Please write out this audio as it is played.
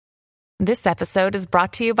This episode is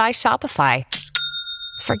brought to you by Shopify.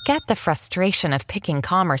 Forget the frustration of picking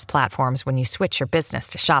commerce platforms when you switch your business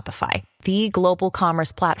to Shopify, the global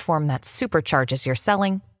commerce platform that supercharges your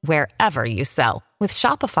selling wherever you sell. With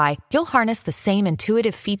Shopify, you'll harness the same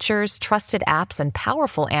intuitive features, trusted apps, and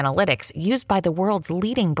powerful analytics used by the world's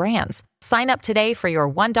leading brands. Sign up today for your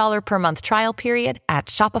 $1 per month trial period at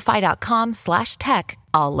shopify.com/tech,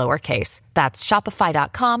 all lowercase. That's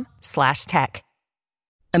shopify.com/tech.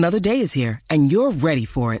 Another day is here, and you're ready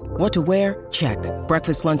for it. What to wear? Check.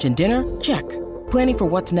 Breakfast, lunch, and dinner? Check. Planning for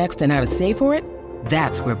what's next and how to save for it?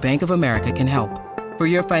 That's where Bank of America can help. For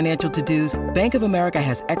your financial to-dos, Bank of America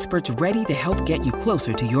has experts ready to help get you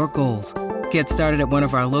closer to your goals. Get started at one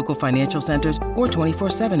of our local financial centers or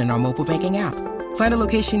 24/7 in our mobile banking app. Find a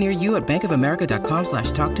location near you at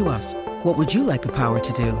bankofamerica.com/talktous. What would you like the power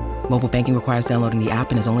to do? Mobile banking requires downloading the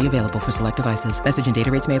app and is only available for select devices. Message and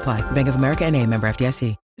data rates may apply. Bank of America N.A., member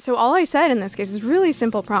FDIC. So all I said in this case is really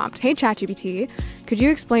simple prompt. Hey, ChatGPT, could you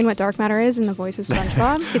explain what dark matter is in the voice of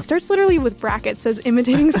SpongeBob? It starts literally with brackets, says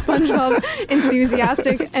imitating SpongeBob's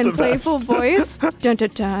enthusiastic and playful voice. Dun, dun,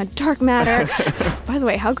 dun, dark matter. By the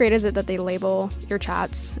way, how great is it that they label your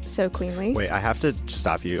chats so cleanly? Wait, I have to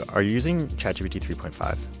stop you. Are you using ChatGPT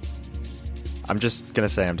 3.5? I'm just going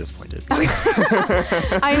to say I'm disappointed.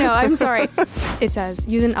 I know, I'm sorry. It says,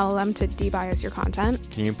 use an LLM to debias your content.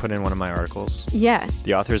 Can you put in one of my articles? Yeah.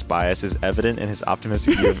 The author's bias is evident in his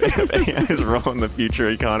optimistic view of AI's role in the future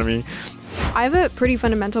economy. I have a pretty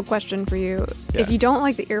fundamental question for you. Yeah. If you don't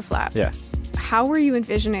like the ear flaps, yeah, how were you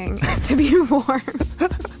envisioning it to be worn?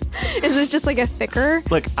 Is this just like a thicker?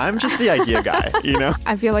 Look, I'm just the idea guy, you know?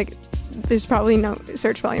 I feel like there's probably no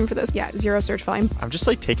search volume for this. Yeah, 0 search volume. I'm just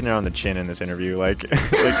like taking it on the chin in this interview. Like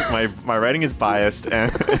my writing is biased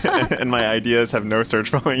and and my ideas have no search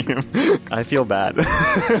volume. I feel bad.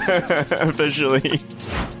 Officially.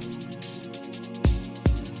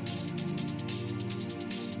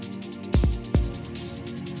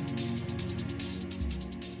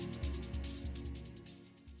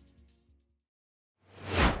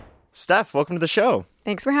 Steph, welcome to the show.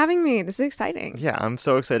 Thanks for having me. This is exciting. Yeah, I'm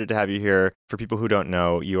so excited to have you here. For people who don't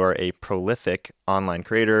know, you are a prolific online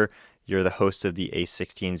creator. You're the host of the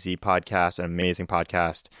A16Z podcast, an amazing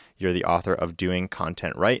podcast. You're the author of Doing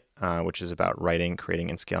Content Right, which is about writing, creating,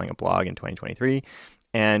 and scaling a blog in 2023.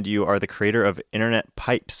 And you are the creator of Internet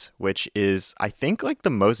Pipes, which is, I think, like the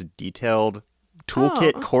most detailed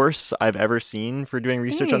toolkit course I've ever seen for doing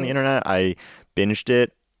research on the internet. I binged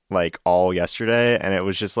it like all yesterday, and it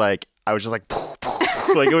was just like, I was just like,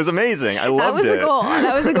 like it was amazing. I loved it.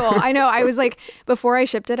 That was a goal. I know. I was like, before I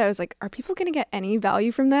shipped it, I was like, are people going to get any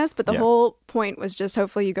value from this? But the whole point was just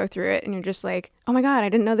hopefully you go through it and you're just like, oh my God, I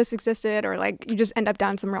didn't know this existed. Or like you just end up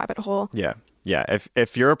down some rabbit hole. Yeah. Yeah.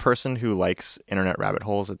 If you're a person who likes internet rabbit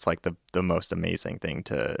holes, it's like the most amazing thing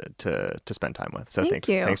to spend time with. So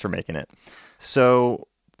thanks for making it. So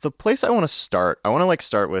the place I want to start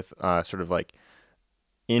with sort of like,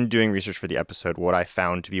 in doing research for the episode, what I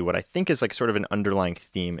found to be what I think is like sort of an underlying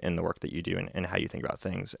theme in the work that you do and how you think about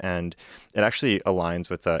things. And it actually aligns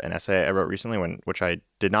with an essay I wrote recently, which I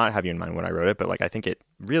did not have you in mind when I wrote it, but like I think it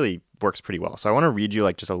really works pretty well. So I want to read you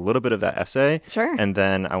like just a little bit of that essay. Sure. And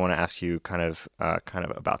then I want to ask you kind of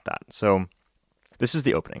about that. So this is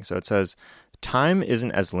the opening. So it says, time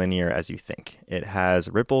isn't as linear as you think. It has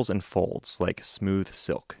ripples and folds like smooth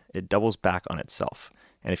silk. It doubles back on itself.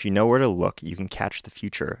 And if you know where to look, you can catch the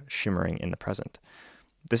future shimmering in the present.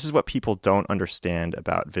 This is what people don't understand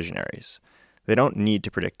about visionaries. They don't need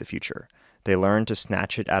to predict the future. They learn to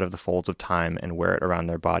snatch it out of the folds of time and wear it around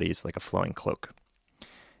their bodies like a flowing cloak.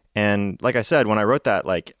 And like I said, when I wrote that,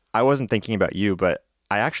 like I wasn't thinking about you, but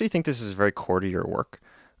I actually think this is very core to your work.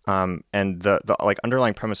 And the like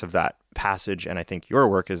underlying premise of that passage, and I think your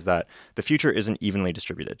work, is that the future isn't evenly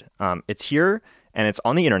distributed. It's here and it's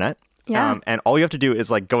on the internet. Yeah. And all you have to do is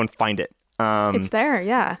like go and find it. It's there,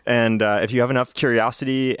 yeah. And if you have enough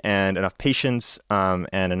curiosity and enough patience and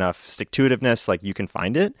enough stick-to-itiveness, like you can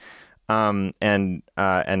find it. And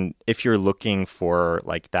if you're looking for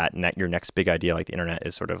like that your next big idea, like the internet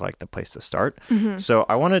is sort of like the place to start. Mm-hmm. So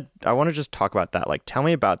I want to just talk about that. Like, tell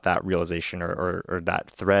me about that realization or that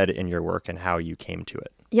thread in your work and how you came to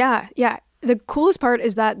it. Yeah. The coolest part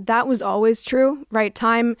is that was always true, right?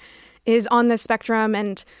 Time is on this spectrum.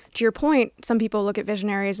 And to your point, some people look at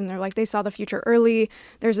visionaries and they're like, they saw the future early.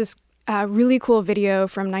 There's this really cool video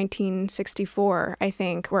from 1964, I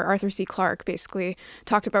think, where Arthur C. Clarke basically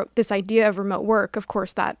talked about this idea of remote work. Of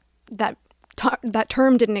course, that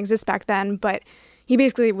term didn't exist back then, but he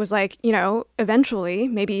basically was like, eventually,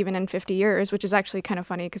 maybe even in 50 years, which is actually kind of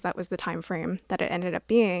funny because that was the time frame that it ended up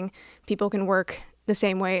being, people can work the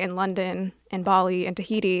same way in London and Bali and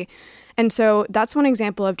Tahiti. And so that's one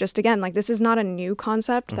example of just, again, like this is not a new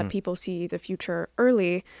concept that people see the future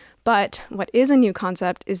early. But what is a new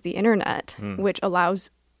concept is the internet, which allows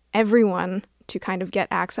everyone to kind of get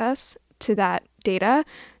access to that data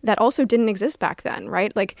that also didn't exist back then,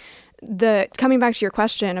 right? Like coming back to your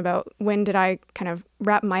question about when did I kind of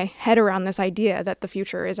wrap my head around this idea that the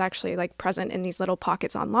future is actually like present in these little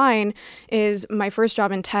pockets online is my first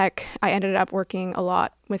job in tech. I ended up working a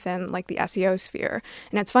lot within like the SEO sphere.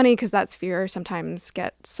 And it's funny because that sphere sometimes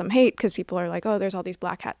gets some hate because people are like, oh, there's all these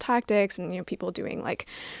black hat tactics and, you know, people doing like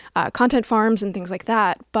content farms and things like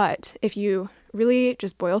that. But if you really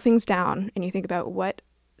just boil things down and you think about what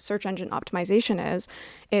search engine optimization is,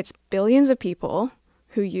 it's billions of people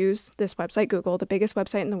who use this website, Google, the biggest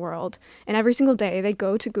website in the world. And every single day they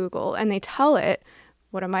go to Google and they tell it,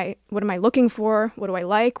 what am I looking for? What do I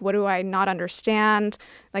like? What do I not understand?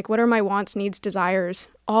 Like, what are my wants, needs, desires,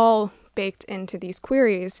 all baked into these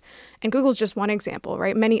queries? And Google's just one example,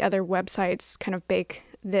 right? Many other websites kind of bake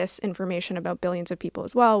this information about billions of people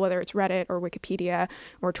as well, whether it's Reddit or Wikipedia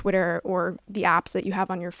or Twitter or the apps that you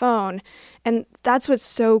have on your phone. And that's what's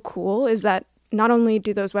so cool is that not only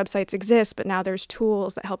do those websites exist, but now there's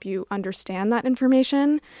tools that help you understand that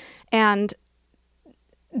information. And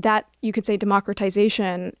that, you could say,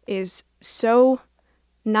 democratization is so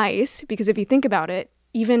nice because if you think about it,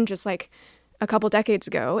 even just like a couple decades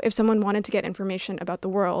ago, if someone wanted to get information about the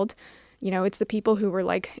world, you know, it's the people who were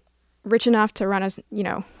like rich enough to run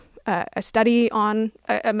a study on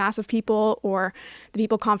a mass of people, or the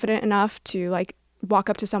people confident enough to like walk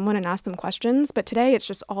up to someone and ask them questions. But today it's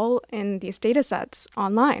just all in these data sets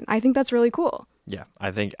online. I think that's really cool. Yeah,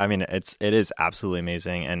 it is absolutely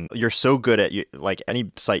amazing. And you're so good at like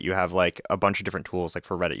any site you have like a bunch of different tools. Like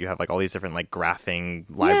for Reddit, you have like all these different like graphing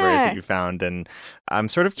libraries that you found. And I'm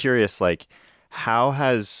sort of curious, like how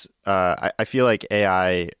has, I feel like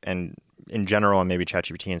AI and in general, and maybe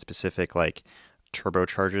ChatGPT in specific, like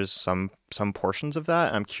turbocharges some portions of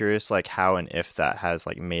that. I'm curious like how and if that has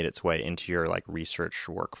like made its way into your like research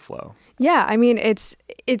workflow. Yeah, I mean it's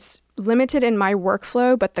limited in my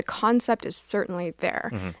workflow, but the concept is certainly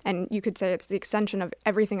there. And you could say it's the extension of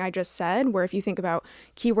everything I just said, where if you think about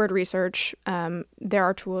keyword research, there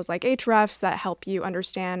are tools like Ahrefs that help you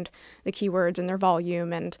understand the keywords and their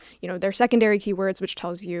volume and, you know, their secondary keywords, which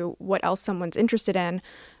tells you what else someone's interested in.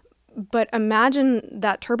 But imagine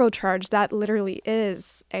that turbocharge, that literally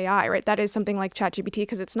is AI, right? That is something like ChatGPT,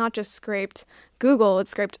 because it's not just scraped Google,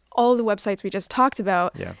 it's scraped all the websites we just talked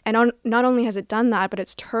about. Yeah. And not only has it done that, but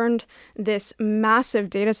it's turned this massive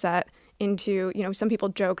data set into, you know, some people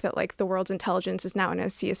joke that like the world's intelligence is now in a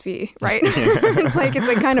CSV, right? It's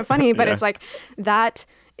like kind of funny, but it's like that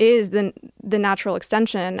is the natural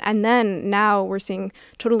extension. And then now we're seeing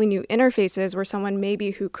totally new interfaces where someone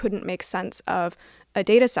maybe who couldn't make sense of a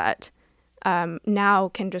data set now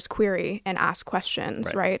can just query and ask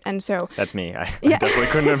questions, right? And so that's me. I definitely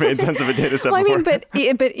couldn't have made sense of a data set well, before. I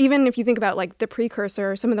mean, but even if you think about like the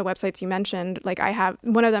precursor, some of the websites you mentioned, like I have,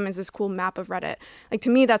 one of them is this cool map of Reddit. Like to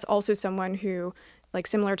me, that's also someone who, like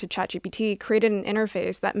similar to ChatGPT, created an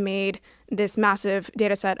interface that made this massive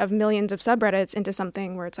data set of millions of subreddits into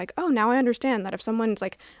something where it's like, oh, now I understand that if someone's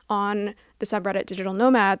like on the subreddit Digital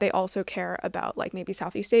Nomad, they also care about like maybe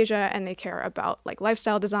Southeast Asia, and they care about like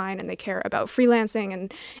lifestyle design, and they care about freelancing.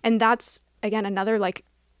 And that's, again, another like,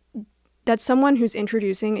 that's someone who's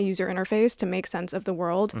introducing a user interface to make sense of the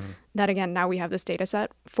world that, again, now we have this data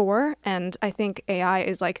set for. And I think AI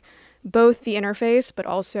is like both the interface, but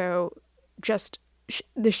also just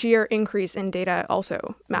the sheer increase in data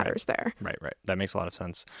also matters there. Right. That makes a lot of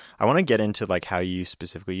sense. I want to get into like how you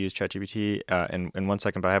specifically use ChatGPT in 1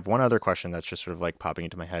 second, but I have one other question that's just sort of like popping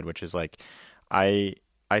into my head, which is like, I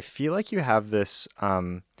feel like you have this,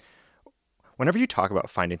 whenever you talk about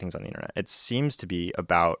finding things on the internet, it seems to be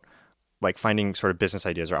about like finding sort of business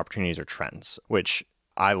ideas or opportunities or trends, which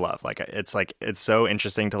I love. Like it's so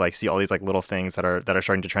interesting to like see all these like little things that are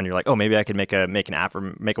starting to trend. You're like, oh, maybe I could make an app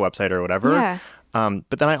or make a website or whatever. Yeah.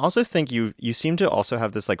 But then I also think you seem to also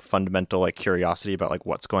have this like fundamental like curiosity about like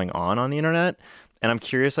what's going on the internet. And I'm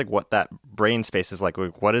curious like what that brain space is like.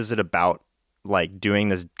 What is it about like doing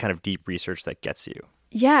this kind of deep research that gets you?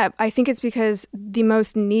 Yeah, I think it's because the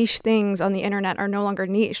most niche things on the internet are no longer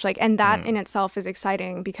niche. Like, and that in itself is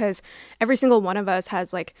exciting because every single one of us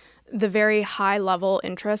has like the very high level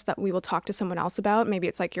interest that we will talk to someone else about. Maybe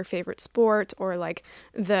it's like your favorite sport or like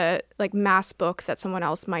the like mass book that someone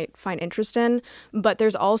else might find interest in. But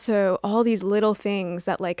there's also all these little things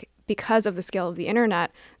that like, because of the scale of the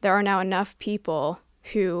internet, there are now enough people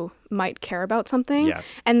who might care about something. Yeah.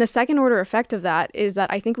 And the second order effect of that is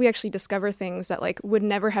that I think we actually discover things that like would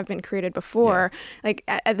never have been created before. Like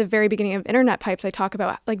at the very beginning of Internet Pipes, I talk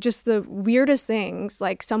about like just the weirdest things,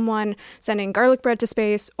 like someone sending garlic bread to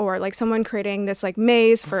space, or like someone creating this like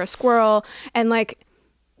maze for a squirrel. And like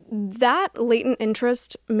that latent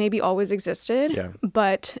interest maybe always existed,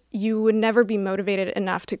 but you would never be motivated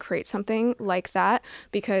enough to create something like that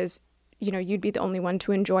because, you know, you'd be the only one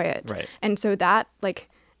to enjoy it. Right. And so that, like,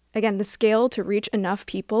 again, the scale to reach enough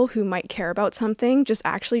people who might care about something just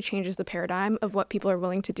actually changes the paradigm of what people are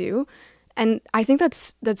willing to do. And I think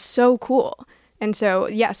that's so cool. And so,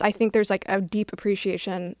 yes, I think there's like a deep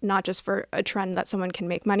appreciation, not just for a trend that someone can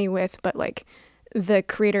make money with, but like the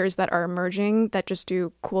creators that are emerging that just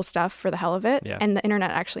do cool stuff for the hell of it. Yeah. And the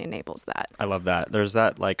internet actually enables that. I love that. There's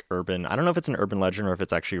that like urban, I don't know if it's an urban legend or if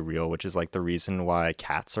it's actually real, which is like the reason why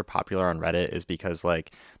cats are popular on Reddit is because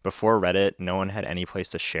like before Reddit, no one had any place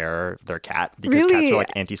to share their cat because cats are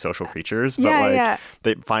like antisocial creatures. But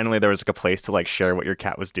finally there was like a place to like share what your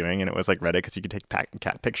cat was doing, and it was like Reddit because you could take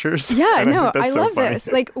cat pictures. Yeah, no, I so love funny.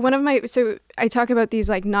 this. Like so I talk about these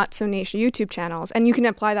like not so niche YouTube channels, and you can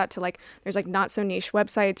apply that to like, there's like not so niche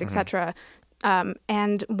websites, etc.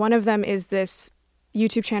 And one of them is this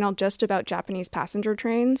YouTube channel just about Japanese passenger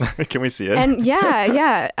trains. Can we see it? And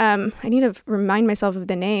yeah. I need to remind myself of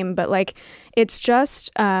the name, but like it's just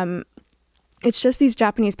these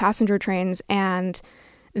Japanese passenger trains, and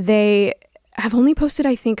they have only posted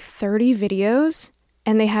I think 30 videos,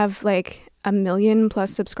 and they have like 1 million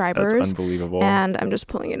plus subscribers. That's unbelievable. And I'm just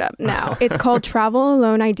pulling it up now. It's called Travel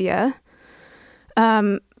Alone Idea.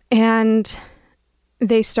 And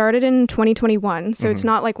they started in 2021, so it's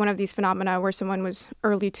not like one of these phenomena where someone was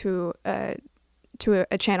early to a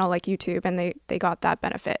channel like YouTube and they got that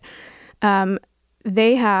benefit.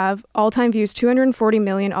 They have all-time views, 240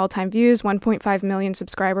 million all-time views, 1.5 million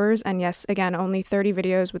subscribers, and yes, again, only 30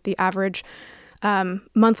 videos with the average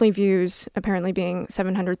monthly views apparently being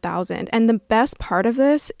 700,000. And the best part of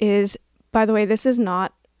this is, by the way, this is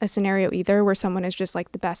not a scenario either where someone is just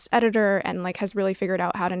like the best editor and like has really figured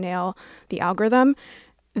out how to nail the algorithm.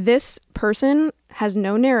 This person has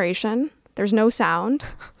no narration. There's no sound.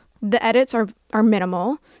 The edits are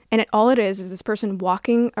minimal. And all it is this person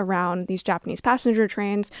walking around these Japanese passenger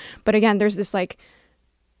trains. But again, there's this like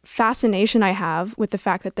fascination I have with the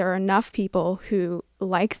fact that there are enough people who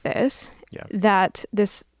like this that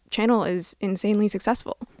this channel is insanely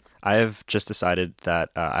successful. I have just decided that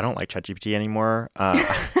I don't like ChatGPT anymore.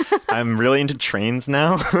 I'm really into trains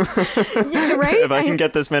now. Yeah, right? If I can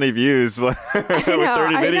get this many views with 30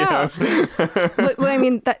 videos. Well, I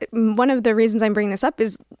mean, one of the reasons I'm bringing this up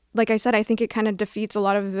is, like I said, I think it kind of defeats a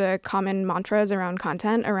lot of the common mantras around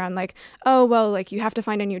content, around like, oh, well, like you have to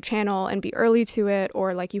find a new channel and be early to it,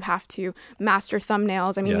 or like you have to master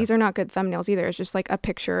thumbnails. I mean, these are not good thumbnails either. It's just like a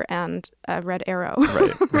picture and a red arrow.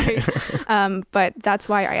 Right. But that's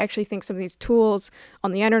why I actually think some of these tools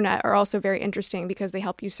on the internet are also very interesting, because they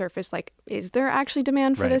help you surface like, is there actually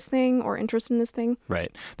demand for this thing or interest in this thing?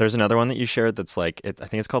 Right. There's another one that you shared that's like, I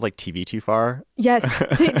think it's called like TV Too Far. Yes.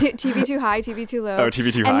 TV Too High, TV Too Low. Oh,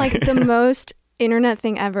 TV Too High. And like the most internet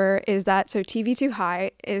thing ever is that, so TV Too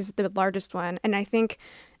High is the largest one. And I think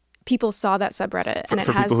people saw that subreddit. And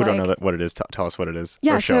for people who don't know what it is, tell us what it is.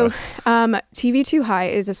 Yeah, so TV Too High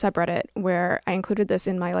is a subreddit where I included this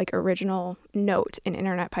in my like original note in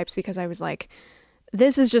Internet Pipes, because I was like,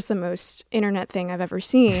 this is just the most internet thing I've ever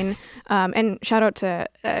seen. And shout out to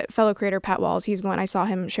fellow creator Pat Walls. He's the one, I saw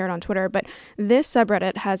him shared on Twitter. But this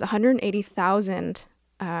subreddit has 180,000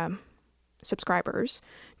 subscribers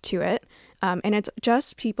to it. And it's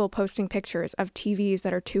just people posting pictures of TVs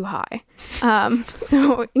that are too high.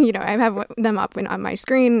 So, you know, I have them up on my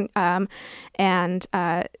screen. And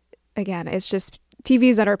again, it's just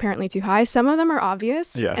TVs that are apparently too high. Some of them are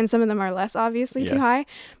obvious and some of them are less obviously too high.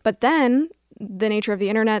 But then the nature of the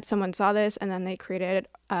internet, someone saw this and then they created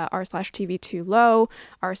r/TV too low,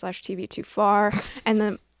 r/TV too far. And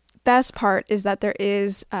the best part is that there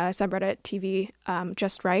is a subreddit TV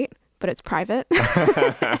just right, but it's private.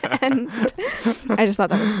 And I just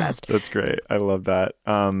thought that was the best. That's great. I love that.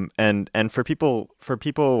 And for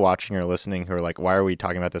people watching or listening who are like, why are we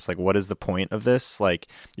talking about this? Like, what is the point of this? Like,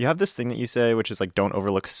 you have this thing that you say, which is like, don't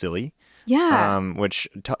overlook silly. Yeah. Which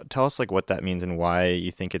tell us like what that means and why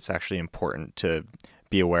you think it's actually important to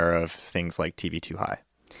be aware of things like TV Too High.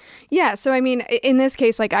 Yeah. So, I mean, in this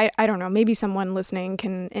case, like, I don't know, maybe someone listening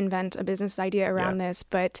can invent a business idea around this,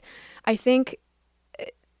 but I think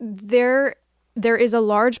there is a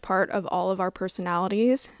large part of all of our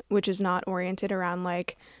personalities which is not oriented around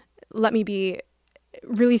like, let me be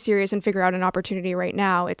really serious and figure out an opportunity right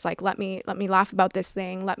now, it's like, let me laugh about this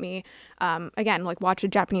thing. Let me, again, like watch a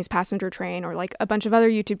Japanese passenger train, or like a bunch of other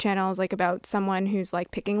YouTube channels, like about someone who's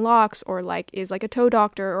like picking locks, or like is like a toe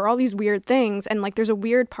doctor, or all these weird things. And like, there's a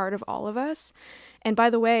weird part of all of us. And by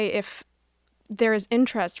the way, if there is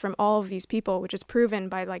interest from all of these people, which is proven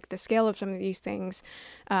by like the scale of some of these things,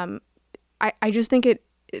 I just think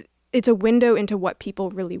it's a window into what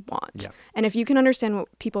people really want. Yeah. And if you can understand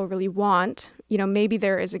what people really want, you know, maybe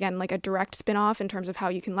there is, again, like a direct spin-off in terms of how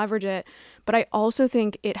you can leverage it. But I also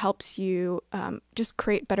think it helps you just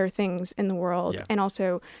create better things in the world. Yeah. And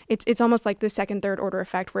also it's almost like the second, third order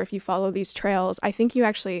effect, where if you follow these trails, I think you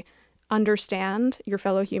actually understand your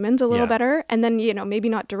fellow humans a little better. And then, you know, maybe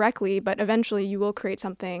not directly, but eventually you will create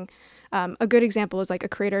something. A good example is like a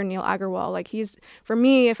creator, Neil Agarwal. Like he's, for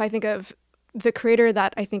me, if I think of the creator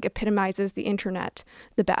that I think epitomizes the internet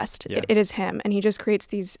the best, it is him. And he just creates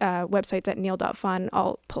these websites at neil.fun.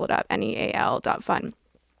 I'll pull it up, neal.fun.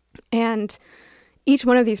 And each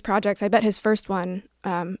one of these projects, I bet his first one,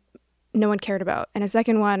 no one cared about. And his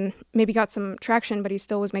second one maybe got some traction, but he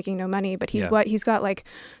still was making no money. But he's got like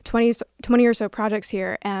 20 or so projects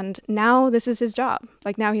here. And now this is his job.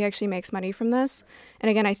 Like now he actually makes money from this. And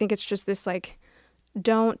again, I think it's just this like,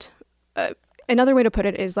 another way to put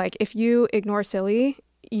it is like, if you ignore silly,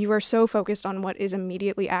 you are so focused on what is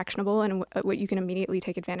immediately actionable and what you can immediately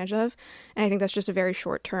take advantage of. And I think that's just a very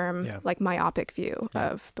short term, like myopic view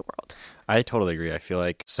of the world. I totally agree. I feel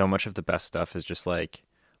like so much of the best stuff is just like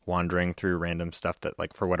wandering through random stuff that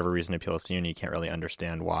like for whatever reason appeals to you and you can't really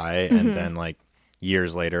understand why. Mm-hmm. And then like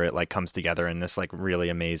years later, it like comes together in this like really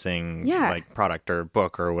amazing like product or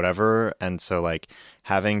book or whatever. And so like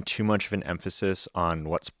having too much of an emphasis on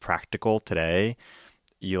what's practical today,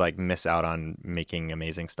 you like miss out on making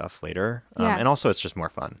amazing stuff later. And also it's just more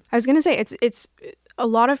fun. I was going to say it's a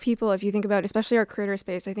lot of people, if you think about, especially our creator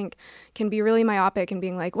space, I think can be really myopic and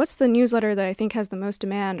being like, what's the newsletter that I think has the most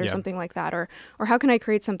demand or something like that? Or how can I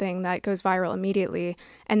create something that goes viral immediately?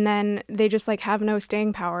 And then they just like have no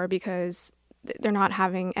staying power because they're not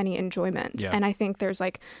having any enjoyment. And I think there's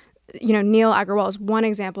like, you know, Neil Agarwal is one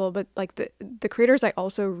example, but like the creators I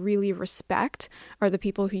also really respect are the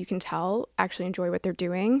people who you can tell actually enjoy what they're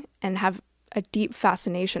doing and have a deep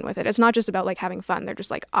fascination with it. It's not just about like having fun. They're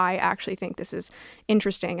just like, I actually think this is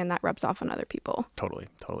interesting, and that rubs off on other people. Totally.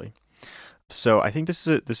 So I think this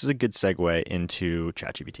is a good segue into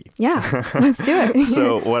ChatGPT. Yeah, let's do it.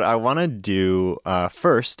 So what I want to do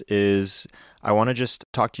first is I want to just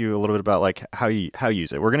talk to you a little bit about like how you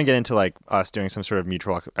use it. We're going to get into like us doing some sort of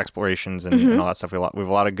mutual explorations and all that stuff. We have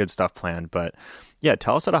a lot of good stuff planned, but yeah,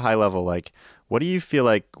 tell us at a high level, like what do you feel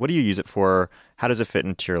like, what do you use it for? How does it fit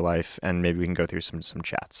into your life? And maybe we can go through some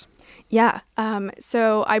chats. Yeah.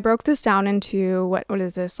 So I broke this down into what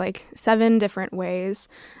is this, like 7 different ways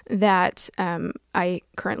that I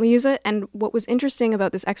currently use it. And what was interesting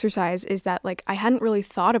about this exercise is that like I hadn't really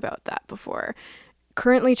thought about that before.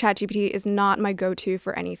 Currently, ChatGPT is not my go-to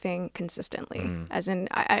for anything consistently. As in,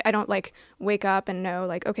 I don't like wake up and know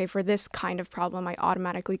like, okay, for this kind of problem, I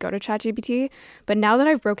automatically go to ChatGPT. But now that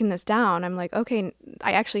I've broken this down, I'm like, okay,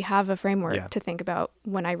 I actually have a framework to think about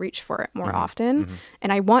when I reach for it more often.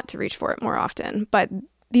 And I want to reach for it more often. But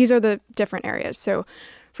these are the different areas. So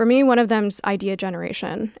for me, one of them's idea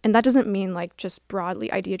generation. And that doesn't mean like just broadly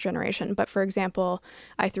idea generation. But for example,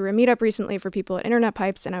 I threw a meetup recently for people at Internet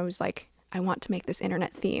Pipes, and I was like, I want to make this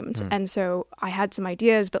internet themed. And so I had some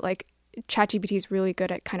ideas, but like ChatGPT is really good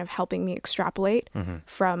at kind of helping me extrapolate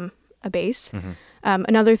from a base.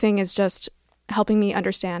 Another thing is just helping me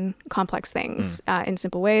understand complex things in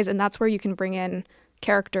simple ways. And that's where you can bring in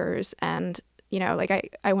characters. And, you know,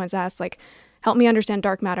 like I once asked, like, help me understand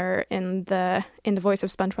dark matter in the voice of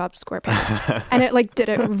SpongeBob SquarePants. And it like did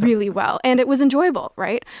it really well. And it was enjoyable,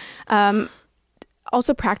 right?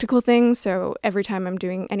 Also practical things. So every time I'm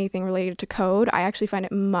doing anything related to code, I actually find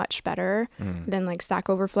it much better than like Stack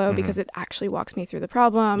Overflow because it actually walks me through the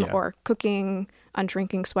problem, or cooking,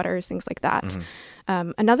 unshrinking sweaters, things like that.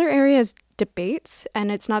 Another area is debates.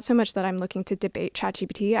 And it's not so much that I'm looking to debate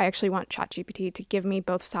ChatGPT. I actually want ChatGPT to give me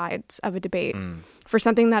both sides of a debate for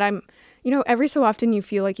something that I'm, you know, every so often you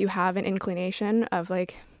feel like you have an inclination of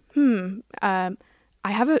like, I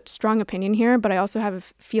have a strong opinion here, but I also have a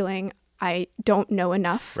feeling I don't know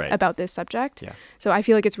enough about this subject. So I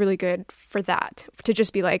feel like it's really good for that, to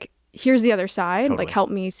just be like, here's the other side, like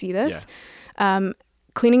help me see this.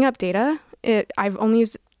 Cleaning up data, I've only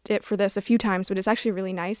used it for this a few times, but it's actually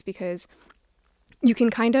really nice because you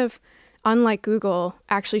can kind of, unlike Google,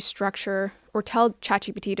 actually structure or tell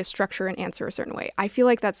ChatGPT to structure an answer a certain way. I feel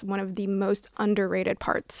like that's one of the most underrated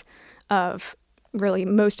parts of really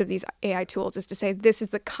most of these AI tools, is to say, this is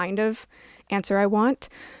the kind of answer I want.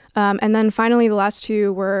 And then finally, the last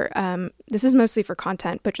two were, this is mostly for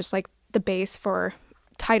content, but just like the base for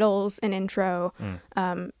titles and intro,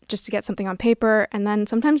 just to get something on paper, and then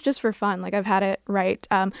sometimes just for fun. Like I've had it write.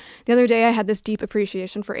 The other day I had this deep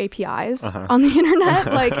appreciation for APIs on the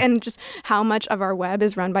internet, like, and just how much of our web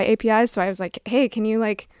is run by APIs. So I was like, hey, can you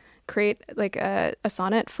like create like a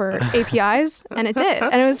sonnet for APIs? And it did,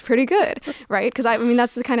 and it was pretty good, right? Because I mean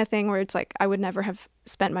that's the kind of thing where it's like I would never have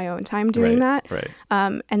spent my own time doing that. Right.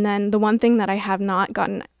 And then the one thing that I have not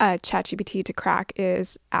gotten ChatGPT to crack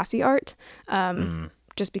is ASCII art.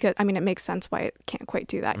 Just because, I mean, it makes sense why it can't quite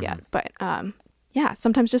do that yet. But yeah,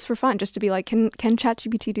 sometimes just for fun, just to be like, can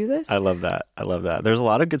ChatGPT do this? I love that. There's a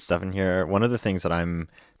lot of good stuff in here. One of the things that I'm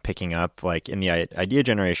picking up, like in the idea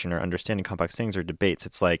generation or understanding complex things or debates,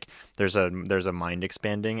 it's like there's a mind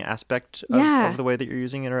expanding aspect of the way that you're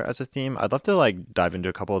using it as a theme. I'd love to like dive into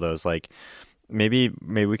a couple of those. Like maybe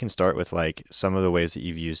we can start with like some of the ways that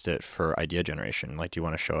you've used it for idea generation. Like, do you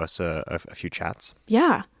want to show us a few chats?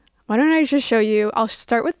 Yeah. Why don't I just show you? I'll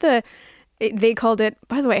start with they called it,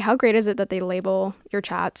 by the way, how great is it that they label your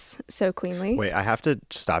chats so cleanly? Wait, I have to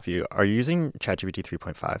stop you. Are you using ChatGPT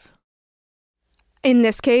 3.5? In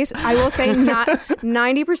this case, I will say not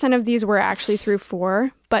 90% of these were actually through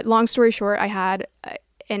 4. But long story short, I had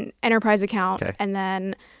an enterprise account and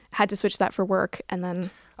then had to switch that for work. And then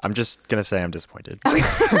I'm just going to say I'm disappointed. Okay.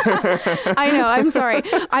 I know. I'm sorry.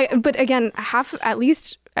 But again, at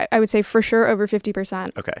least I would say for sure over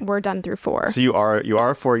 50% were done through 4. So you are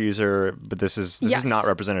a 4 user, but this is not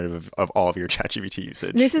representative of all of your ChatGPT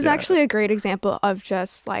usage. This is actually a great example of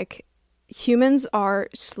just like humans are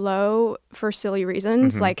slow for silly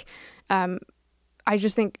reasons. Like I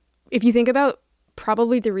just think if you think about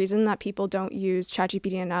probably the reason that people don't use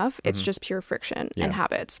ChatGPT enough, it's just pure friction and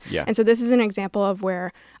habits. Yeah. And so this is an example of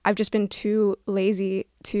where I've just been too lazy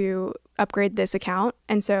to upgrade this account.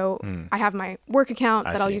 And so I have my work account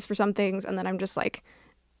that I'll use for some things. And then I'm just like,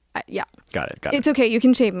 Got it. It's okay. You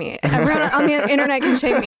can shame me. Everyone on the internet can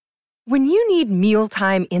shame me. When you need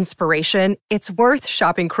mealtime inspiration, it's worth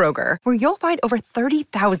shopping Kroger, where you'll find over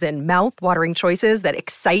 30,000 mouth-watering choices that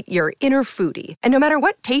excite your inner foodie. And no matter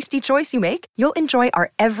what tasty choice you make, you'll enjoy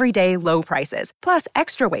our everyday low prices, plus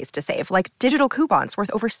extra ways to save, like digital coupons worth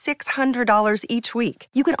over $600 each week.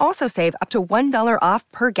 You can also save up to $1 off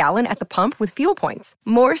per gallon at the pump with fuel points.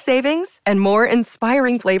 More savings and more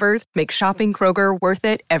inspiring flavors make shopping Kroger worth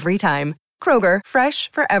it every time. Kroger,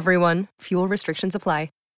 fresh for everyone. Fuel restrictions apply.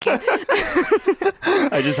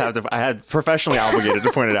 I had professionally obligated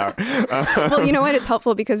to point it out. Well, you know what? It's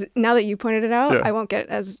helpful because now that you pointed it out, I won't get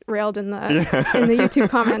as railed in the YouTube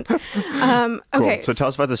comments. Okay. Cool. So tell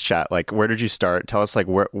us about this chat. Like, where did you start? Tell us like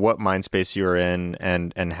what mind space you were in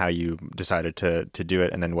and how you decided to do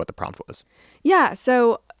it, and then what the prompt was. Yeah.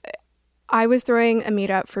 So I was throwing a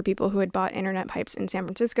meetup for people who had bought internet pipes in San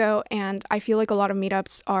Francisco, and I feel like a lot of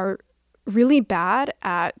meetups are really bad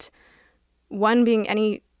at one being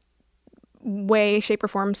any way, shape, or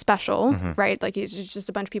form special, right? Like it's just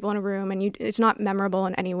a bunch of people in a room and it's not memorable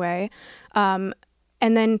in any way. And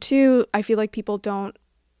then 2, I feel like people don't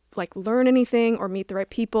like learn anything or meet the right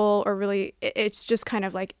people or really, it's just kind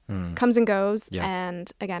of like comes and goes. Yeah.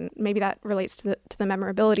 And again, maybe that relates to the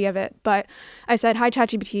memorability of it. But I said, hi,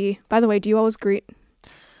 ChatGPT. By the way, do you always greet?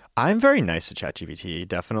 I'm very nice to ChatGPT,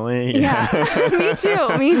 definitely. Yeah,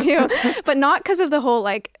 me too. But not because of the whole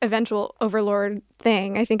like eventual overlord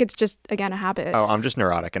thing. I think it's just, again, a habit. Oh, I'm just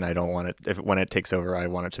neurotic and I don't want it, when it takes over, I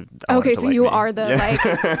want it to Okay, so you are the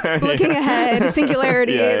like looking ahead,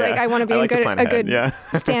 singularity, like I want to be in a good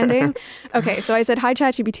standing. Okay, so I said, hi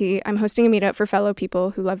ChatGPT, I'm hosting a meetup for fellow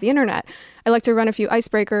people who love the internet. I like to run a few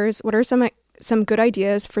icebreakers. What are some good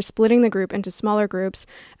ideas for splitting the group into smaller groups?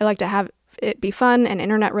 I like to have it be fun and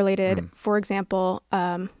internet related. For example,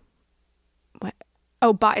 this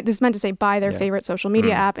is meant to say buy their favorite social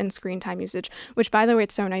media app and screen time usage, which by the way,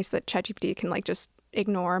 it's so nice that ChatGPT can like just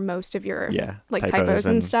ignore most of your like typos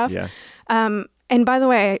and stuff. Yeah. And by the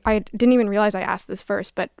way, I didn't even realize I asked this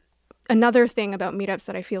first, but another thing about meetups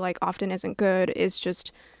that I feel like often isn't good is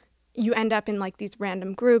just you end up in like these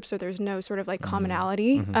random groups or there's no sort of like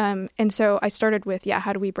commonality. And so I started with,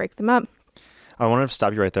 how do we break them up? I wanted to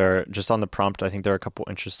stop you right there. Just on the prompt, I think there are a couple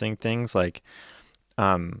interesting things. Like,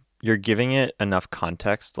 you're giving it enough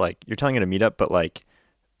context. Like, you're telling it a meetup, but like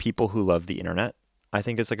people who love the internet. I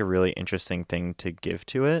think it's like a really interesting thing to give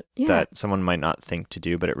to it that someone might not think to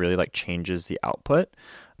do, but it really like changes the output.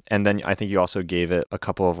 And then I think you also gave it a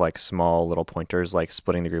couple of like small little pointers, like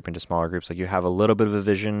splitting the group into smaller groups. Like you have a little bit of a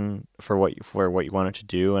vision for what you want it to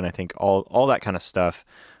do. And I think all that kind of stuff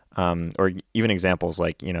or even examples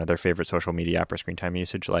like, you know, their favorite social media app or screen time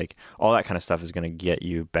usage, like all that kind of stuff is going to get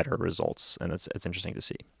you better results. And it's interesting to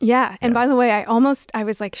see. Yeah. And by the way, I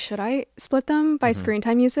was like, should I split them by screen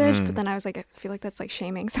time usage? But then I was like, I feel like that's like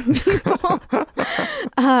shaming some people.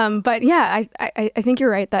 But yeah, I think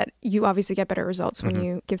you're right that you obviously get better results when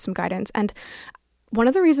you give some guidance. And one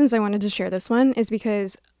of the reasons I wanted to share this one is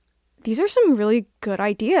because these are some really good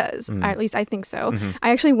ideas. At least I think so. I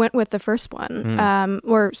actually went with the first one,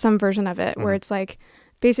 or some version of it, where it's like,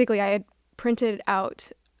 basically I had printed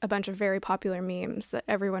out a bunch of very popular memes that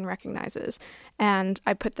everyone recognizes, and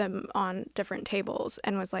I put them on different tables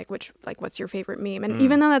and was like, what's your favorite meme? And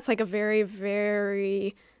even though that's like a very,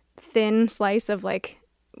 very thin slice of like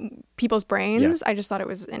people's brains, I just thought it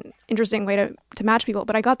was an interesting way to match people.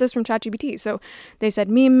 But I got this from ChatGPT. So they said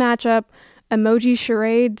meme matchup, emoji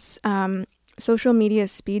charades, social media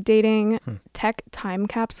speed dating, tech time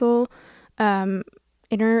capsule,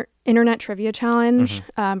 internet trivia challenge,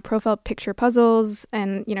 profile picture puzzles,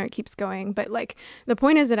 and you know, it keeps going. But like the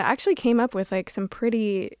point is that it actually came up with like some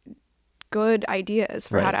pretty good ideas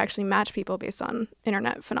for how to actually match people based on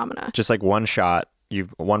internet phenomena. Just like one shot,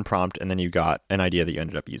 one prompt, and then you got an idea that you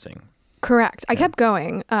ended up using. Correct. I kept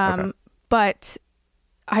going, but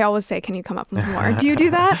I always say, can you come up with more? Do you do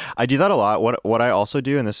that? I do that a lot. What I also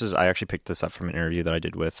do, and I actually picked this up from an interview that I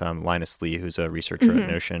did with Linus Lee, who's a researcher at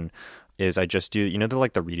Notion, is I just do, you know, the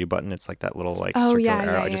redo button. It's like that little like circular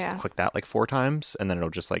arrow. I just click that like 4 times, and then it'll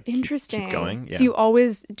just like keep going. Yeah. So you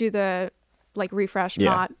always do the like refresh,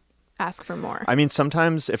 not ask for more. I mean,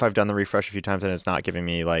 sometimes if I've done the refresh a few times and it's not giving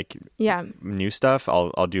me like new stuff,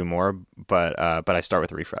 I'll do more. But I start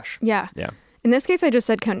with the refresh. Yeah. In this case, I just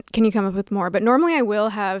said, can you come up with more? But normally I will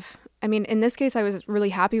have, I mean, in this case, I was really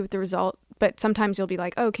happy with the result. But sometimes you'll be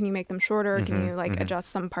like, oh, can you make them shorter? Can you like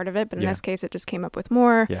adjust some part of it? But in this case, it just came up with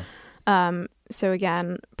more. Yeah. So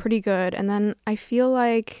again, pretty good. And then I feel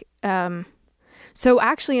like, so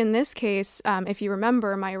actually in this case, if you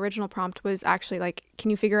remember, my original prompt was actually like, can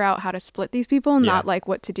you figure out how to split these people, not like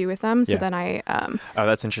what to do with them? So then I... oh,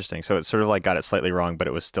 that's interesting. So it sort of like got it slightly wrong, but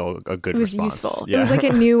it was still a good response. It was useful. Yeah. It was like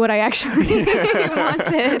it knew what I actually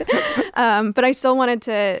wanted. But I still wanted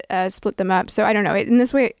to split them up. So I don't know. In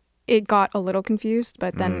this way, it got a little confused.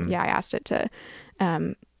 But then, I asked it to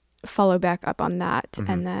follow back up on that.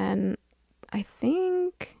 And then I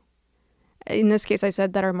think... in this case, I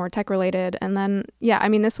said that are more tech related. And then, I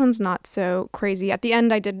mean, this one's not so crazy. At the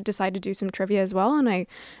end, I did decide to do some trivia as well. And I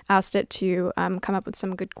asked it to come up with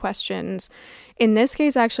some good questions. In this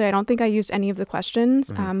case, actually, I don't think I used any of the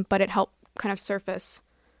questions, but it helped kind of surface,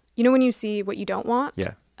 you know, when you see what you don't want.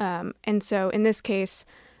 Yeah. And so in this case,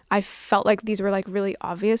 I felt like these were like really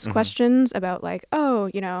obvious questions about like, oh,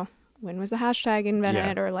 you know, when was the hashtag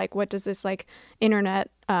invented? Or like, what does this like internet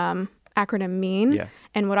acronym mean?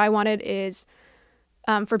 And what I wanted is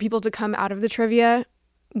for people to come out of the trivia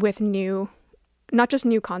with not just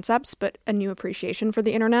new concepts, but a new appreciation for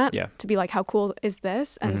the internet, to be like, how cool is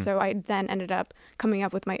this? And so I then ended up coming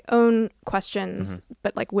up with my own questions,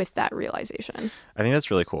 but like with that realization. I think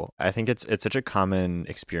that's really cool. I think it's such a common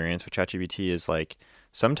experience with ChatGPT is like,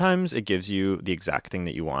 sometimes it gives you the exact thing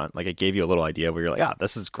that you want. Like it gave you a little idea where you're like,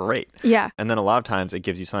 this is great. Yeah. And then a lot of times it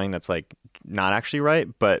gives you something that's like not actually right,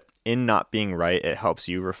 but in not being right, it helps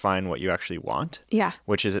you refine what you actually want. Yeah.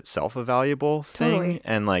 Which is itself a valuable thing. Totally.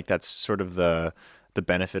 And like that's sort of the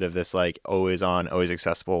benefit of this like always on, always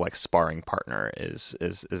accessible like sparring partner is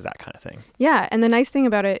that kind of thing. Yeah. And the nice thing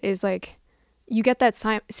about it is like you get that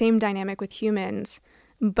same dynamic with humans.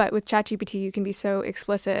 But with ChatGPT, you can be so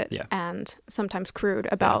explicit and sometimes crude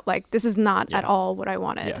about like, this is not at all what I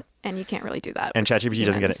wanted. Yeah. And you can't really do that. And ChatGPT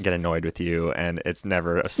doesn't get annoyed with you and it's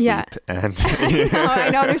never asleep. Yeah. And I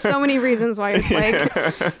know. There's so many reasons why it's like,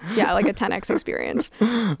 like a 10x experience.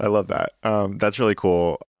 I love that. That's really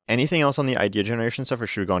cool. Anything else on the idea generation stuff or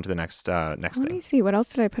should we go on to the next thing? Let me see. What else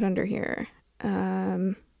did I put under here?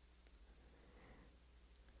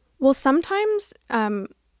 Well, sometimes...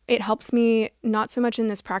 it helps me not so much in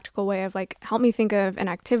this practical way of like, help me think of an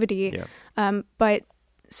activity. Yeah. But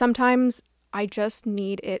sometimes I just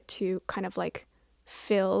need it to kind of like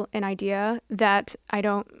fill an idea that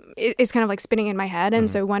it's kind of like spinning in my head. And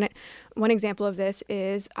so one example of this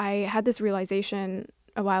is I had this realization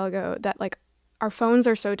a while ago that like our phones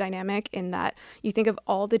are so dynamic in that you think of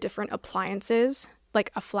all the different appliances,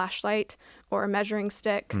 like a flashlight or a measuring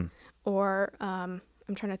stick or,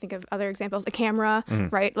 I'm trying to think of other examples, a camera,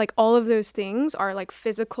 right? Like all of those things are like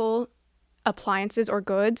physical appliances or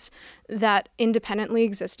goods that independently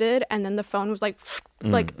existed. And then the phone was like,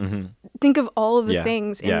 think of all of the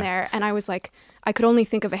things in there. And I was like, I could only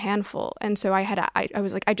think of a handful. And so I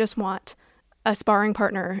was like, I just want a sparring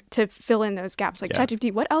partner to fill in those gaps. Like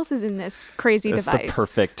ChatGPT, what else is in this crazy device? It's the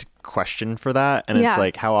perfect question for that. And it's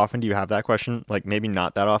like, how often do you have that question? Like maybe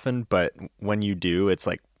not that often, but when you do, it's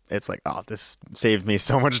like, oh, this saved me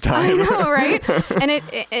so much time. I know,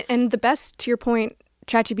 right? And the best, to your point,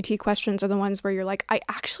 ChatGPT questions are the ones where you're like, I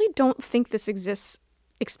actually don't think this exists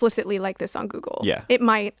explicitly like this on Google. Yeah.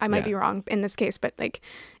 I might be wrong in this case, but like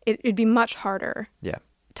it'd be much harder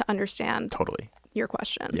to understand your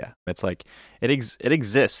question. Yeah. It's like it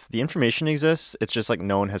exists. The information exists. It's just like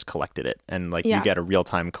no one has collected it. And like you get a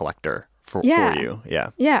real-time collector for you. Yeah.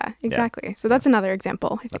 Yeah, exactly. Yeah. So that's another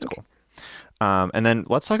example, I think. That's cool. And then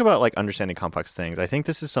let's talk about like understanding complex things. I think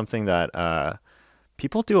this is something that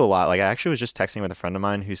people do a lot. Like I actually was just texting with a friend of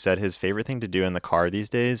mine who said his favorite thing to do in the car these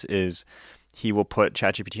days is he will put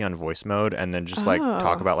ChatGPT on voice mode and then just like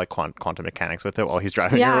talk about like quantum mechanics with it while he's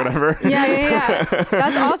driving or whatever. Yeah.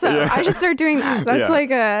 That's awesome. I should start doing that. That's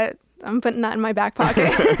like I'm putting that in my back pocket.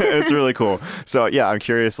 It's really cool. So yeah, I'm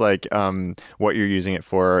curious like what you're using it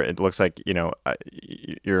for. It looks like,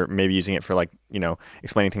 you're maybe using it for like,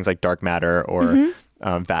 explaining things like dark matter or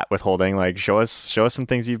vat withholding. Like show us some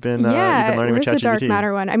things you've been learning with ChatGPT. The dark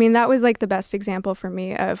matter one? I mean, that was like the best example for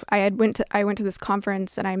me of I went to this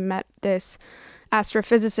conference and I met this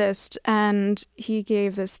astrophysicist and he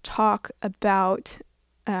gave this talk about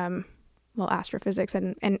astrophysics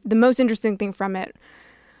and the most interesting thing from it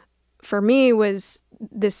for me was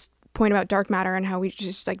this point about dark matter and how we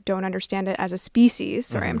just like don't understand it as a species.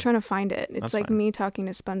 Sorry, I'm trying to find it. It's That's like fine. me talking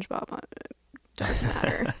to SpongeBob on dark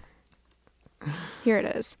matter. Here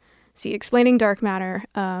it is. See, explaining dark matter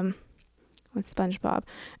with SpongeBob.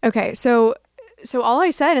 Okay, so all I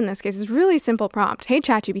said in this case is really simple prompt. Hey,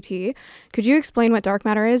 ChatGPT, could you explain what dark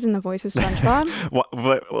matter is in the voice of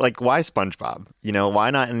SpongeBob? Like, why SpongeBob? Why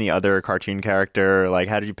not any other cartoon character? Like,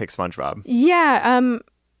 how did you pick SpongeBob? Yeah,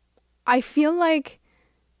 I feel like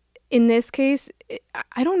in this case,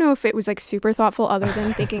 I don't know if it was like super thoughtful other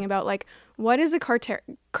than thinking about like, what is a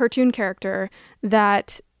cartoon character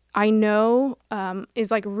that I know is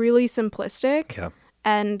like really simplistic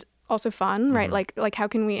and also fun, right? Like how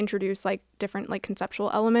can we introduce like different like conceptual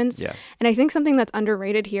elements? Yeah. And I think something that's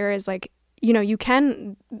underrated here is like, you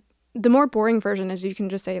can, the more boring version is you can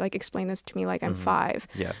just say like, explain this to me like I'm 5.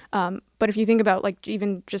 Yeah. But if you think about like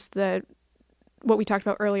even just what we talked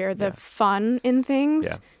about earlier, the fun in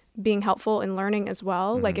things being helpful in learning as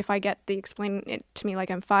well. Like if I get the explain it to me like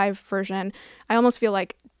I'm 5 version, I almost feel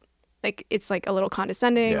like it's like a little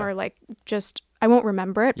condescending or like just I won't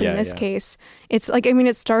remember it. But in this case, it's like, I mean,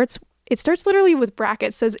 it starts literally with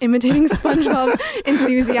brackets, says imitating SpongeBob's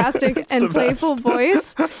enthusiastic and playful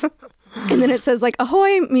voice. And then it says like,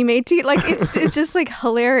 ahoy, me matey. Like it's just like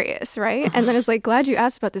hilarious, right? And then it's like, glad you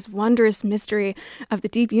asked about this wondrous mystery of the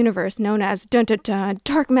deep universe known as dun dun dun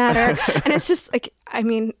dark matter. And it's just like, I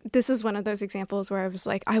mean, this is one of those examples where I was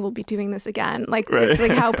like, I will be doing this again. Like it's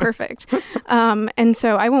like how perfect. And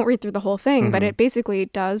so I won't read through the whole thing, but it basically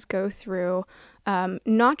does go through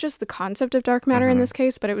not just the concept of dark matter in this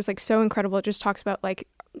case, but it was like so incredible. It just talks about like,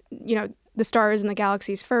 the stars and the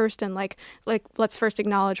galaxies first and like let's first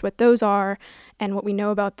acknowledge what those are and what we know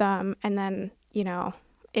about them, and then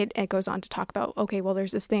it goes on to talk about, okay, well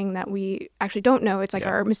there's this thing that we actually don't know. It's like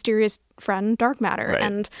our mysterious friend dark matter.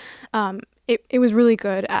 And it was really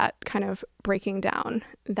good at kind of breaking down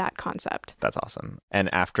that concept. That's awesome.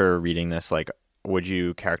 And after reading this, like, would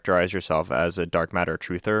you characterize yourself as a dark matter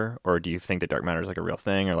truther, or do you think that dark matter is like a real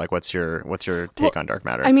thing, or like what's your take on dark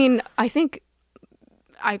matter? I mean, I think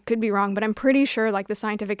I could be wrong, but I'm pretty sure like the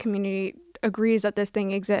scientific community agrees that this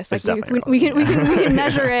thing exists. Like we can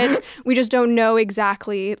measure it. We just don't know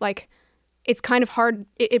exactly. Like it's kind of hard.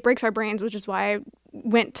 It breaks our brains, which is why I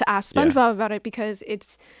went to ask SpongeBob about it, because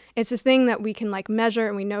it's this thing that we can like measure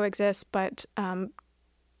and we know exists, but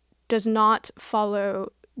does not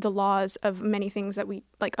follow the laws of many things that we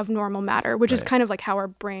like of normal matter, which is kind of like how our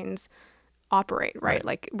brains operate, right?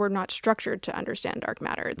 Like we're not structured to understand dark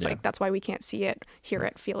matter. It's like that's why we can't see it, hear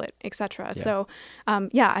it, feel it, etc. So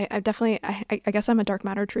I definitely I guess I'm a dark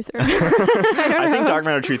matter truther. I think dark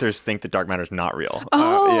matter truthers think that dark matter is not real.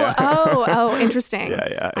 Interesting.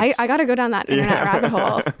 I gotta go down that internet rabbit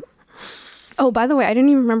hole. Oh, by the way, I didn't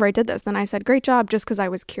even remember I did this. Then I said great job just because I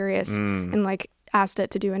was curious and like asked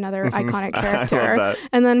it to do another iconic character.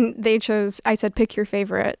 And then I said pick your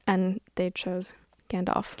favorite, and they chose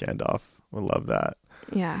Gandalf. We love that.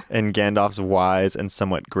 Yeah. And Gandalf's wise and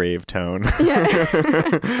somewhat grave tone.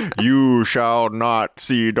 Yeah. You shall not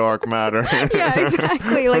see dark matter. Yeah,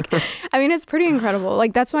 exactly. Like, I mean, it's pretty incredible.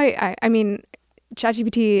 Like, that's why I mean,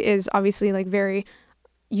 ChatGPT is obviously like very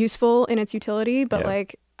useful in its utility, but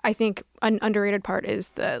like, I think an underrated part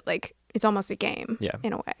is the like it's almost a game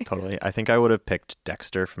in a way. Totally. I think I would have picked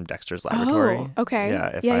Dexter from Dexter's Laboratory. Oh, okay.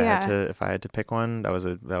 Yeah, if I had to pick one, that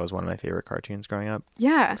was one of my favorite cartoons growing up.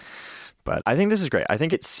 Yeah. But I think this is great. I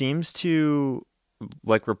think it seems to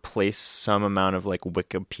like replace some amount of like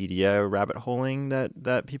Wikipedia rabbit holing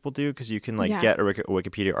that people do, because you can get a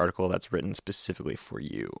Wikipedia article that's written specifically for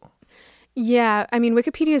you. Yeah, I mean,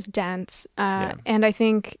 Wikipedia is dense, and I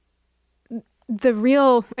think the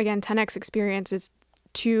real, again, 10x experience is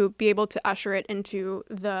to be able to usher it into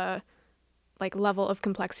the like level of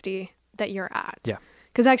complexity that you're at. Yeah.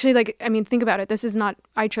 Because actually, like, I mean, think about it. This is not,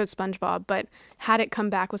 I chose SpongeBob, but had it come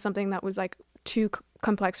back with something that was like too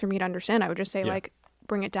complex for me to understand, I would just say like,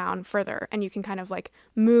 bring it down further, and you can kind of like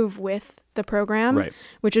move with the program,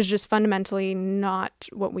 which is just fundamentally not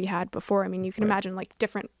what we had before. I mean, you can imagine like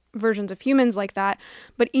different versions of humans like that,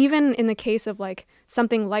 but even in the case of like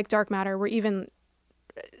something like dark matter, where even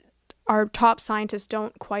our top scientists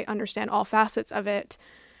don't quite understand all facets of it,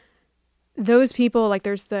 those people, like,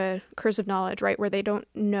 there's the curse of knowledge, right, where they don't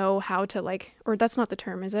know how to like, or that's not the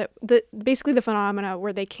term, is it? Basically the phenomena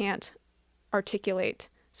where they can't articulate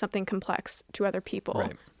something complex to other people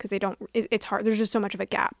because they don't, it's hard. There's just so much of a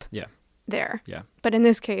gap there. Yeah. But in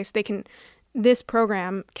this case, this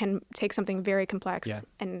program can take something very complex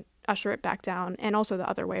and usher it back down, and also the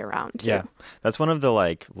other way around too. Yeah. That's one of the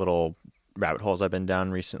like little rabbit holes I've been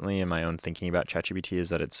down recently in my own thinking about ChatGPT, is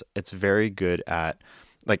that it's very good at,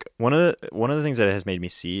 like, one of the things that it has made me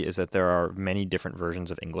see is that there are many different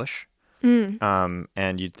versions of English.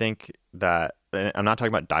 And you'd think that, and I'm not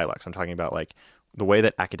talking about dialects, I'm talking about like the way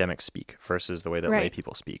that academics speak versus the way that lay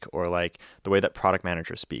people speak, or like the way that product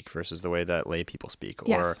managers speak versus the way that lay people speak,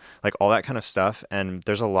 or like all that kind of stuff. And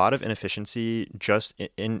there's a lot of inefficiency just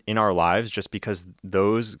in our lives, just because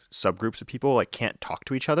those subgroups of people like can't talk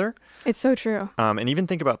to each other. It's so true. And even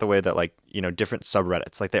think about the way that, like, you know, different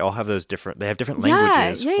subreddits, like they all have they have different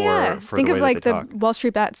languages for think the of way like that they the talk. Wall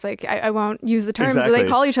Street Bets, like I won't use the terms, so Exactly. they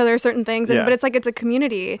call each other certain things, but it's like it's a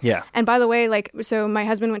community. Yeah. And by the way, like, so my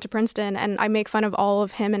husband went to Princeton, and I make fun of all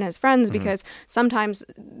of him and his friends because sometimes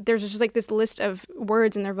there's just like this list of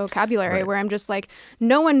words in their vocabulary where I'm just like,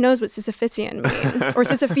 no one knows what Sisyphean means or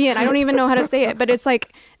Sisyphean. I don't even know how to say it, but it's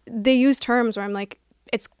like they use terms where I'm like,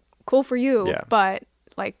 it's cool for you, but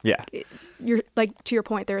like, you're like, to your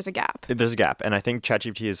point, there is a gap. There's a gap. And I think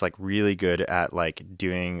ChatGPT is like really good at like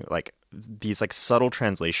doing like these like subtle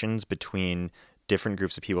translations between different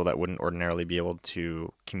groups of people that wouldn't ordinarily be able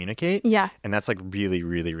to communicate. Yeah. And that's like really,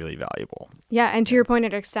 really, really valuable. Yeah. And to your point,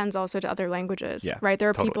 it extends also to other languages, right? There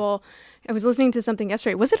are people, I was listening to something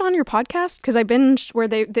yesterday. Was it on your podcast? Because I binged where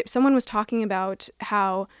someone was talking about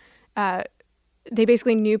how they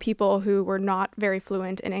basically knew people who were not very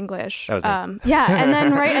fluent in English. That was me. And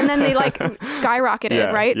then they like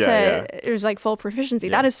skyrocketed, right? It was like full proficiency.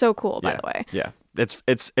 That is so cool, by the way. Yeah.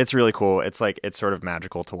 It's really cool. It's like, it's sort of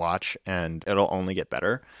magical to watch, and it'll only get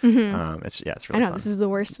better. It's really fun. This is the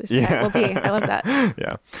worst this will be. I love that.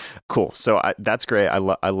 Yeah. Cool. So that's great. I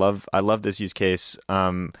love this use case.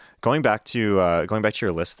 Going back to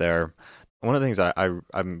your list there, one of the things that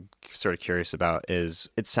I'm sort of curious about is,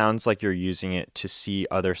 it sounds like you're using it to see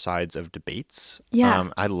other sides of debates. Yeah.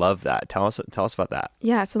 I love that. Tell us about that.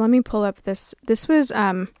 Yeah. So let me pull up this. This was,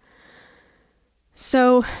 I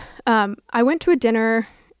went to a dinner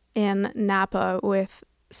in Napa with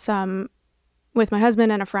my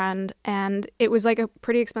husband and a friend, and it was like a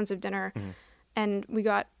pretty expensive dinner, and we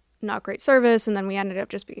got not great service, and then we ended up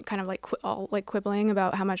just being kind of like all like quibbling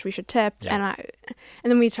about how much we should tip, and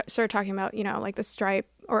then we started talking about, you know, like the Stripe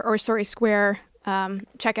or Square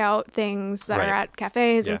checkout things that are at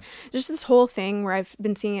cafes, and just this whole thing where I've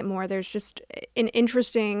been seeing it more. There's just an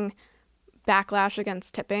interesting backlash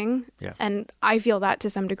against tipping, and I feel that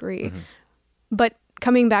to some degree. But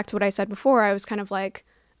coming back to what I said before, I was kind of like,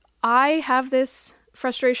 I have this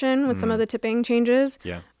frustration with some of the tipping changes,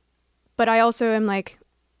 but I also am like,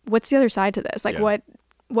 what's the other side to this? Like, what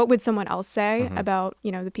would someone else say about,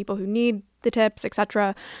 you know, the people who need the tips,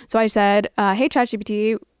 etc.? So I said, hey,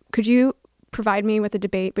 ChatGPT, could you provide me with a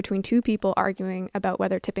debate between two people arguing about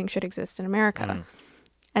whether tipping should exist in America?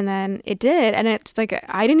 And then it did, and it's like,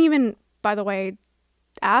 I didn't even, by the way,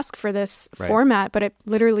 ask for this format, but it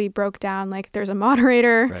literally broke down, like, there's a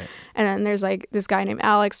moderator, and then there's like this guy named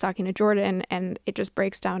Alex talking to Jordan, and it just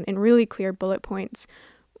breaks down in really clear bullet points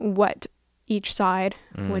what each side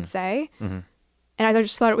would say. And I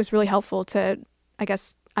just thought it was really helpful to, I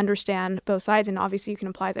guess, understand both sides, and obviously you can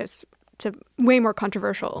apply this to way more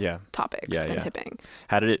controversial topics than tipping.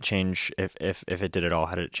 How did it change, if it did at all,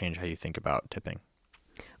 how did it change how you think about tipping?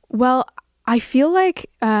 Well, I feel like,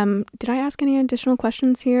 did I ask any additional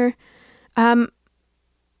questions here?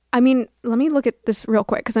 I mean, let me look at this real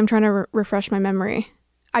quick because I'm trying to refresh my memory.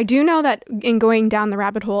 I do know that in going down the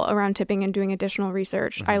rabbit hole around tipping and doing additional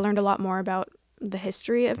research, I learned a lot more about the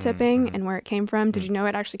history of tipping and where it came from. Did you know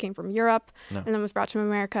it actually came from Europe and then was brought to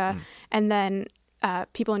America? And then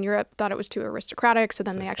people in Europe thought it was too aristocratic, so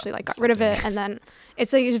then they actually like got rid of it. And then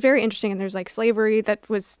it's like, it's very interesting, and there's like slavery that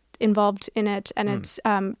was involved in it, and it's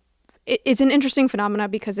an interesting phenomena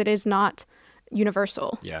because it is not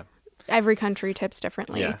universal. Yeah. Every country tips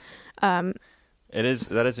differently. Yeah. That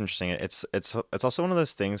is interesting. It's also one of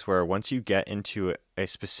those things where once you get into a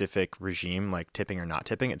specific regime, like tipping or not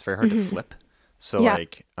tipping, it's very hard to flip. So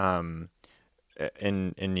like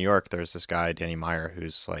in New York, there's this guy, Danny Meyer,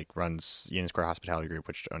 who's like runs Union Square Hospitality Group,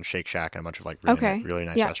 which owns Shake Shack and a bunch of like really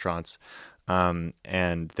nice restaurants.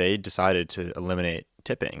 And they decided to eliminate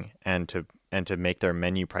tipping and to make their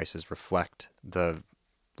menu prices reflect the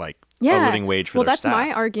like a living wage for their staff. Well, that's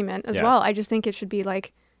my argument as well. I just think it should be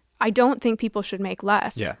like, I don't think people should make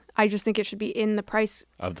less. Yeah. I just think it should be in the price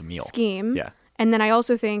of the meal scheme. Yeah. And then I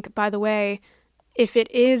also think, by the way, if it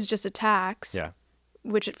is just a tax,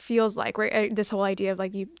 which it feels like, right? This whole idea of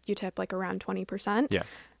like you tip like around 20%,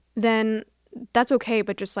 then that's okay.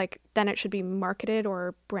 But just like then it should be marketed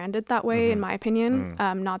or branded that way, in my opinion.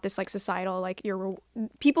 Not this like societal like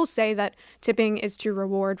people say that tipping is to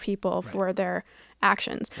reward people for their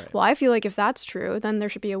actions. Well, I feel like if that's true, then there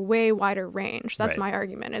should be a way wider range. That's my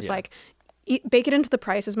argument. It's like bake it into the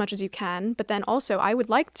price as much as you can, but then also I would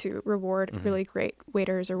like to reward really great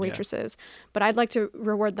waiters or waitresses, but I'd like to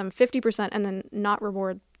reward them 50% and then not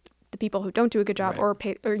reward the people who don't do a good job or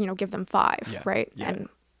pay or give them 5, right? And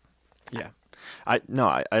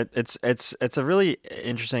it's a really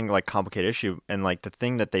interesting like complicated issue, and like the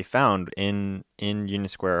thing that they found in Union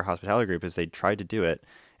Square Hospitality Group is they tried to do it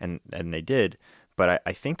and they did, but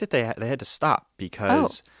I think that they had to stop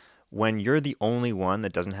because when you're the only one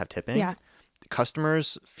that doesn't have tipping,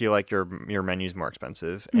 customers feel like your menu is more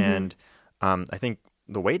expensive, and I think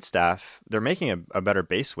the wait staff, they're making a better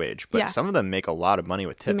base wage, but some of them make a lot of money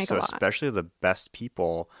with tips. So especially the best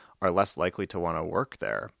people are less likely to want to work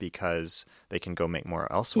there because they can go make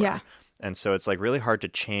more elsewhere. Yeah. And so it's like really hard to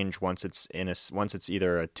change once it's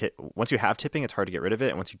either a tip. Once you have tipping, it's hard to get rid of it,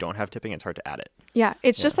 and once you don't have tipping, it's hard to add it. Yeah,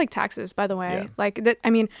 it's just like taxes, by the way. Like that.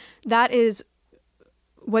 I mean, that is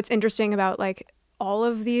what's interesting about like all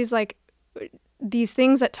of these like these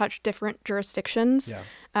things that touch different jurisdictions.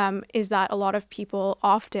 Is that a lot of people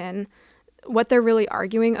often what they're really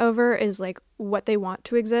arguing over is like what they want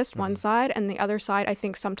to exist, one side, and the other side I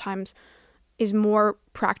think sometimes is more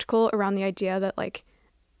practical around the idea that like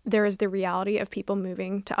there is the reality of people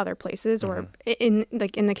moving to other places, or in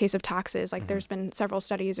the case of taxes, like there's been several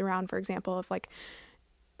studies around, for example, of like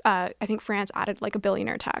I think France added like a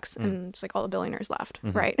billionaire tax and it's like all the billionaires left,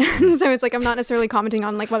 right? So it's like I'm not necessarily commenting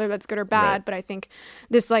on like whether that's good or bad, but I think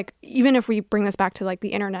this like even if we bring this back to like the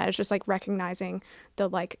internet, it's just like recognizing the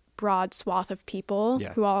like broad swath of people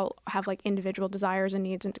who all have like individual desires and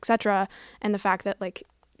needs and etc. And the fact that like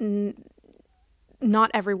not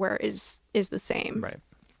everywhere is the same. Right.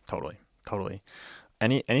 Totally.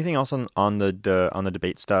 Anything else on the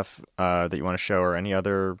debate stuff that you want to show, or any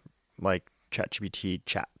other like ChatGPT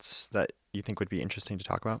chats that you think would be interesting to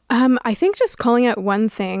talk about? I think just calling out one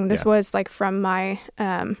thing. This was like from my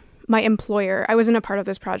my employer. I wasn't a part of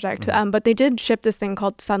this project, but they did ship this thing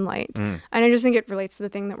called Sunlight, and I just think it relates to the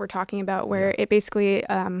thing that we're talking about, where it basically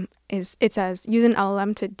it says use an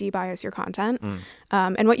LLM to debias your content,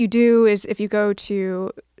 and what you do is if you go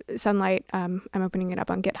to Sunlight, I'm opening it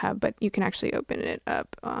up on GitHub, but you can actually open it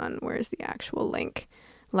up on where's the actual link.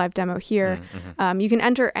 Live demo here. You can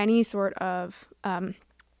enter any sort of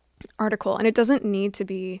article, and it doesn't need to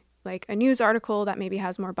be like a news article that maybe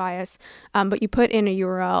has more bias, but you put in a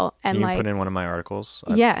URL and can you like put in one of my articles?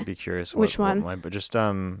 I'd be curious which one. But just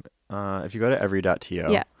if you go to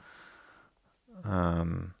every.to,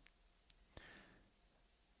 and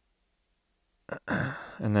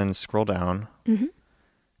then scroll down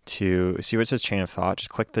to see where it says chain of thought. Just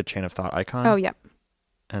click the chain of thought icon. Oh, yeah.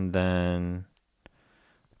 And then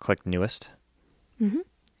click newest.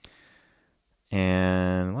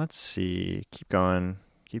 And let's see. Keep going.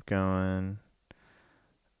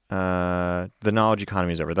 The knowledge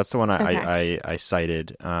economy is over. That's the one I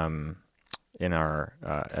cited in our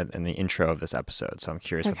in the intro of this episode. So I'm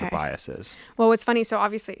curious what the bias is. Well, what's funny, so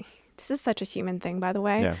obviously this is such a human thing, by the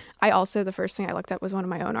way. I also, the first thing I looked at was one of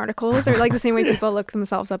my own articles, or like the same way people look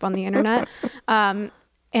themselves up on the internet.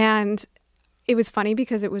 And it was funny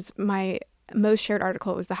because it was my most shared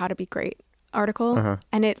article. It was the How to Be Great article.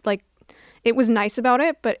 And it was nice about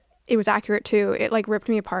it, but it was accurate too. It like ripped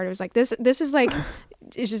me apart. It was like, this is like,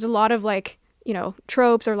 it's just a lot of like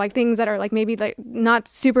tropes or like things that are like maybe like not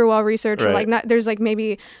super well researched or like not, there's like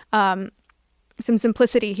maybe some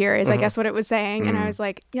simplicity here is I guess what it was saying. And I was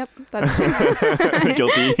like, yep, that's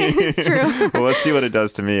guilty. It's true. Well, let's see what it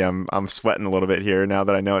does to me. I'm sweating a little bit here now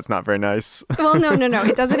that I know it's not very nice. Well, no.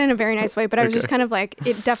 It does it in a very nice way. But I was just kind of like,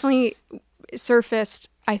 it definitely surfaced,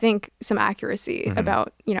 I think, some accuracy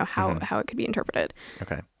about, how it could be interpreted.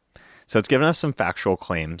 Okay. So it's given us some factual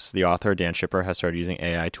claims. The author, Dan Schipper, has started using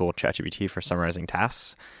AI tool ChatGPT for summarizing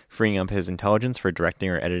tasks, freeing up his intelligence for directing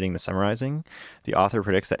or editing the summarizing. The author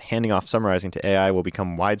predicts that handing off summarizing to AI will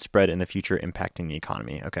become widespread in the future, impacting the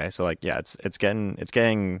economy. Okay, so like, yeah, it's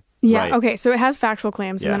getting yeah. right. Okay, so it has factual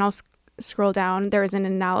claims, Yeah. and then I'll scroll down. There is an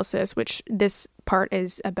analysis, which this part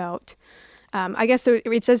is about. I guess so.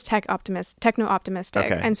 It says techno-optimistic,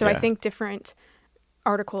 Okay, and so I yeah. think different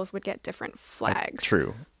articles would get different flags.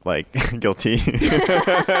 True. Like, guilty. But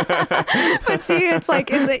see, it's like,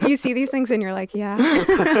 you see these things and you're like, yeah.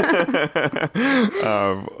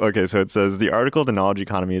 Okay, so it says, the article, "The Knowledge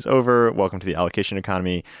Economy is Over. Welcome to the Allocation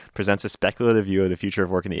Economy," presents a speculative view of the future of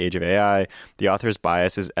work in the age of AI. The author's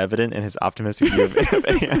bias is evident in his optimistic view of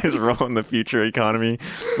AI's role in the future economy,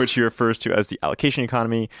 which he refers to as the allocation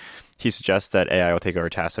economy. He suggests that AI will take over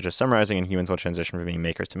tasks such as summarizing, and humans will transition from being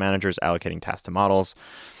makers to managers, allocating tasks to models.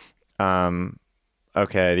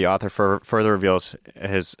 Okay, the author further reveals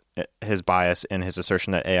his bias in his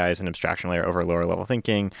assertion that AI is an abstraction layer over lower level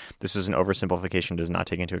thinking. This is an oversimplification, does not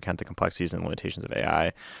take into account the complexities and limitations of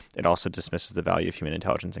AI. It also dismisses the value of human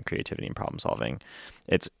intelligence and creativity in problem solving.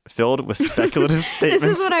 It's filled with speculative statements.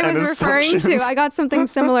 This is what I was referring to. I got something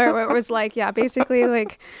similar where it was like, yeah, basically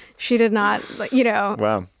like she did not, like,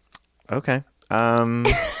 Wow. Okay.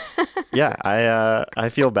 Yeah, I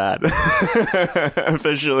feel bad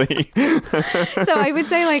officially. So I would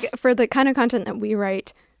say, like, for the kind of content that we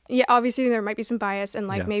write, yeah, obviously there might be some bias, and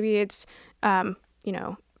like maybe it's there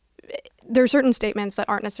are certain statements that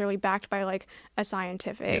aren't necessarily backed by like a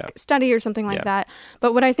scientific study or something like that.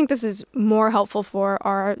 But what I think this is more helpful for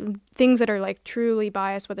are things that are like truly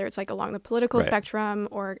biased, whether it's like along the political spectrum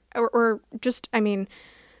or just, I mean,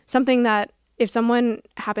 something that if someone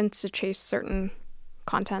happens to chase certain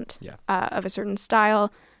content of a certain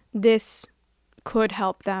style, this could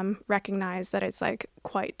help them recognize that it's like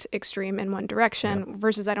quite extreme in one direction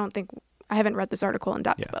versus I haven't read this article in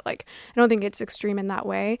depth, but like I don't think it's extreme in that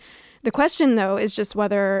way. The question though is just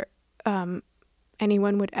whether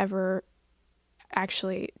anyone would ever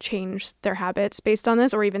actually change their habits based on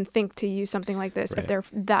this, or even think to use something like this if they're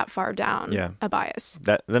that far down a bias.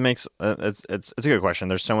 That makes it's a good question.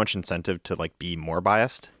 There's so much incentive to like be more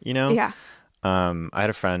biased, Yeah. I had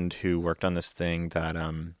a friend who worked on this thing that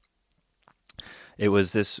it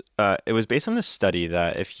was based on this study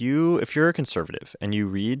that if you're a conservative and you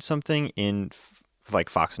read something in like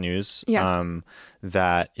Fox News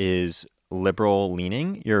that is liberal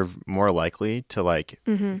leaning, you're more likely to like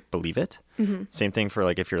believe it. Same thing for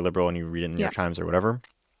like if you're liberal and you read it in the New York Times or whatever.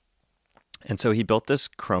 And so he built this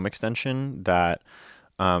Chrome extension that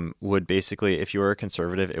would basically, if you were a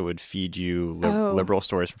conservative, it would feed you liberal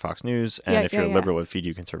stories from Fox News, and if you're liberal, it would feed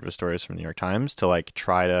you conservative stories from the New York Times to like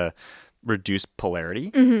try to reduce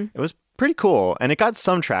polarity. It was pretty cool, and it got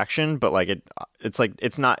some traction, but like it's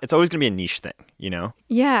always gonna be a niche thing,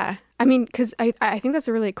 Yeah, I mean, because I think that's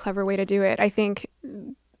a really clever way to do it. I think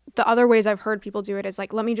the other ways I've heard people do it is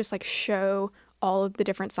like, let me just like show all of the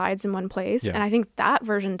different sides in one place, and I think that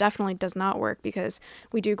version definitely does not work because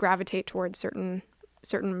we do gravitate towards certain,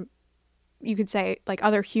 you could say, like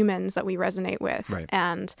other humans that we resonate with. Right.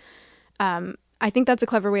 And I think that's a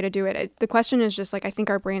clever way to do it. The question is just like, I think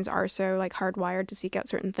our brains are so like hardwired to seek out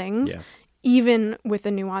certain things, even with the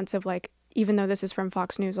nuance of like, even though this is from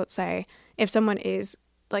Fox News, let's say, if someone is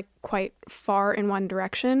like quite far in one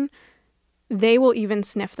direction, they will even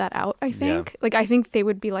sniff that out, I think. Like, I think they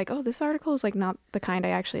would be like, oh, this article is like not the kind I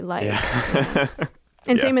actually like. Yeah.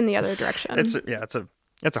 And same in the other direction. It's a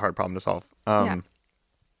hard problem to solve.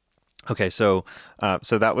 Okay, so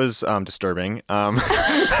that was disturbing. But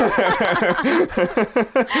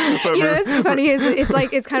what's funny is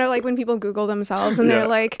it's kind of like when people Google themselves and they're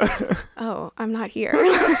like, "Oh, I'm not here."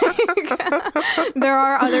 There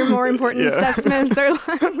are other more important Steph Smiths, or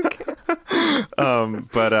like.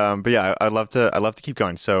 But yeah, I'd love to keep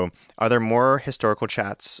going. So, are there more historical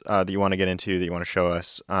chats that you want to get into, that you want to show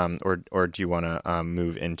us, or do you want to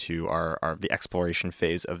move into the exploration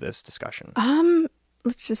phase of this discussion?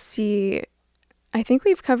 Let's just see. I think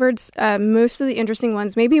we've covered most of the interesting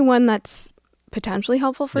ones. Maybe one that's potentially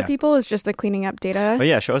helpful for people is just the cleaning up data. Oh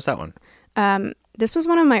yeah, show us that one. This was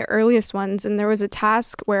one of my earliest ones, and there was a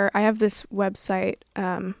task where I have this website,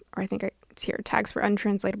 or I think it's here, tags for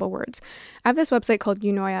untranslatable words. I have this website called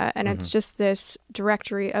Unoya, and it's just this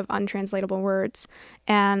directory of untranslatable words.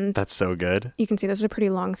 And that's so good. You can see this is a pretty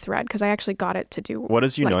long thread because I actually got it to do what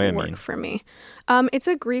does Unoya mean for me. It's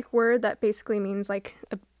a Greek word that basically means like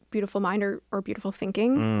a beautiful mind or beautiful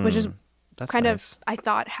thinking, which is kind nice. of, I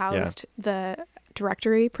thought, housed the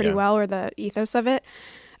directory pretty well, or the ethos of it.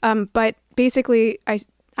 But basically,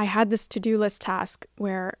 I had this to-do list task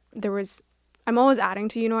where I'm always adding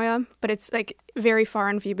to Unoya, but it's like very far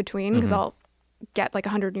and few between because I'll get like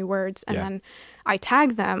 100 new words and then I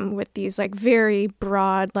tag them with these like very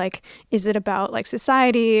broad, like, is it about like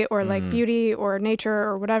society or like beauty or nature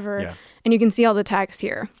or whatever? Yeah. And you can see all the tags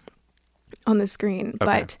here on the screen. Okay.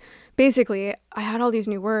 But basically, I had all these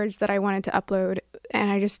new words that I wanted to upload and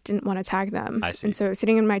I just didn't want to tag them. I see. And so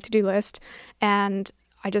sitting in my to-do list, and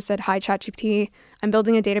I just said, hi, ChatGPT, I'm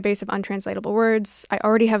building a database of untranslatable words. I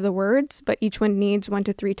already have the words, but each one needs 1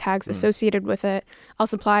 to 3 tags associated with it. I'll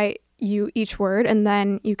supply you each word, and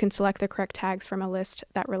then you can select the correct tags from a list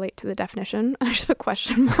that relate to the definition. I just put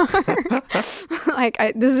question mark.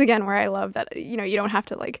 This is, again, where I love that, you don't have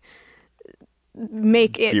to, like,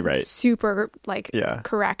 make it super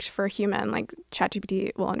correct for a human. Like,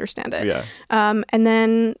 ChatGPT will understand it. Yeah. And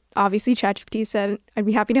then obviously ChatGPT said, I'd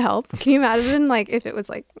be happy to help. Can you imagine like if it was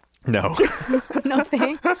like, no, no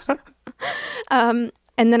thanks. And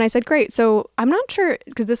then I said, great. So I'm not sure,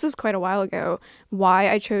 because this was quite a while ago, why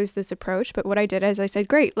I chose this approach. But what I did is I said,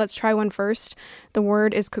 great, let's try one first. The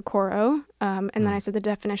word is kokoro. And then I said the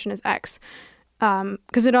definition is X.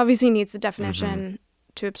 Because it obviously needs the definition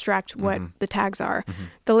to abstract what the tags are.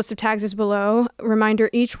 The list of tags is below. Reminder,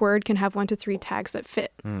 each word can have 1 to 3 tags that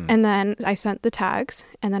fit. And then I sent the tags,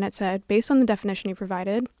 and then it said, based on the definition you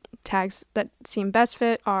provided, tags that seem best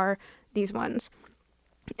fit are these ones.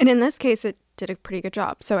 And in this case, it did a pretty good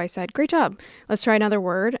job. So I said, great job. Let's try another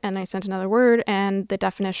word. And I sent another word and the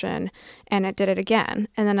definition, and it did it again.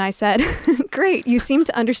 And then I said, great, you seem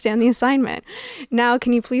to understand the assignment. Now,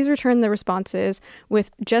 can you please return the responses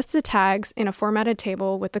with just the tags in a formatted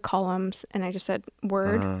table with the columns? And I just said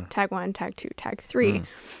word, tag 1, tag 2, tag 3.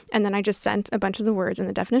 And then I just sent a bunch of the words and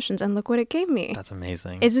the definitions, and look what it gave me. That's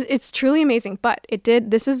amazing. It's truly amazing. But it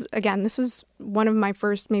did, this was one of my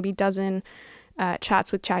first maybe dozen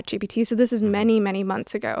chats with ChatGPT. So this is many, many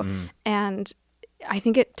months ago. And I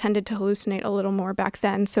think it tended to hallucinate a little more back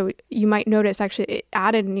then. So you might notice actually it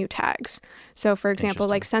added new tags. So for example,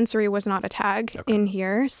 like sensory was not a tag in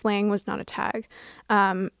here. Slang was not a tag.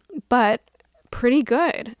 But pretty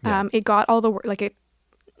good. Yeah. It got all the like it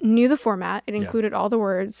knew the format. It included all the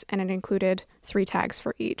words, and it included 3 tags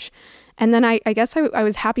for each. And then I guess I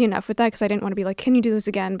was happy enough with that because I didn't want to be like, can you do this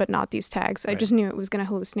again, but not these tags. I just knew it was going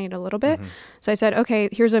to hallucinate a little bit. So I said, okay,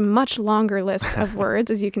 here's a much longer list of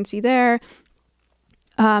words, as you can see there.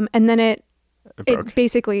 And then it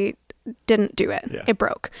basically didn't do it. Yeah. It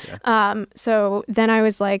broke. Yeah. So then I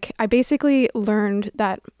was like, I basically learned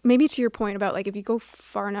that maybe to your point about like if you go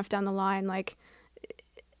far enough down the line, like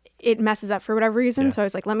it messes up for whatever reason. Yeah. So I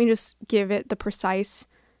was like, let me just give it the precise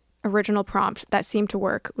original prompt that seemed to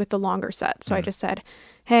work with the longer set. So I just said,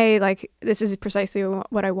 hey, like this is precisely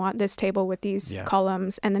what I want, this table with these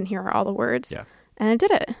columns, and then here are all the words. Yeah. And it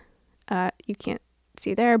did it. You can't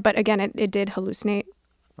see there, but again, it did hallucinate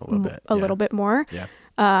a little bit more. Yeah.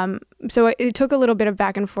 So it took a little bit of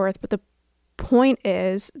back and forth, but the point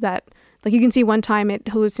is that like you can see one time it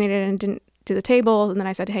hallucinated and didn't do the table, and then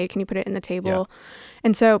I said, hey, can you put it in the table? Yeah.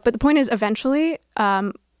 And so, but the point is eventually,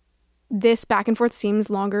 this back and forth seems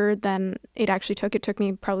longer than it actually took. It took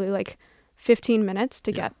me probably like 15 minutes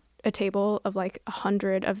to get a table of like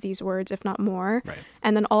 100 of these words, if not more. Right.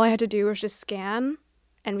 And then all I had to do was just scan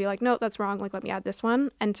and be like, no, that's wrong. Like, let me add this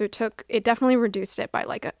one. And so it definitely reduced it by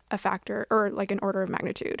like a factor or like an order of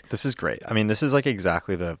magnitude. This is great. I mean, this is like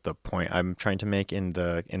exactly the point I'm trying to make in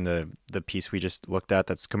the piece we just looked at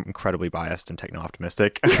that's incredibly biased and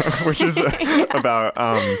techno-optimistic, which is about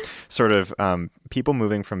sort of people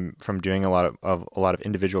moving from doing a lot of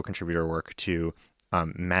individual contributor work to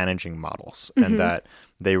managing models, and that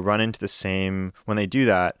they run into the same, when they do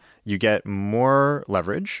that, you get more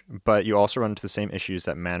leverage, but you also run into the same issues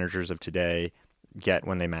that managers of today get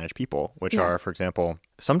when they manage people, which are, for example,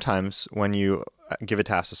 sometimes when you give a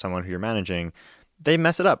task to someone who you're managing, they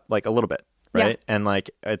mess it up like a little bit, right? Yeah. And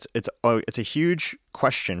like it's a huge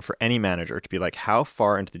question for any manager to be like, how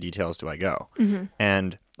far into the details do I go?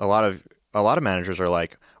 And a lot of a lot of managers are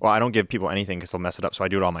like, well, I don't give people anything because they'll mess it up, so I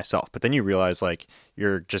do it all myself. But then you realize like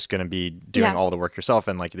you're just going to be doing all the work yourself,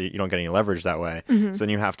 and like you don't get any leverage that way. So then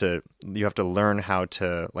you have to learn how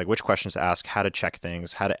to, like, which questions to ask, how to check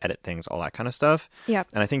things, how to edit things, all that kind of stuff. Yeah.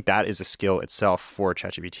 And I think that is a skill itself for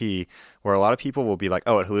ChatGPT, where a lot of people will be like,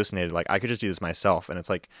 oh, it hallucinated. Like, I could just do this myself. And it's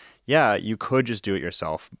like, yeah, you could just do it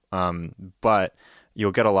yourself. But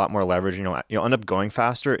you'll get a lot more leverage. You'll end up going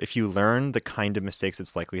faster if you learn the kind of mistakes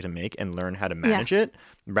it's likely to make and learn how to manage it,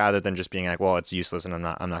 rather than just being like, well, it's useless and I'm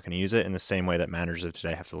not going to use it, in the same way that managers of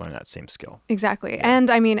today have to learn that same skill. Exactly. Yeah. And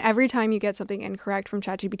I mean, every time you get something incorrect from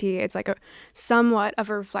ChatGPT, it's like a somewhat of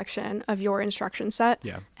a reflection of your instruction set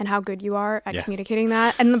and how good you are at communicating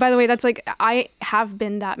that. And by the way, that's like, I have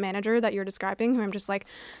been that manager that you're describing, who I'm just like,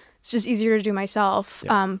 it's just easier to do myself.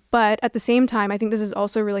 Yeah. But at the same time, I think this is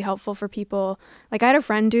also really helpful for people. Like, I had a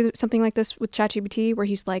friend do something like this with ChatGPT, where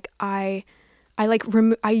he's like, I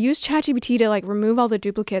use ChatGPT to like remove all the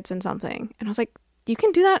duplicates in something. And I was like, you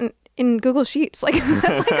can do that in Google Sheets. Like,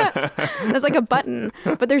 that's like a button.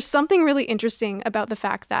 But there's something really interesting about the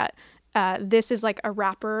fact that this is like a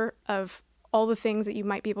wrapper of all the things that you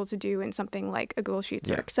might be able to do in something like a Google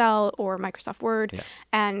Sheets or Excel or Microsoft Word. Yeah.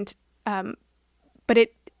 And, but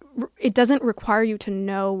it doesn't require you to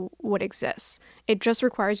know what exists. It just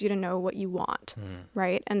requires you to know what you want,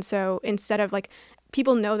 right? And so instead of like,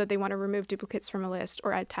 people know that they want to remove duplicates from a list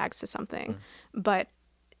or add tags to something, but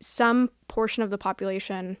some portion of the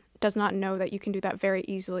population does not know that you can do that very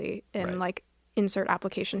easily in like insert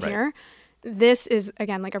application here. This is,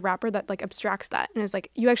 again, like a wrapper that like abstracts that and is like,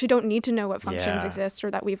 you actually don't need to know what functions exist or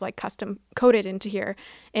that we've like custom coded into here.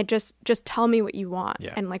 It just tell me what you want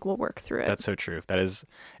and like we'll work through it. That's so true.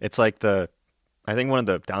 It's like I think one of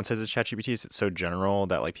the downsides of ChatGPT is it's so general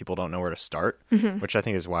that like people don't know where to start, which I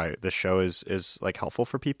think is why this show is like helpful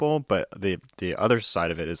for people. But the other side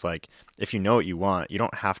of it is like, if you know what you want, you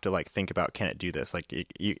don't have to like think about, can it do this? Like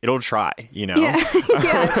it'll try, Yeah.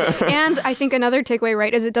 And I think another takeaway,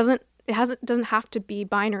 right, is it doesn't have to be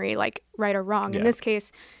binary, like right or wrong. In this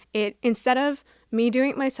case, instead of me doing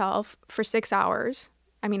it myself for 6 hours,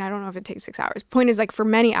 I mean, I don't know if it takes 6 hours. Point is, like, for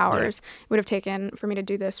many hours, it would have taken for me to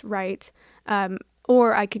do this right.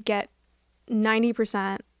 Or I could get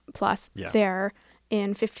 90% plus there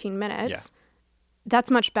in 15 minutes. Yeah.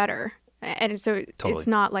 That's much better. And so it's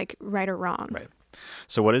not like right or wrong. Right.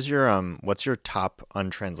 So what's your top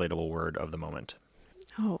untranslatable word of the moment?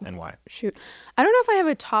 Oh, and why? Shoot. I don't know if I have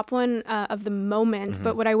a top one of the moment,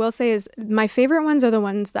 but what I will say is my favorite ones are the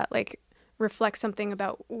ones that like reflect something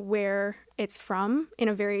about where it's from in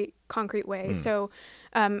a very concrete way. So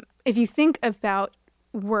if you think about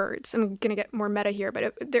words, I'm going to get more meta here,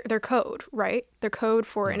 but they're code, right? They're code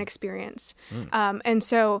for an experience. And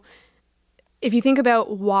so if you think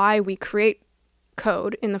about why we create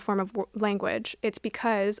code in the form of language, it's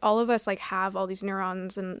because all of us like have all these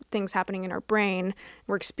neurons and things happening in our brain.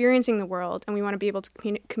 We're experiencing the world and we want to be able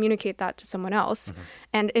to communicate that to someone else.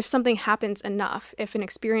 And if something happens enough, if an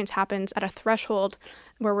experience happens at a threshold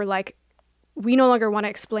where we're like, we no longer want to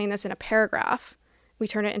explain this in a paragraph, we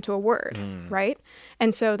turn it into a word, right?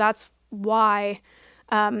 And so that's why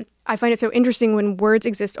I find it so interesting when words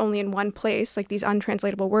exist only in one place, like these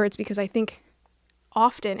untranslatable words, because I think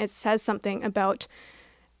often it says something about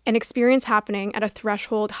an experience happening at a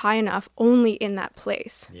threshold high enough only in that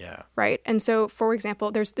place. Yeah. Right. And so, for example,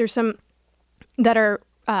 there's some that are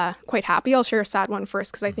quite happy. I'll share a sad one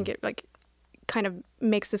first because I think it like kind of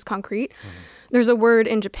makes this concrete. There's a word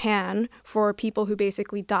in Japan for people who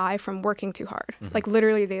basically die from working too hard. Like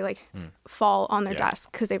literally they like fall on their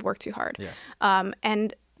desk because they've worked too hard.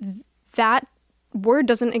 And that word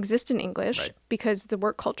doesn't exist in English because the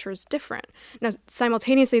work culture is different. Now,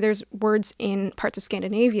 simultaneously, there's words in parts of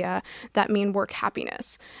Scandinavia that mean work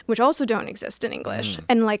happiness, which also don't exist in English.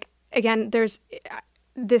 And like, again, there's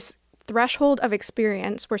this threshold of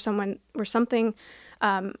experience where something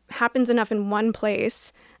happens enough in one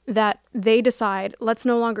place that they decide, let's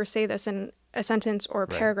no longer say this in a sentence or a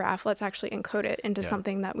paragraph. Let's actually encode it into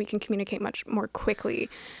something that we can communicate much more quickly.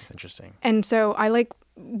 That's interesting. And so I like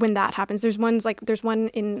when that happens. There's one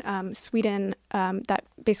in Sweden that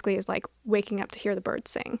basically is like waking up to hear the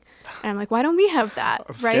birds sing. And I'm like, why don't we have that?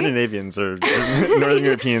 Right? Scandinavians or Northern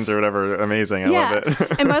Europeans or whatever. Amazing. I love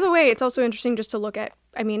it. And by the way, it's also interesting just to look at,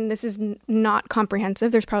 I mean, this is not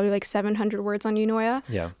comprehensive. There's probably like 700 words on Unoya.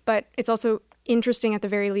 Yeah. But it's also interesting at the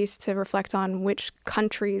very least to reflect on which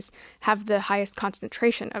countries have the highest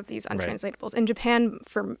concentration of these untranslatables. And Japan,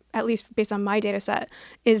 for at least based on my data set,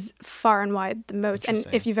 is far and wide the most. And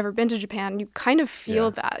if you've ever been to Japan, you kind of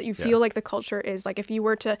feel that. You feel like the culture is like, if you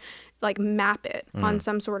were to like map it on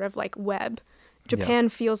some sort of like web, Japan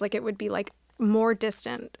feels like it would be like more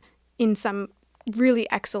distant in some really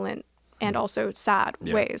excellent and also sad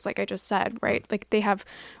ways, like I just said, right? Like they have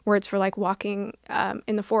words for like walking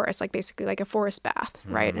in the forest, like basically like a forest bath,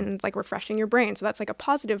 right? And it's like refreshing your brain. So that's like a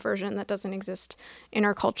positive version that doesn't exist in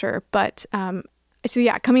our culture. But so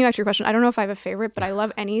yeah, coming back to your question, I don't know if I have a favorite, but I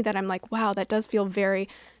love any that I'm like, wow, that does feel very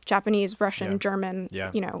Japanese, Russian, German,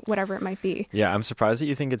 whatever it might be. Yeah, I'm surprised that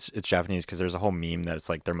you think it's Japanese, because there's a whole meme that it's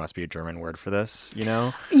like there must be a German word for this,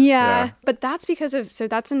 Yeah, but that's because of, so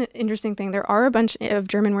that's an interesting thing. There are a bunch of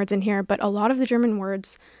German words in here, but a lot of the German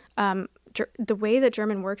words, the way that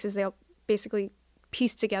German works is they'll basically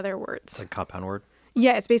piece together words. It's like compound word?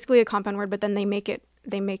 Yeah, it's basically a compound word, but then they make it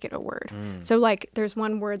a word. So like there's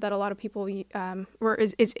one word that a lot of people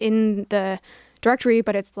is in the directory,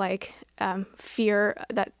 but it's like fear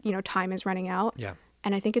that time is running out. Yeah.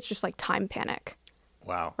 And I think it's just like time panic.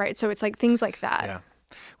 Wow. Right. So it's like things like that. Yeah.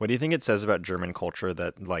 What do you think it says about German culture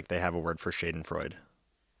that like they have a word for Schadenfreude?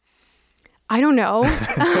 I don't know.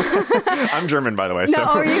 I'm German, by the way. No, so.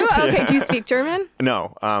 are you? Okay. Do you speak German?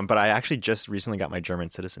 No, but I actually just recently got my German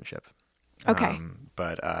citizenship. Okay.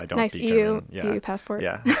 But I don't nice. speak German. EU passport.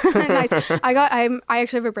 Yeah. Nice. I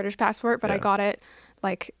actually have a British passport, but I got it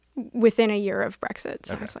like within a year of Brexit.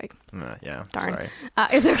 So I was like, yeah, darn. Sorry.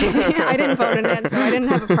 It's okay. I didn't vote in it, so I didn't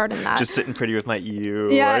have a part in that. Just sitting pretty with my EU.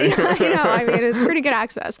 Yeah, I mean, it's pretty good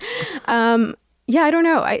access. Yeah, I don't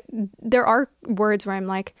know. There are words where I'm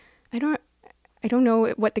like, I don't know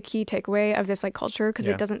what the key takeaway of this like culture, because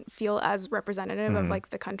it doesn't feel as representative of like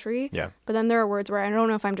the country. Yeah. But then there are words where I don't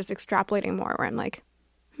know if I'm just extrapolating more, where I'm like,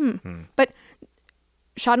 But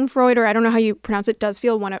Schadenfreude, or I don't know how you pronounce it, does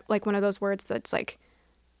feel one of those words that's like,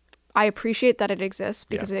 I appreciate that it exists,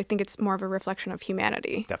 because I think it's more of a reflection of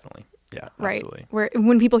humanity. Definitely. Yeah, right? Absolutely. Where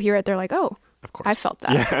when people hear it, they're like, oh, of course. I felt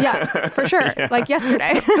that. Yeah, for sure. Like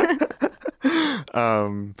yesterday.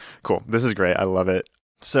 Cool. This is great. I love it.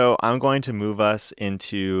 So I'm going to move us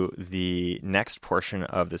into the next portion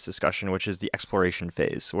of this discussion, which is the exploration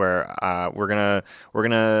phase, where we're gonna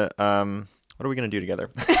what are we gonna do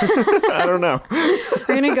together? I don't know.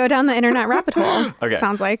 We're gonna go down the internet rabbit hole. Okay.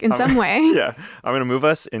 Sounds like in some way. Yeah, I'm gonna move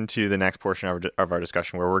us into the next portion of our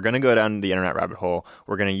discussion, where we're gonna go down the internet rabbit hole.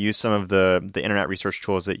 We're gonna use some of the internet research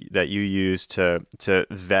tools that you use to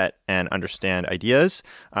vet and understand ideas,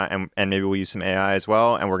 and maybe we'll use some AI as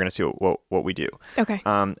well, and we're gonna see what we do. Okay.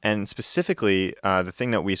 And specifically, the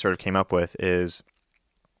thing that we sort of came up with is,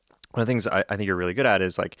 one of the things I think you're really good at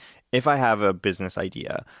is like, if I have a business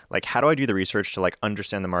idea, like how do I do the research to like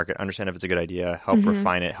understand the market, understand if it's a good idea, help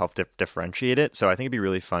refine it, help differentiate it. So I think it'd be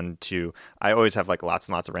really fun I always have like lots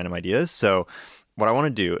and lots of random ideas. So what I want to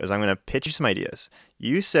do is I'm going to pitch you some ideas.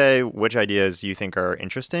 You say which ideas you think are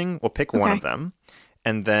interesting. We'll pick one of them,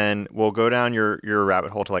 and then we'll go down your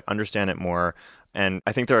rabbit hole to like understand it more. And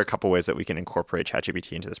I think there are a couple ways that we can incorporate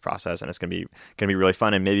ChatGPT into this process, and it's going to be really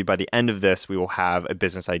fun. And maybe by the end of this, we will have a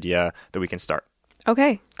business idea that we can start.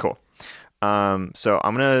 Okay. Cool. So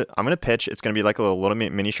I'm gonna pitch. It's gonna be like a little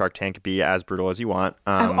mini Shark Tank. Be as brutal as you want.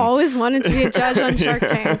 I've always wanted to be a judge on Shark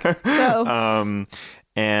Tank. So.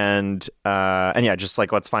 And yeah, just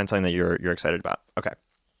like let's find something that you're excited about. Okay.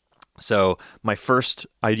 So my first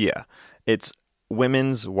idea, it's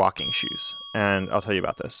women's walking shoes, and I'll tell you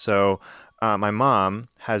about this. So. My mom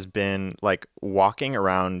has been like walking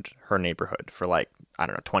around her neighborhood for like, I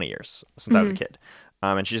don't know, 20 years since I was a kid.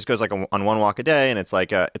 And she just goes like on one walk a day, and it's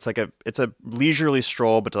a leisurely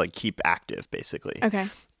stroll, but to like keep active basically. Okay.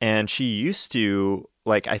 And she used to,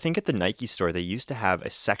 like, I think at the Nike store, they used to have a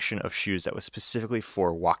section of shoes that was specifically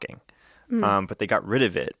for walking. But they got rid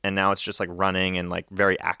of it, and now it's just like running and like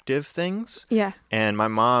very active things. Yeah. And my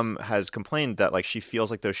mom has complained that like she feels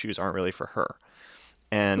like those shoes aren't really for her.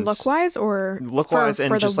 And look-wise or look-wise for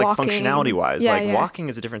and just like functionality-wise. Yeah, like walking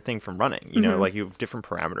is a different thing from running. You know, like you have different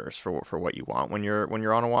parameters for what you want when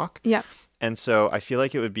you're on a walk. Yeah. And so I feel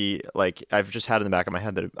like it would be like, I've just had in the back of my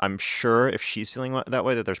head that I'm sure if she's feeling that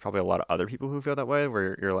way, that there's probably a lot of other people who feel that way,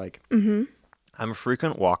 where you're like, I'm a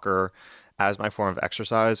frequent walker as my form of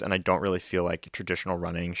exercise, and I don't really feel like traditional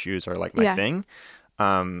running shoes are like my thing.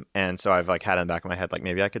 And so I've like had in the back of my head, like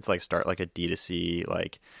maybe I could like start like a D2C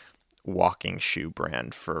like walking shoe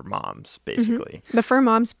brand for moms, basically. The for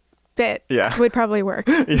moms bit would probably work.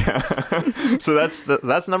 Yeah. So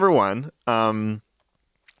that's number one.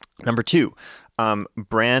 Number two,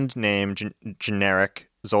 brand name generic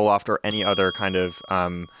Zoloft or any other kind of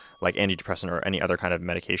like antidepressant or any other kind of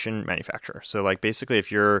medication manufacturer. So like basically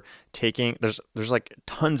if you're taking, there's like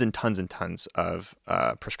tons and tons and tons of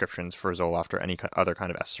prescriptions for Zoloft or any other kind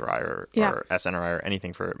of SSRI or SNRI or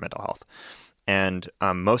anything for mental health. And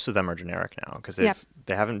most of them are generic now because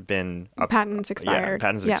haven't been patents expired. Yeah,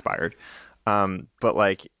 patents have expired. But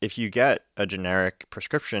like if you get a generic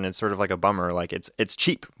prescription, it's sort of like a bummer. Like it's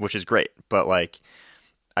cheap, which is great, but like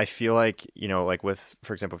I feel like, you know, like with,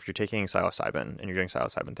 for example, if you're taking psilocybin and you're doing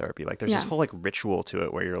psilocybin therapy, like there's this whole like ritual to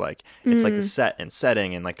it where you're like, it's like the set and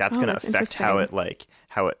setting, and like that's going to affect how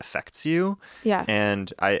it affects you. Yeah.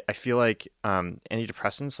 And I feel like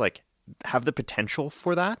antidepressants like have the potential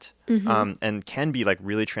for that, and can be like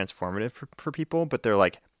really transformative for people, but they're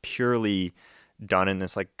like purely done in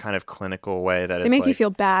this like kind of clinical way that they make you feel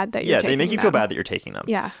bad that you're taking them. They make you feel bad that you're taking them.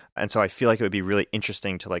 Yeah. And so I feel like it would be really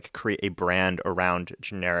interesting to like create a brand around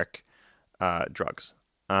generic drugs.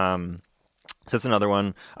 So that's another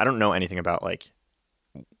one. I don't know anything about like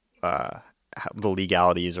the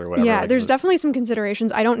legalities or whatever. Yeah, like, there's definitely some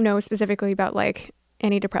considerations. I don't know specifically about like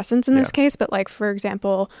antidepressants in this case, but like for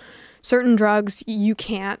example, certain drugs you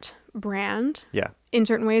can't brand. Yeah. In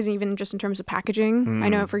certain ways, even just in terms of packaging. I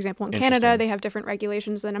know, for example, in Canada, they have different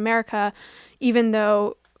regulations than America. Even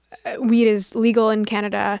though weed is legal in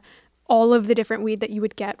Canada, all of the different weed that you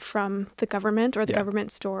would get from the government or the government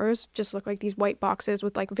stores just look like these white boxes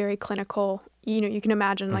with like very clinical, you know, you can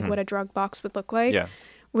imagine like what a drug box would look like. Yeah.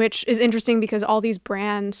 Which is interesting because all these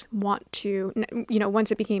brands want to, you know,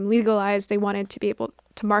 once it became legalized, they wanted to be able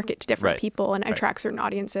to market to different people and attract certain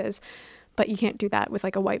audiences. But you can't do that with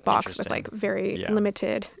like a white box with like very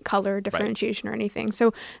limited color differentiation or anything.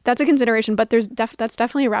 So that's a consideration, but that's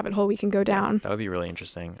definitely a rabbit hole we can go down. That would be really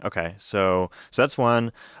interesting. Okay. So that's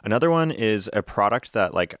one. Another one is a product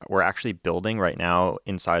that like we're actually building right now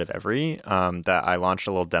inside of Every, that I launched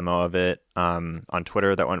a little demo of it on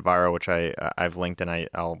Twitter that went viral, which I've linked, and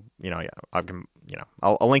I'll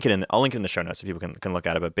link it in the show notes so people can look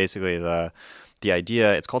at it. But basically the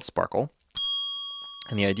idea, it's called Sparkle.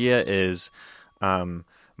 And the idea is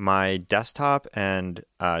my desktop and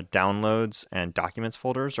downloads and documents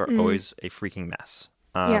folders are always a freaking mess.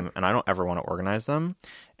 And I don't ever want to organize them.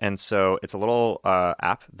 And so it's a little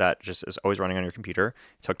app that just is always running on your computer.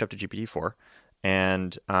 It's hooked up to GPT-4.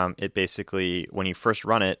 And it basically, when you first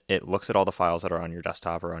run it, it looks at all the files that are on your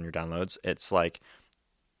desktop or on your downloads. It's like,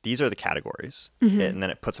 these are the categories, and then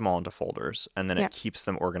it puts them all into folders, and then it keeps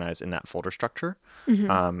them organized in that folder structure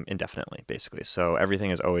indefinitely, basically. So everything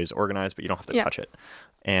is always organized, but you don't have to touch it.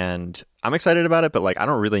 And I'm excited about it, but like I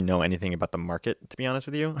don't really know anything about the market, to be honest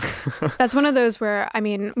with you. That's one of those where, I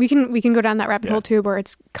mean, we can go down that rabbit hole too, where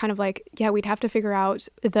it's kind of like, we'd have to figure out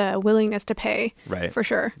the willingness to pay, for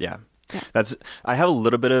sure. Yeah. I have a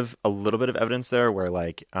little bit of evidence there where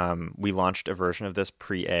like we launched a version of this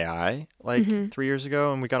pre-AI like 3 years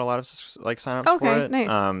ago, and we got a lot of like signups for it.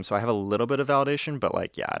 Nice. So I have a little bit of validation, but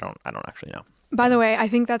like I don't actually know. By the way, I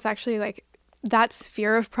think that's actually like that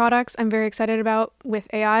sphere of products I'm very excited about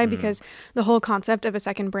with AI because the whole concept of a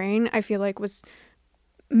second brain I feel like was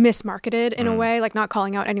mismarketed in a way, like not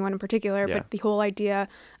calling out anyone in particular, but the whole idea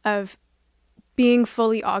of being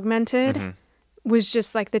fully augmented was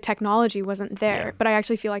just like the technology wasn't there. But I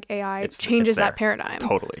actually feel like AI changes that paradigm.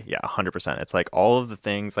 Totally. Yeah, 100%. It's like all of the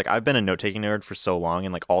things, like I've been a note-taking nerd for so long,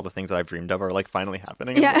 and like all the things that I've dreamed of are like finally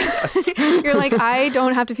happening. Yeah. You're like, I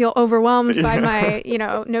don't have to feel overwhelmed by my,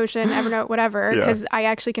 Notion, Evernote, whatever, because I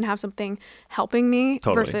actually can have something helping me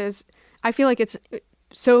versus I feel like it's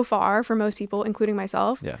so far for most people, including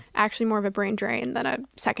myself, actually more of a brain drain than a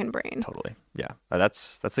second brain. Totally. Yeah.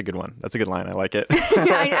 That's a good one. That's a good line. I like it.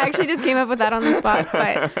 I actually just came up with that on the spot,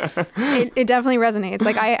 but it definitely resonates.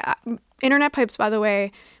 Like Internet Pipes, by the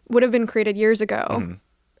way, would have been created years ago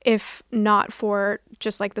if not for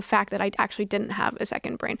just like the fact that I actually didn't have a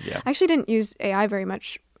second brain. I actually didn't use AI very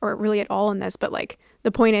much or really at all in this, but like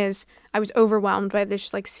the point is I was overwhelmed by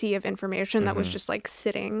this like sea of information that was just like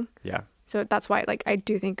sitting. Yeah. So that's why, like, I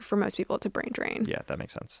do think for most people it's a brain drain. Yeah, that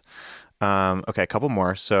makes sense. Okay, a couple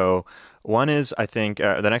more. So one is, I think,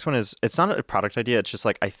 the next one is, it's not a product idea. It's just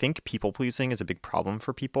like, I think people pleasing is a big problem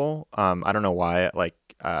for people. I don't know why. Like,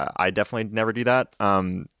 I definitely never do that.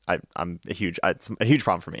 It's a huge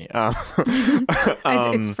problem for me.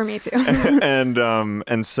 It's for me too. and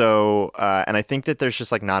I think that there's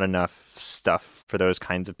just like not enough stuff for those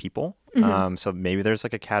kinds of people. So maybe there's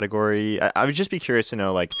like a category. I would just be curious to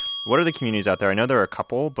know, like, what are the communities out there? I know there are a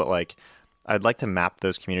couple, but like, I'd like to map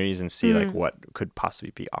those communities and see like what could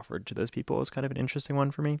possibly be offered to those people is kind of an interesting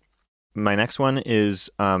one for me. My next one is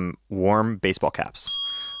warm baseball caps.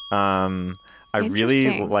 I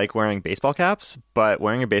really like wearing baseball caps, but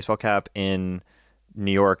wearing a baseball cap in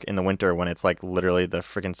New York in the winter when it's like literally the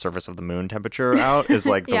freaking surface of the moon temperature out is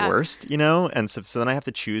like the worst, And so then I have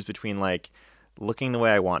to choose between like looking the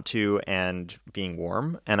way I want to and being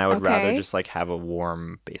warm. And I would rather just like have a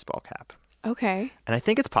warm baseball cap. Okay. And I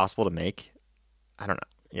think it's possible to make. I don't know.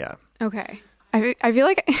 Yeah. Okay. I feel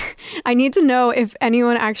like I need to know if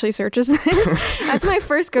anyone actually searches this. That's my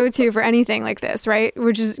first go-to for anything like this, right?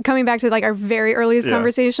 Which is coming back to like our very earliest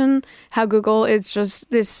conversation, how Google is just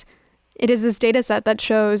this, it is this data set that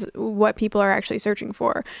shows what people are actually searching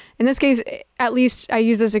for. In this case, at least I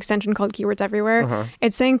use this extension called Keywords Everywhere.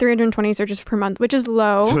 It's saying 320 searches per month, which is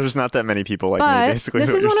low. So there's not that many people like but me, basically.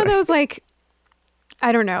 This is one of those like,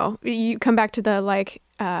 I don't know, you come back to the like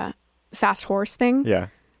fast horse thing. Yeah.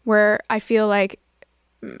 Where I feel like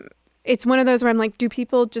it's one of those where I'm like, do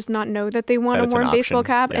people just not know that they want a warm baseball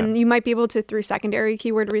cap? Yeah. And you might be able to, through secondary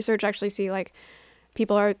keyword research, actually see like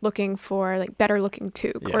people are looking for like better looking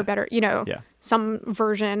toque or better, you know, some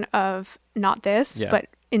version of not this, but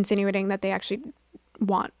insinuating that they actually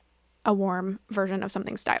want a warm version of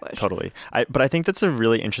something stylish. Totally. But I think that's a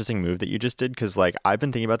really interesting move that you just did, because like I've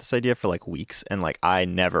been thinking about this idea for like weeks, and like I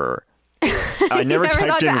never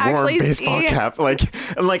typed in warm baseball cap. Like,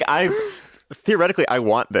 and like theoretically I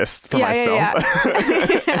want this for myself.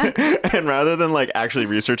 And rather than like actually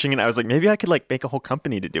researching it, I was like, maybe I could like make a whole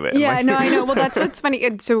company to do it. Yeah, like, no, I know. Well, that's what's funny.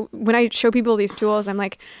 So when I show people these tools, I'm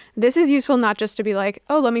like, this is useful not just to be like,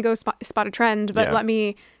 oh, let me go spot a trend, but let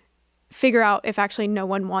me figure out if actually no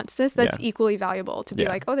one wants this. That's equally valuable to be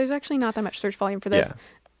like, oh, there's actually not that much search volume for this.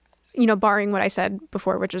 You know, barring what I said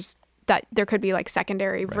before, which is that there could be like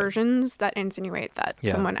secondary versions that insinuate that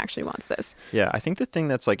someone actually wants this. Yeah, I think the thing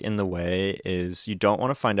that's like in the way is you don't want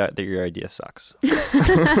to find out that your idea sucks.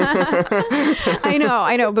 I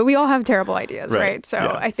know, but we all have terrible ideas, right?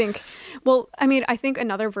 So I think, well, I mean, I think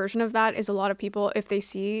another version of that is a lot of people, if they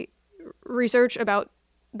see research about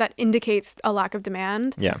that indicates a lack of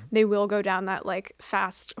demand, they will go down that like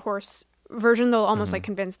fast horse version. They'll almost like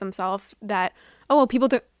convince themselves that, oh, well, people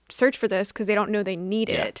don't search for this because they don't know they need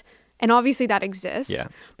it. And obviously that exists. Yeah.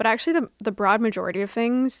 But actually the broad majority of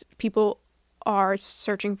things people are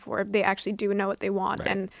searching for, they actually do know what they want. Right.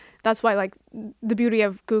 And that's why like the beauty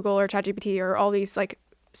of Google or ChatGPT or all these like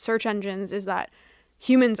search engines is that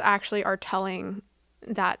humans actually are telling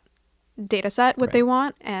that data set what they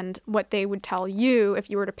want, and what they would tell you if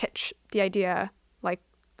you were to pitch the idea like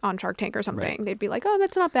on Shark Tank or something. They'd be like, oh,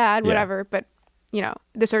 that's not bad, whatever. But you know,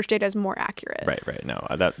 the search data is more accurate. Right. No,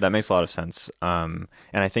 that makes a lot of sense. And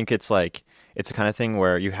I think it's like, it's the kind of thing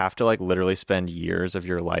where you have to like literally spend years of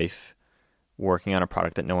your life working on a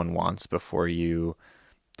product that no one wants before you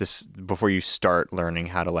start learning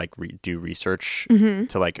how to like do research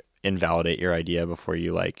to like invalidate your idea before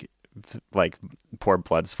you like pour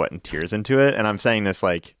blood, sweat, and tears into it. And I'm saying this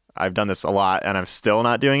like, I've done this a lot and I'm still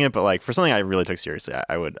not doing it, but like for something I really took seriously,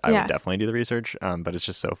 I would definitely do the research. But it's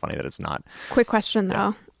just so funny that it's not. Quick question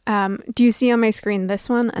though. Do you see on my screen this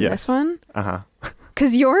one and this one?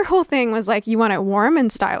 Because your whole thing was like you want it warm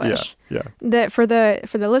and stylish. Yeah. That for the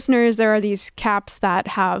listeners, there are these caps that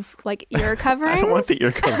have like ear coverings. I don't want the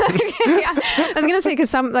ear covers. I was gonna say because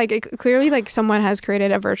some like clearly like someone has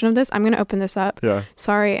created a version of this. I'm gonna open this up. Yeah.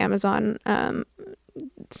 Sorry, Amazon.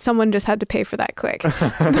 Someone just had to pay for that click. When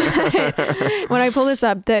I pull this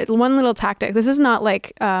up, the one little tactic, this is not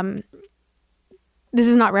like, this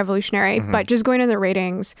is not revolutionary, but just going to the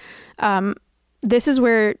ratings, this is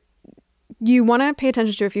where you want to pay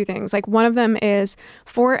attention to a few things. Like one of them is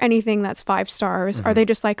for anything that's 5 stars, are they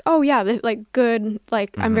just like, oh yeah, like good,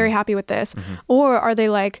 like I'm very happy with this. Or are they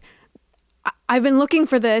like, I've been looking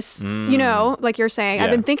for this, you know, like you're saying, I've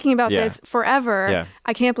been thinking about this forever. Yeah.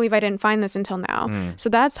 I can't believe I didn't find this until now. So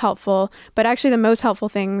that's helpful. But actually the most helpful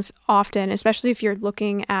things often, especially if you're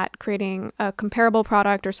looking at creating a comparable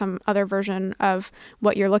product or some other version of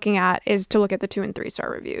what you're looking at, is to look at the 2 and 3 star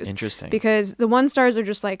reviews. Interesting. Because the 1 stars are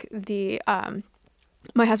just like the,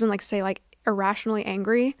 my husband likes to say like irrationally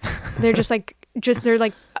angry. They're just like, they're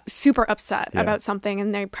like super upset about something,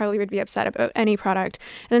 and they probably would be upset about any product.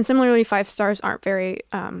 And then similarly, 5 stars aren't very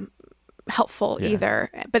helpful either.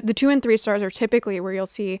 But the 2 and 3 stars are typically where you'll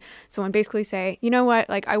see someone basically say, you know what,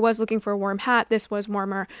 like I was looking for a warm hat, this was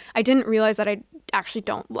warmer. I didn't realize that I actually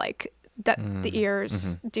don't like that the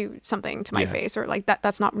ears do something to my face, or like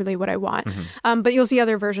that's not really what I want. But you'll see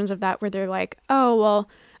other versions of that where they're like, oh well,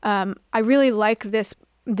 I really like this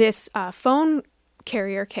phone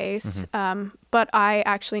carrier case, but I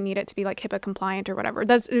actually need it to be like HIPAA compliant or whatever.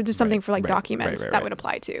 There's something for like documents that would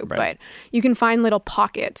apply to. But you can find little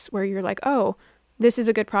pockets where you're like, oh, this is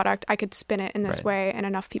a good product. I could spin it in this way, and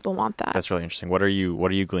enough people want that. That's really interesting. What are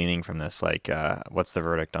you gleaning from this? Like, what's the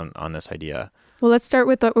verdict on this idea? Well, let's start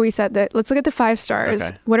with what we said. That let's look at the 5 stars.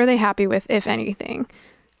 Okay. What are they happy with, if anything?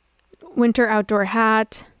 Winter outdoor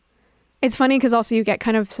hat. It's funny because also you get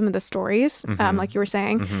kind of some of the stories, like you were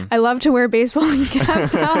saying. I love to wear baseball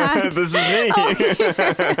caps. This is me.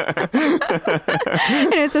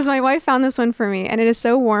 And it says, my wife found this one for me, and it is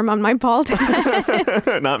so warm on my bald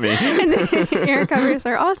head. Not me. And the ear covers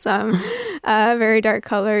are awesome. Very dark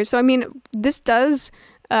colors. So, I mean, this does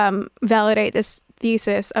validate this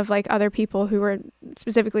thesis of like other people who were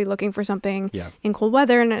specifically looking for something in cold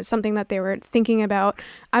weather, and it's something that they were thinking about.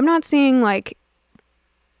 I'm not seeing like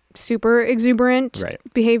super exuberant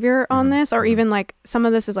behavior on this, or even like some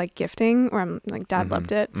of this is like gifting, where I'm like, Dad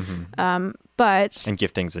loved it. But and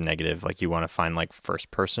gifting's a negative, like you want to find like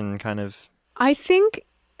first person kind of. I think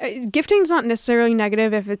gifting's not necessarily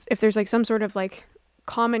negative if there's like some sort of like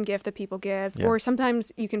common gift that people give, or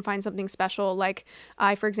sometimes you can find something special. Like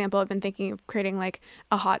I, for example, have been thinking of creating like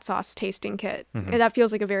a hot sauce tasting kit. And that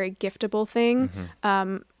feels like a very giftable thing.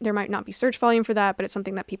 There might not be search volume for that, but it's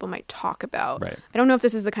something that people might talk about. I don't know if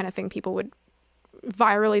this is the kind of thing people would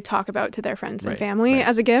virally talk about to their friends and family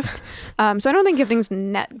as a gift. So I don't think gifting's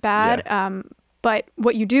net bad. But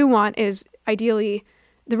what you do want is ideally,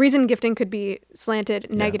 the reason gifting could be slanted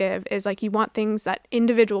negative is like you want things that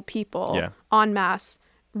individual people en masse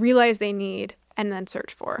realize they need and then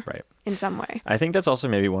search for in some way. I think that's also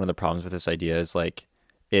maybe one of the problems with this idea is like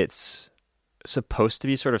it's supposed to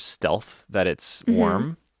be sort of stealth that it's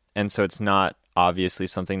warm. And so it's not obviously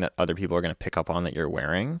something that other people are going to pick up on that you're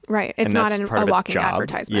wearing. Right. It's not a walking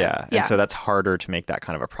advertisement. Yeah. And so that's harder to make that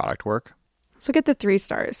kind of a product work. Let's look at the 3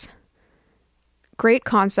 stars. Great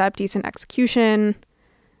concept, decent execution.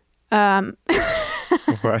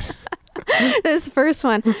 What? This first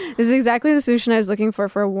one, this is exactly the solution I was looking for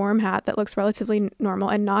a warm hat that looks relatively normal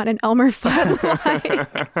and not an Elmer Fudd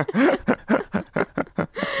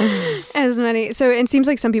as many. So it seems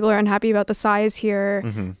like some people are unhappy about the size here.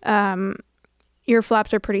 Ear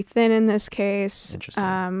flaps are pretty thin in this case.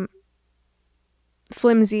 Interesting.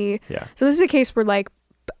 Flimsy. Yeah. So this is a case where like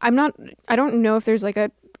I don't know if there's like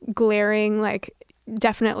a glaring like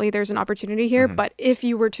definitely there's an opportunity here, but if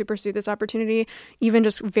you were to pursue this opportunity, even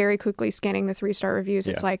just very quickly scanning the 3-star reviews,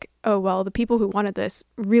 it's like, oh well, the people who wanted this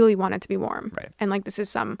really want it to be warm, and like this is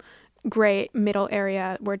some gray middle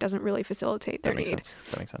area where it doesn't really facilitate their need.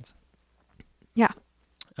 That makes sense. Yeah.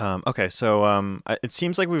 Okay, so it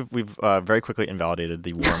seems like we've very quickly invalidated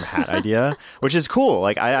the warm hat idea, which is cool.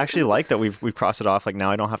 Like I actually like that we've crossed it off. Like now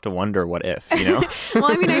I don't have to wonder what if, you know. Well,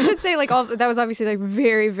 I mean, I should say like all that was obviously like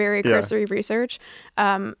very, very cursory research,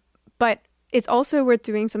 but it's also worth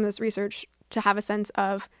doing some of this research to have a sense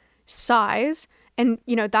of size. And,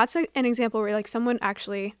 you know, that's an example where like someone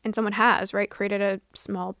has, right, created a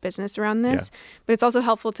small business around this. But it's also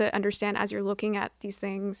helpful to understand as you're looking at these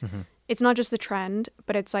things, it's not just the trend,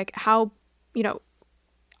 but it's like how, you know,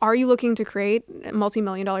 are you looking to create a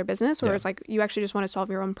multi-million-dollar business, or it's like you actually just want to solve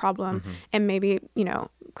your own problem and maybe, you know,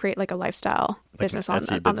 create like a lifestyle business on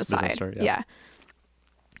the side. Yeah.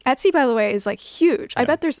 Etsy, by the way, is like huge. I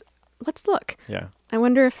bet there's, let's look. Yeah. I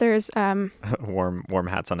wonder if there's warm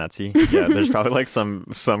hats on Etsy. Yeah, there's probably like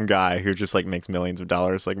some guy who just like makes millions of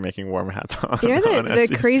dollars like making warm hats on. You know,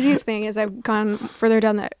 the craziest thing is I've gone further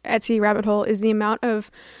down the Etsy rabbit hole is the amount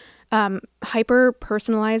of hyper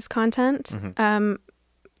personalized content.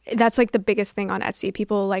 That's like the biggest thing on Etsy.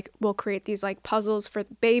 People like will create these like puzzles for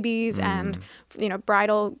babies and, you know,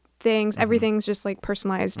 bridal things. Everything's just like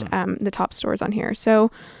personalized. The top stores on here.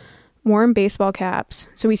 So warm baseball caps.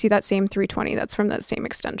 So we see that same 320. That's from that same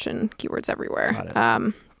extension. Keywords everywhere.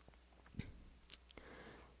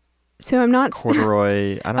 So I'm not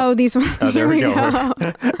corduroy. I don't. Oh, these ones. Oh, there we go.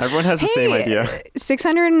 Everyone has the same idea.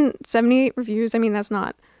 678 reviews. I mean, that's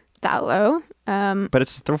not that low. But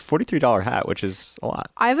it's a $43 hat, which is a lot.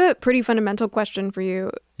 I have a pretty fundamental question for you.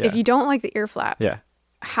 Yeah. If you don't like the ear flaps,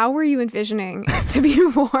 how were you envisioning it to be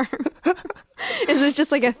warm? Is this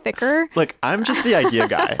just like a thicker? Look, I'm just the idea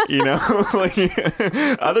guy, you know? Like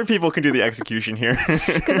other people can do the execution here.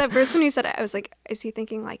 Because at first when you said it, I was like, is he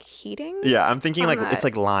thinking like heating? Yeah, I'm thinking like it's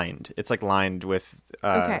like lined. It's like lined with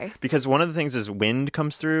because one of the things is wind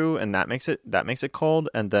comes through and that makes it cold.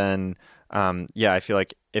 And then I feel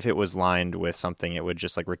like if it was lined with something, it would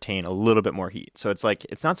just like retain a little bit more heat. So it's like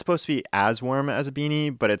it's not supposed to be as warm as a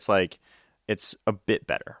beanie, but it's like it's a bit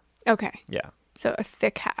better. Okay. Yeah. So a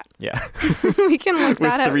thick hat. Yeah. We can look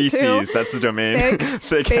that up too. With 3 C's. That's the domain.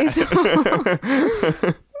 Thick baseball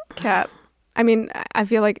cap. I mean, I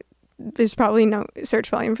feel like there's probably no search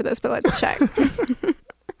volume for this, but let's check.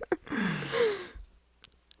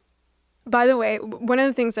 By the way, one of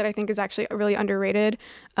the things that I think is actually really underrated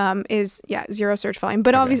is, zero search volume.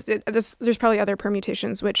 But obviously, there's probably other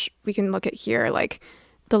permutations, which we can look at here, like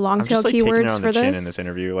the long I'm tail just like keywords taking it on for the chin this. in this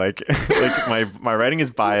interview. Like my writing is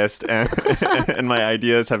biased and my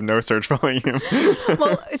ideas have no search volume.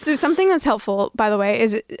 Well, so something that's helpful, by the way,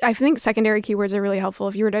 is I think secondary keywords are really helpful.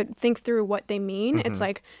 If you were to think through what they mean, it's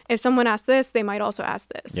like if someone asked this, they might also ask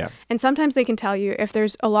this. Yeah. And sometimes they can tell you if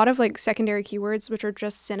there's a lot of like secondary keywords, which are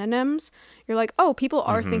just synonyms, you're like, oh, people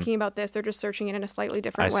are thinking about this. They're just searching it in a slightly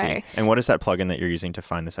different way. And what is that plugin that you're using to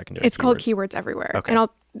find the secondary It's called keywords? Keywords Everywhere. Okay. And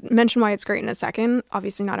I'll mention why it's great in a second.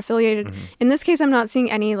 Obviously not affiliated. In this case, I'm not seeing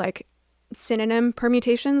any like synonym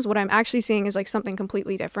permutations. What I'm actually seeing is like something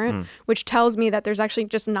completely different, which tells me that there's actually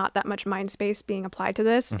just not that much mind space being applied to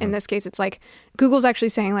this. In this case, it's like Google's actually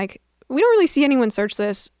saying like, we don't really see anyone search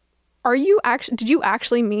this. Did you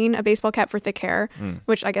actually mean a baseball cap for thick hair?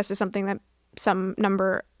 Which I guess is something that some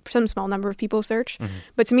small number of people search.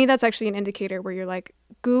 But to me, that's actually an indicator where you're like,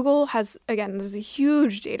 Google has, again, this is a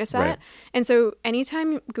huge data set. Right. And so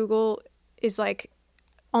anytime Google is like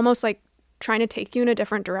almost like trying to take you in a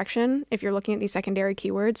different direction, if you're looking at these secondary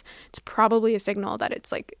keywords, it's probably a signal that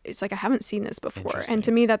it's like I haven't seen this before. And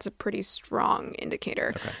to me, that's a pretty strong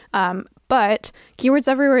indicator. Okay. But Keywords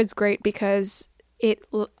Everywhere is great because it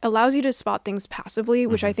allows you to spot things passively,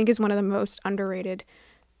 which I think is one of the most underrated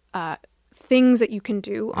things that you can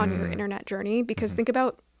do on your internet journey. Because think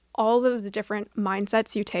about all of the different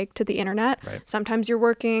mindsets you take to the internet. Right. Sometimes you're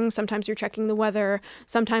working, sometimes you're checking the weather,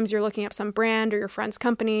 sometimes you're looking up some brand or your friend's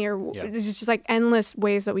company, or there's just like endless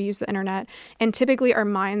ways that we use the internet. And typically our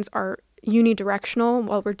minds are unidirectional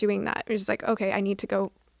while we're doing that. It's just like, okay, I need to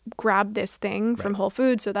go grab this thing from Whole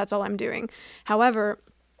Foods, so that's all I'm doing. However,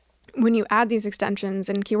 when you add these extensions,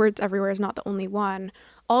 and Keywords Everywhere is not the only one,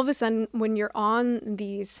 all of a sudden when you're on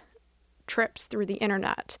these trips through the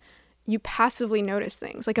internet, you passively notice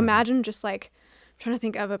things. Like imagine just like, I'm trying to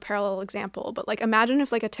think of a parallel example, but like imagine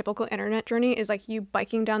if like a typical internet journey is like you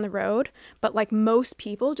biking down the road, but like most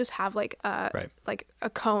people just have like a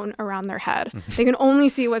cone around their head. They can only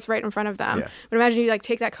see what's right in front of them. But imagine you like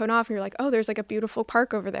take that cone off and you're like, oh, there's like a beautiful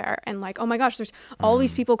park over there. And like, oh my gosh, there's all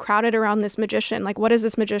these people crowded around this magician. Like, what is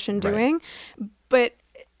this magician doing? But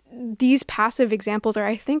these passive examples are,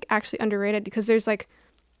 I think, actually underrated because there's like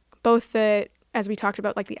both the, as we talked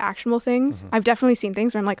about, like the actionable things. I've definitely seen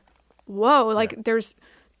things where I'm like, whoa, like there's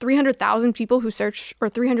 300,000 people who search, or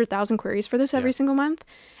 300,000 queries for this every single month.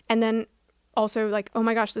 And then also like, oh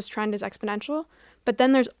my gosh, this trend is exponential. But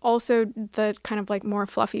then there's also the kind of like more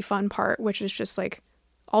fluffy fun part, which is just like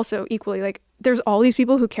also equally like, there's all these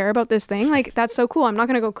people who care about this thing. Like, that's so cool. I'm not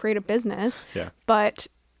going to go create a business. But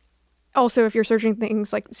also if you're searching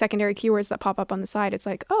things like secondary keywords that pop up on the side, it's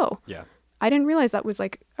like, oh, I didn't realize that was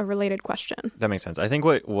like a related question. That makes sense. I think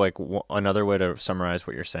another way to summarize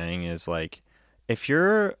what you're saying is like, if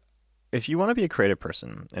you want to be a creative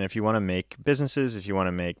person and if you want to make businesses, if you want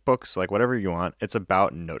to make books, like whatever you want, it's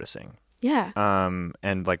about noticing. Yeah.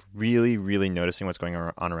 And like really, really noticing what's going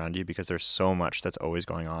on around you, because there's so much that's always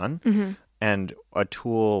going on. And a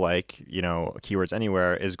tool like, Keywords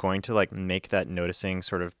Anywhere is going to like make that noticing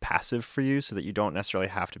sort of passive for you so that you don't necessarily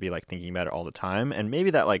have to be like thinking about it all the time. And maybe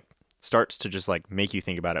that like starts to just like make you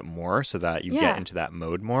think about it more so that you get into that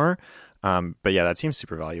mode more. But yeah, that seems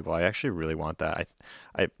super valuable. I actually really want that.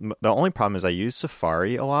 The only problem is I use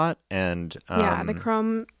Safari a lot, and the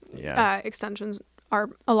Chrome extensions are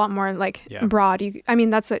a lot more like broad. You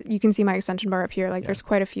can see my extension bar up here. Like there's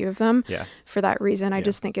quite a few of them for that reason. I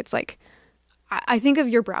just think it's like, I think of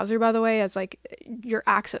your browser, by the way, as like your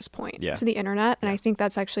access point to the internet. And I think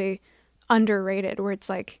that's actually underrated, where it's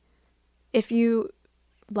like, if you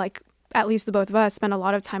like, at least the both of us spend a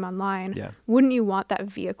lot of time online, wouldn't you want that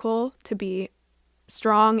vehicle to be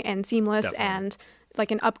strong and seamless and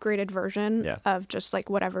like an upgraded version of just like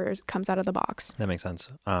whatever comes out of the box? That makes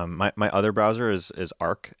sense. My other browser is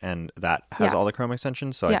Arc, and that has all the Chrome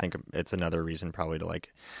extensions, so I think it's another reason probably to like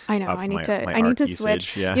I need to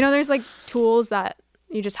switch. There's like tools that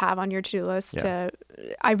you just have on your to-do list.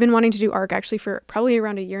 I've been wanting to do Arc actually for probably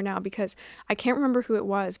around a year now, because I can't remember who it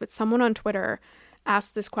was, but someone on Twitter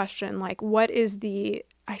asked this question, like,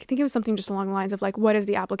 I think it was something just along the lines of like, what is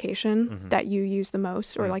the application that you use the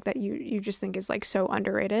most, or like that you just think is like so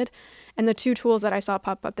underrated? And the two tools that I saw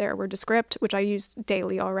pop up there were Descript, which I use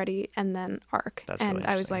daily already, and then Arc. That's and really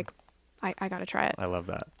I was like, I gotta try it. I love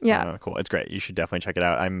that. Yeah. Cool. It's great. You should definitely check it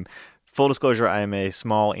out. Full disclosure, I am a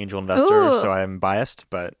small angel investor, so I'm biased,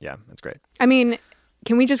 but yeah, it's great. I mean,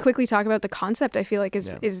 can we just quickly talk about the concept? I feel like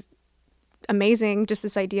is amazing. Just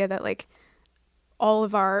this idea that like all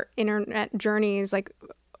of our internet journeys, like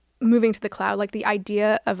moving to the cloud, like the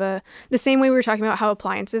idea of the same way we were talking about how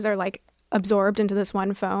appliances are like absorbed into this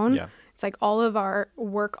one phone. It's like all of our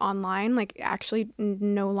work online like actually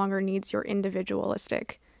no longer needs your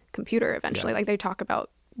individualistic computer eventually. Like they talk about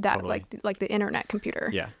that, Totally. like the internet computer.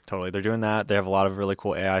 Yeah, totally. They're doing that. They have a lot of really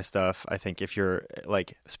cool AI stuff. I think if you're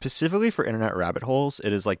like specifically for internet rabbit holes,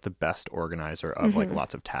 it is like the best organizer of like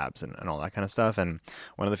lots of tabs and all that kind of stuff. And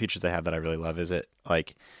one of the features they have that I really love is it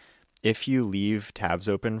like if you leave tabs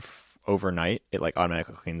open overnight, it like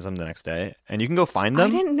automatically cleans them the next day, and you can go find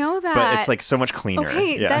them. I didn't know that, but it's like so much cleaner.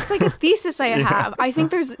 Okay, yeah. That's like a thesis I have. I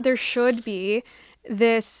think there should be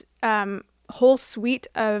this whole suite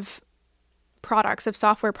of products, of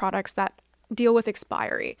software products that deal with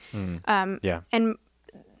expiry. Yeah. And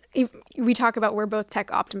if we talk about we're both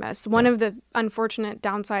tech optimists. One of the unfortunate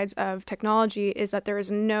downsides of technology is that there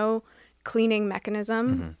is no cleaning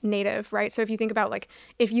mechanism native, right? So if you think about like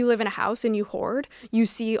if you live in a house and you hoard, you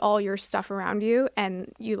see all your stuff around you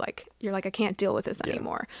and you're like I can't deal with this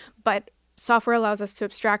anymore. But software allows us to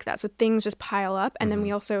abstract that, so things just pile up, and then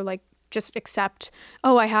we also like just accept,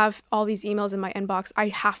 oh, I have all these emails in my inbox, I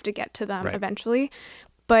have to get to them eventually.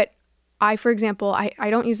 But I, for example, I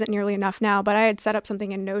don't use it nearly enough now, but I had set up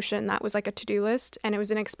something in Notion that was like a to-do list, and it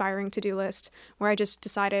was an expiring to-do list where I just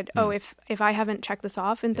decided, oh, if I haven't checked this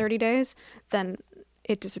off in 30 days, then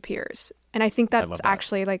it disappears. And I think that's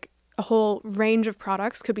actually like a whole range of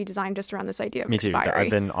products could be designed just around this idea of Me too. expiry.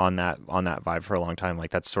 I've been on that vibe for a long time.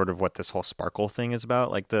 Like that's sort of what this whole Sparkle thing is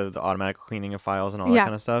about, like the automatic cleaning of files and all that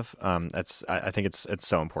kind of stuff. I think it's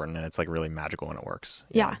so important, and it's like really magical when it works.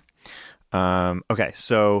 Yeah. Okay,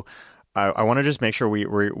 so I want to just make sure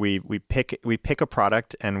we pick a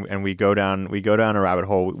product and we go down a rabbit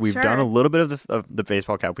hole. We've done a little bit of the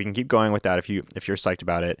baseball cap. We can keep going with that if you're psyched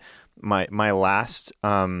about it. My last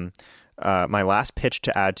pitch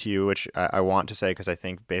to add to you, which I want to say because I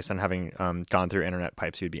think based on having gone through internet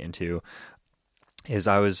pipes you'd be into, is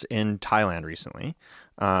I was in Thailand recently,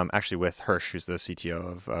 actually with Hirsch, who's the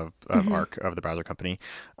CTO of Arc, of the browser company,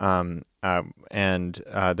 and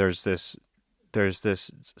there's this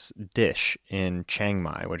dish in Chiang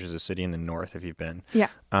Mai, which is a city in the north if you've been,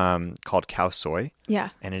 called khao soi.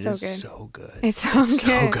 Yeah, and it is so good. It's so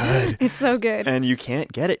good. It's so good. And you can't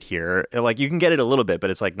get it here. Like you can get it a little bit, but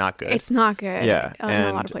it's like not good. It's not good. Yeah, in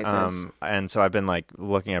a lot of places. And so I've been like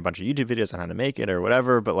looking at a bunch of YouTube videos on how to make it or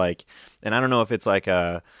whatever. But like, and I don't know if it's like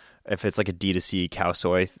a D2C khao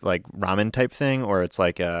soi like ramen type thing, or it's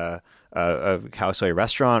like a khao soi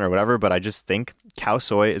restaurant or whatever. But I just think khao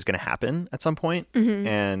soi is going to happen at some point,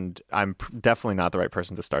 and I'm definitely not the right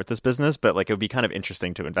person to start this business, but like it would be kind of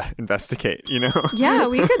interesting to investigate, you know? Yeah,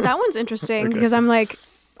 we could. That one's interesting because I'm like,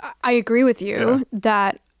 I agree with you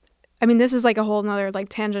that, I mean, this is like a whole nother like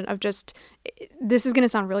tangent of just, this is going to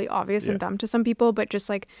sound really obvious and dumb to some people, but just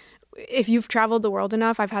like, if you've traveled the world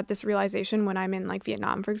enough, I've had this realization when I'm in like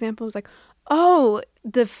Vietnam, for example. It's like, oh,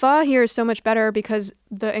 the pho here is so much better because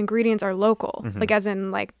the ingredients are local. Like as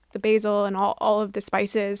in like the basil and all of the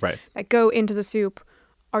spices that go into the soup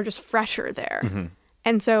are just fresher there.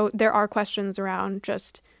 And so there are questions around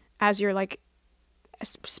just as you're like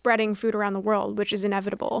spreading food around the world, which is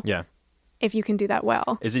inevitable. Yeah. If you can do that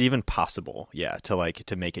well. Is it even possible,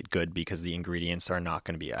 to make it good because the ingredients are not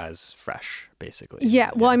going to be as fresh, basically? Yeah,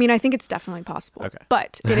 well, I mean, I think it's definitely possible. Okay.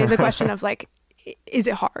 But it is a question of like, is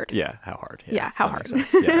it hard? Yeah, how hard? Yeah, how hard?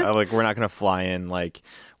 Yeah, like we're not going to fly in like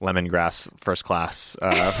lemongrass first class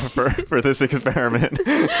for this experiment.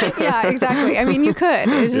 Yeah, exactly. I mean, you could.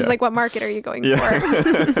 It's just like, what market are you going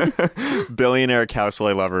for? Billionaire khao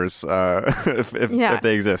soi lovers, if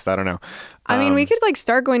they exist, I don't know. I mean, we could like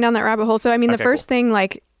start going down that rabbit hole. So, I mean, the first thing,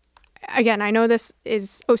 like, again, I know this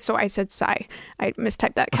is. Oh, so I said sai. I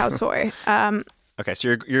mistyped that khao soi. Okay,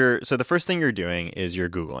 so you're so the first thing you're doing is you're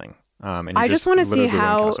Googling. And I just want to see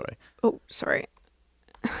how. Oh, sorry.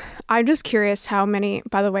 I'm just curious how many.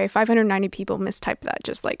 By the way, 590 people mistype that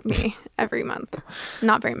just like me every month.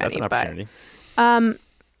 Not very many, that's an opportunity. But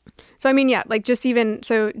so I mean, yeah, like just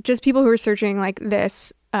people who are searching like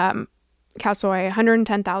this khao soi,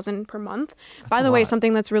 110,000 per month. By the way,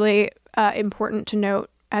 something that's really important to note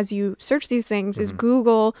as you search these things is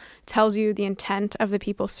Google tells you the intent of the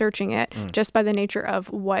people searching it just by the nature of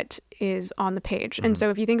what is on the page. And so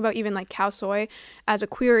if you think about even like khao soi as a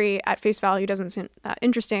query at face value doesn't seem that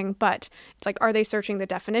interesting, but it's like, are they searching the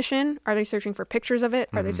definition? Are they searching for pictures of it?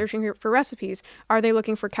 Are they searching for recipes? Are they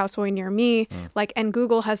looking for khao soi near me? Like, and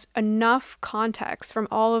Google has enough context from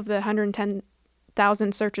all of the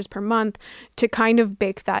 110,000 searches per month to kind of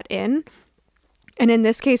bake that in. And in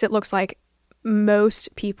this case, it looks like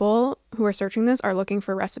most people who are searching this are looking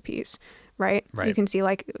for recipes, right? You can see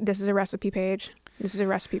like this is a recipe page. This is a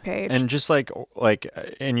recipe page. And just like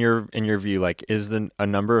in your view, like is a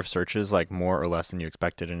number of searches like more or less than you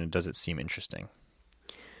expected, and does it seem interesting?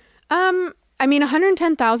 I mean,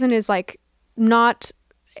 110,000 is like not.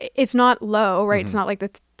 It's not low, right? It's not like the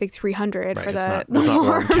 300 right, for the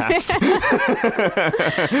warm caps.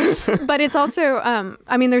 But it's also,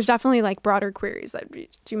 I mean, there's definitely like broader queries that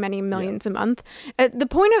do many millions a month. The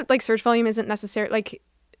point of like search volume isn't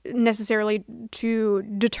necessarily to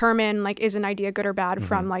determine like is an idea good or bad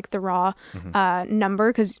from like the raw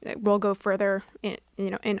number, because we'll go further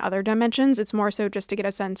in other dimensions. It's more so just to get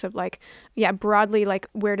a sense of like broadly, like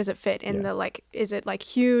where does it fit in the like, is it like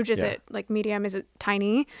huge, is it like medium, is it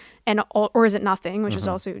tiny, or is it nothing, which is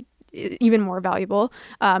also even more valuable.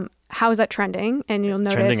 How is that trending? And you'll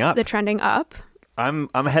notice the trending up. I'm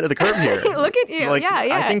ahead of the curve here. Look at you. Like, yeah.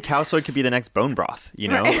 I think cow soy could be the next bone broth, you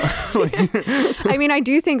know? Right. I mean, I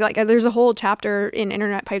do think like there's a whole chapter in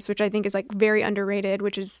Internet Pipes, which I think is like very underrated,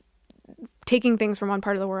 which is taking things from one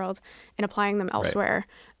part of the world and applying them elsewhere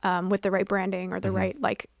with the right branding or the right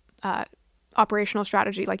like operational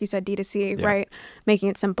strategy, like you said, D2C, right? Making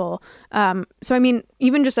it simple. So, I mean,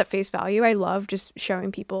 even just at face value, I love just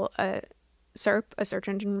showing people a SERP, a search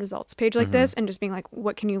engine results page like this, and just being like,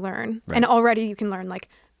 what can you learn? Right. And already you can learn like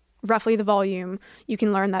roughly the volume. You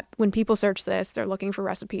can learn that when people search this, they're looking for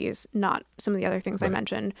recipes, not some of the other things I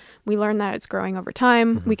mentioned. We learn that it's growing over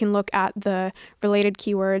time. We can look at the related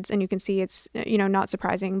keywords and you can see it's, not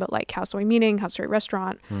surprising, but like cow soy meaning, cow soy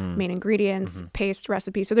restaurant, main ingredients, paste,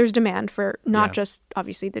 recipe. So there's demand for not just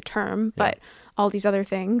obviously the term, but all these other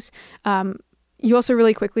things. You also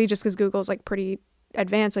really quickly, just because Google's like pretty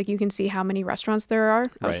advanced, like you can see how many restaurants there are.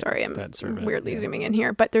 Oh, sorry, I'm weirdly zooming in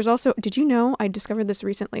here. But there's also, did you know, I discovered this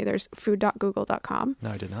recently, there's food.google.com. No,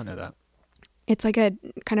 I did not know that. It's like a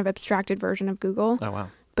kind of abstracted version of Google. Oh, wow.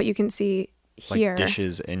 But you can see here. Like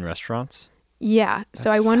dishes in restaurants? Yeah. That's so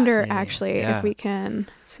I wonder actually if we can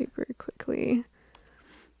super quickly.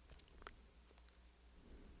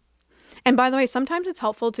 And by the way, sometimes it's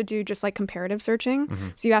helpful to do just like comparative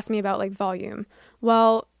searching. So you asked me about like volume.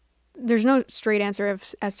 Well, there's no straight answer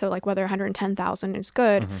as to like whether 110,000 is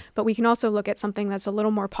good, but we can also look at something that's a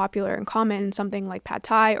little more popular and common, something like pad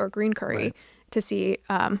thai or green curry, to see.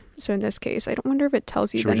 So in this case, I don't wonder if it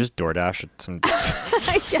tells you. Should we just DoorDash some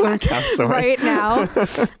cow soy right now?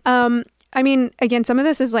 I mean, again, some of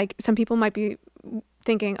this is like, some people might be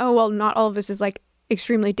thinking, oh, well, not all of this is like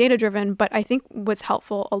extremely data driven, but I think what's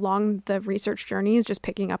helpful along the research journey is just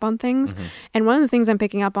picking up on things. And one of the things I'm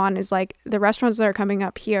picking up on is like the restaurants that are coming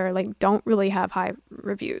up here like don't really have high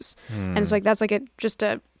reviews. And it's like that's like just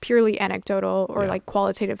a purely anecdotal or like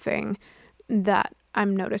qualitative thing that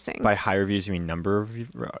I'm noticing. By high reviews, you mean number of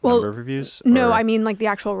reviews? No, I mean like the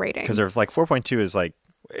actual rating. Because there's like 4.2 is like,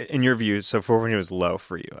 in your view, so 4.2 is low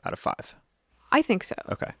for you out of 5. I think so.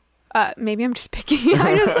 Okay. Maybe I'm just picking.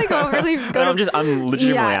 I just like overly go. I'm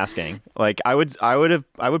legitimately asking. Like I would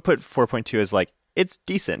put 4.2 as like it's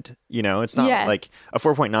decent. It's not like a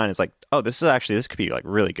 4.9 is like, oh, this could be like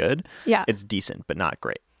really good. Yeah, it's decent but not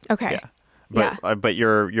great. Okay. Yeah. But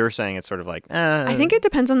you're saying it's sort of like. I think it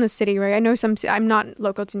depends on the city, right? I know I'm not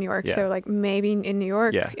local to New York, so like maybe in New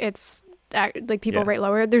York, it's like people rate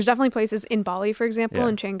lower. There's definitely places in Bali, for example,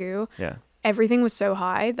 in Canggu. Yeah. Everything was so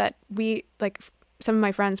high that we like. Some of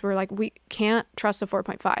my friends were like, we can't trust a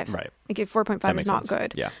 4.5. Right. Like if 4.5 is not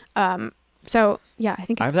good. Yeah. So yeah, I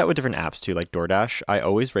think I have that with different apps too, like DoorDash. I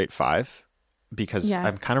always rate 5 because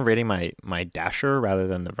I'm kind of rating my dasher rather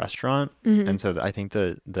than the restaurant. And so I think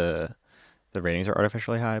the ratings are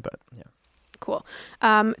artificially high, but yeah. Cool.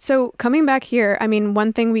 So coming back here, I mean,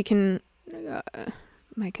 one thing we can,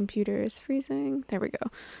 my computer is freezing. There we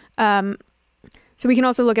go. So we can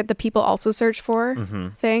also look at the people also search for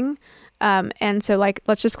thing. And so like,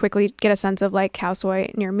 let's just quickly get a sense of like cow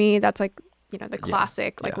soy near me. That's like, the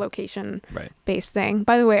classic like location based thing.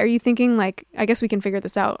 By the way, are you thinking like, I guess we can figure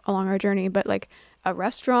this out along our journey, but like a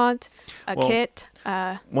restaurant, kit?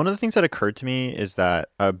 One of the things that occurred to me is that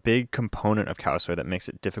a big component of cow soy that makes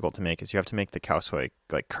it difficult to make is you have to make the cow soy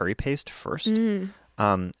like curry paste first. And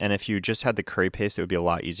if you just had the curry paste, it would be a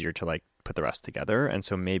lot easier to like put the rest together. And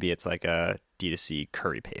so maybe it's like a D2C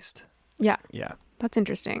curry paste. Yeah. Yeah. That's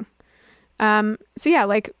interesting. So yeah,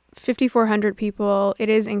 like 5,400 people, it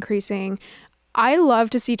is increasing. I love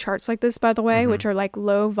to see charts like this, by the way, which are like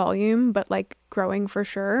low volume, but like growing for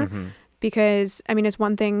sure. Because I mean, it's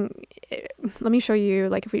one thing, let me show you,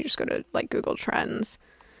 like if we just go to like Google Trends,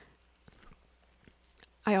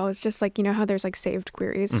 I always just like, how there's like saved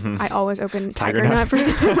queries. I always open Tiger Nut for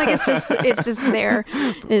something. Like it's just there.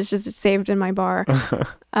 It's saved in my bar.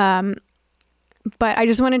 But I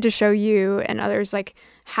just wanted to show you and others like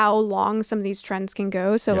how long some of these trends can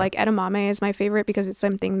go. So like edamame is my favorite because it's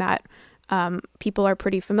something that people are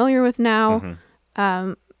pretty familiar with now.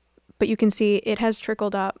 But you can see it has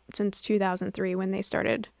trickled up since 2003 when they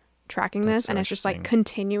started tracking this. And it's just like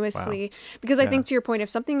continuously. Because I think to your point, if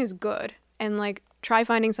something is good and like try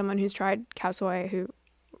finding someone who's tried cow soy who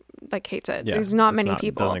like hates it. There's not many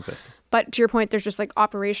people. Doesn't exist. But to your point, there's just like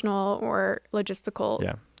operational or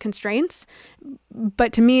logistical constraints.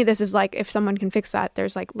 But to me, this is like if someone can fix that,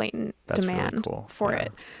 there's like latent demand really cool. for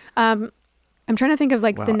it. I'm trying to think of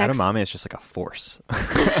like the next. Edamame is just like a force.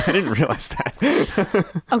 I didn't realize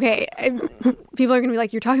that. Okay, people are gonna be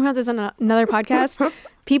like, "You're talking about this on another podcast."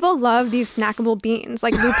 People love these snackable beans,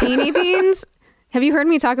 like lupini beans. Have you heard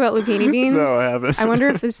me talk about lupini beans? No, I haven't. I wonder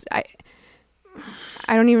if this.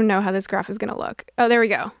 I don't even know how this graph is going to look. Oh, there we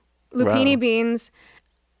go. Lupini beans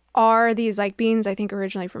are these like beans, I think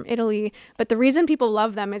originally from Italy. But the reason people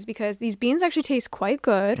love them is because these beans actually taste quite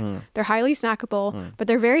good. They're highly snackable, but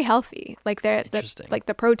they're very healthy. Like like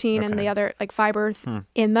the protein and the other like fiber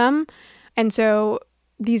in them. And so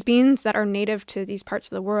these beans that are native to these parts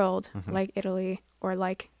of the world, like Italy or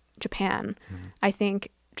like Japan, I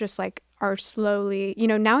think just like are slowly,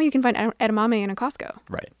 now you can find edamame in a Costco.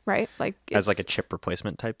 Right? Like as like a chip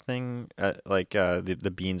replacement type thing?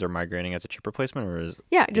 The beans are migrating as a chip replacement or is...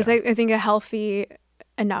 Yeah, just I think a healthy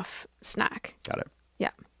enough snack. Got it.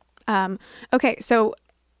 Yeah. Okay, so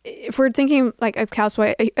if we're thinking like of cow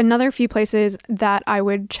soy, another few places that I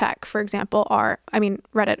would check, for example, are,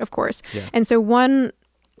 Reddit, of course. Yeah. And so one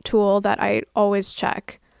tool that I always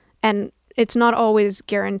check, and it's not always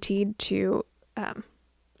guaranteed to...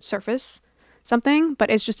 surface something, but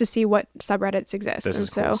it's just to see what subreddits exist. This is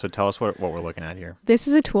cool. So tell us what we're looking at here. This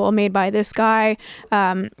is a tool made by this guy.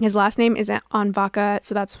 His last name is on Vaca,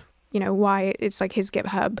 so that's why it's like his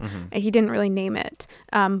GitHub. He didn't really name it,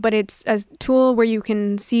 but it's a tool where you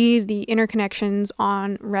can see the interconnections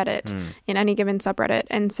on Reddit in any given subreddit.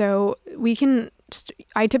 And so we can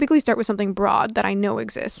I typically start with something broad that I know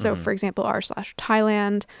exists. So for example,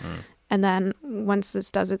 r/Thailand. And then once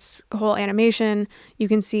this does its whole animation, you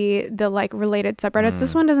can see the like related subreddits.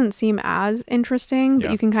 This one doesn't seem as interesting,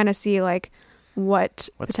 but you can kind of see like what's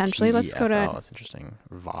potentially. Let's go to. That's interesting.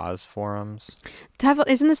 Vaz forums.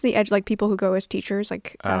 Isn't this the edge? Like people who go as teachers,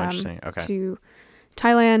 like interesting. Okay. To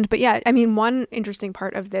Thailand. But yeah, one interesting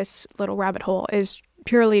part of this little rabbit hole is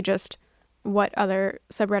purely just what other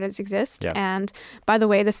subreddits exist. And by the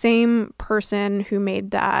way, the same person who made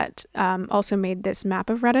that also made this map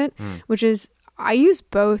of Reddit, which is, I use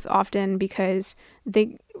both often because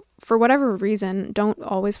they, for whatever reason, don't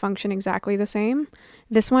always function exactly the same.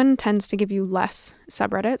 This one tends to give you less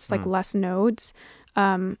subreddits, like less nodes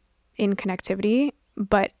in connectivity,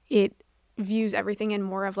 but it views everything in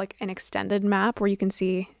more of like an extended map where you can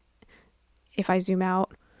see, if I zoom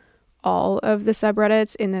out, all of the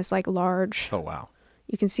subreddits in this like large. Oh wow!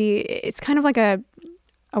 You can see it's kind of like a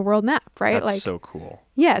world map, right? That's like so cool.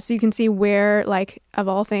 Yeah, so you can see where, like, of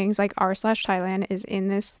all things, like r/Thailand is in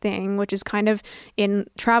this thing, which is kind of in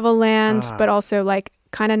travel land, but also like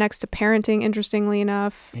kind of next to parenting, interestingly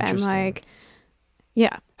enough, and like,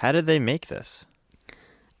 yeah. How did they make this?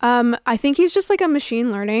 I think he's just like a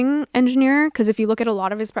machine learning engineer, because if you look at a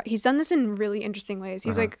lot of his, he's done this in really interesting ways.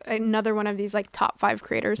 He's like another one of these like top 5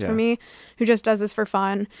 creators for me who just does this for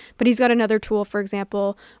fun. But he's got another tool, for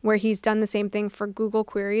example, where he's done the same thing for Google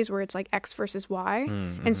queries, where it's like X versus Y.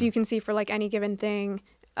 And so you can see for like any given thing,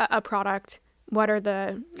 a product, what are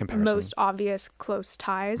the most obvious close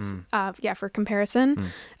ties, for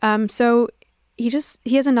comparison. So he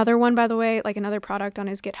has another one, by the way, like another product on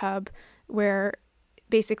his GitHub where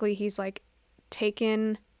basically he's like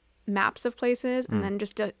taken maps of places and then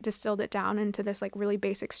just distilled it down into this like really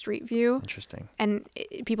basic street view. Interesting. And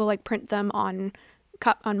people like print them on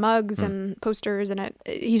mugs and posters, and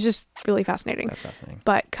he's just really fascinating. That's fascinating.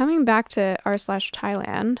 But coming back to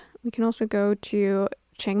r/Thailand, we can also go to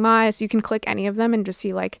Chiang Mai, so you can click any of them and just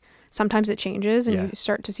see like sometimes it changes and you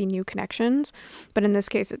start to see new connections. But in this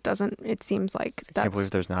case, it doesn't. It seems like I can't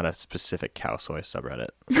believe there's not a specific cow soy subreddit.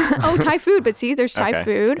 Oh, Thai food. But see, there's Thai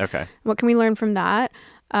food. Okay. What can we learn from that?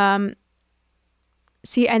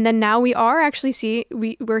 See, and then now we are actually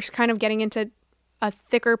we're kind of getting into a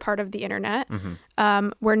thicker part of the internet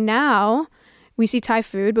where now we see Thai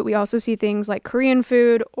food, but we also see things like Korean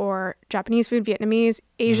food or Japanese food, Vietnamese.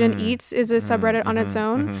 Asian Eats is a subreddit on its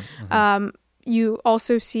own. You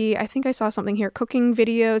also see, I think I saw something here, cooking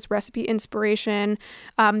videos, recipe inspiration.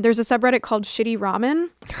 There's a subreddit called Shitty Ramen.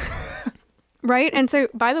 Right? And so,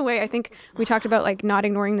 by the way, I think we talked about like not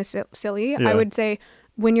ignoring the silly. I would say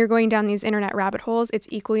when you're going down these internet rabbit holes, it's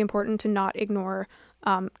equally important to not ignore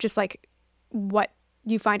just like what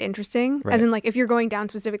you find interesting. Right. As in, like, if you're going down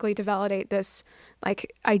specifically to validate this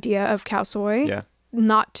like idea of cow soy, Yeah.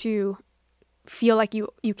 not to feel like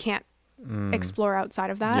you can't explore outside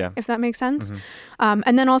of that, if that makes sense.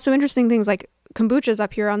 And then also interesting things like kombucha's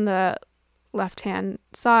up here on the left-hand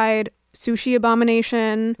side, sushi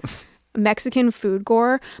abomination, Mexican food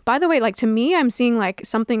gore. By the way, like, to me, I'm seeing like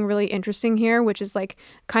something really interesting here, which is like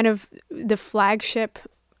kind of the flagship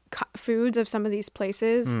foods of some of these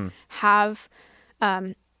places have,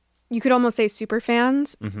 you could almost say super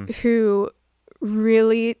fans who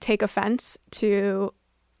really take offense to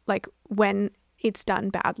like when it's done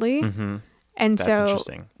badly. And That's so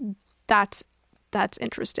interesting. that's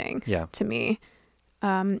interesting Yeah. to me.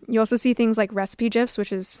 You also see things like recipe GIFs,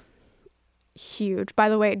 which is huge. By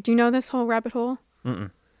the way, do you know this whole rabbit hole?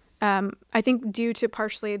 I think due to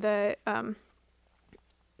partially the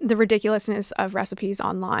ridiculousness of recipes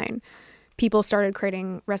online, people started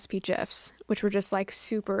creating recipe GIFs, which were just like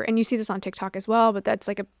super, and you see this on TikTok as well, but that's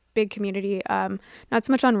like a big community, not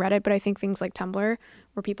so much on Reddit, but I think things like Tumblr,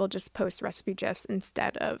 where people just post recipe GIFs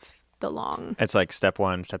instead of the long. It's like step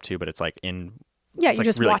 1, step 2, but it's like in. Yeah, it's you like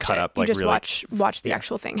just really watch cut it. up, You like just really, watch the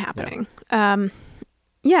actual thing happening.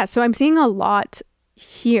 Yeah, so I'm seeing a lot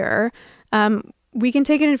here. We can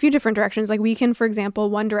take it in a few different directions. Like, we can, for example,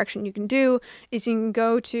 one direction you can do is you can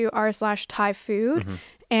go to r/Thai food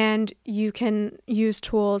and you can use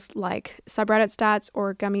tools like subreddit stats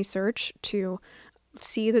or gummy search to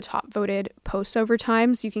see the top voted posts over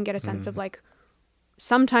time. So you can get a sense of like,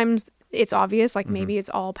 sometimes it's obvious, like maybe it's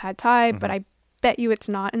all pad thai, but I bet you it's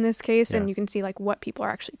not in this case. And you can see like what people are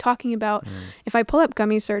actually talking about. If I pull up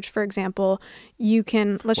gummy search, for example, you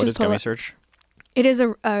can, What is gummy search? It is a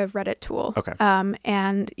Reddit tool. Okay.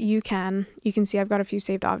 And you can see I've got a few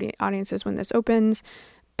saved audiences when this opens,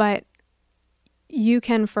 but you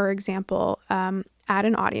can, for example, add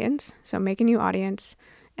an audience. So make a new audience,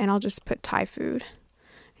 and I'll just put Thai food.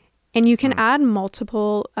 And you can add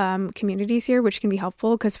multiple communities here, which can be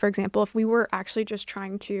helpful because, for example, if we were actually just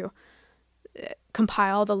trying to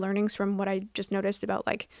compile the learnings from what I just noticed about,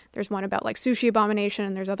 like, there's one about like sushi abomination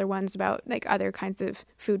and there's other ones about like other kinds of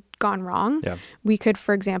food gone wrong. Yeah. We could,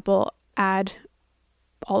 for example, add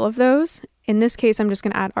all of those. In this case, I'm just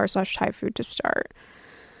going to add r/Thai food to start.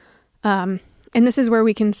 And this is where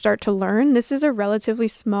we can start to learn. This is a relatively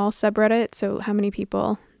small subreddit. So how many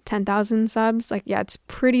people? 10,000 subs. Like, yeah, it's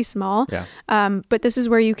pretty small. Yeah. But this is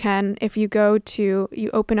where you can, if you go to, you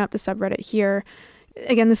open up the subreddit here.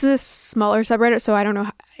 Again, this is a smaller subreddit, so I don't know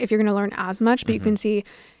if you're going to learn as much, but you can see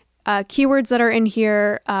keywords that are in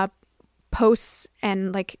here, posts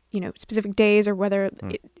and like, you know, specific days, or whether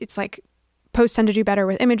it's like posts tend to do better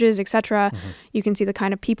with images, etc. You can see the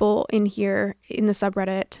kind of people in here in the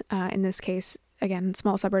subreddit. In this case, again,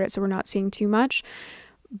 small subreddit, so we're not seeing too much.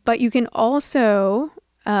 But you can also,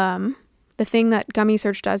 the thing that Gummy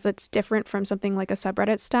Search does that's different from something like a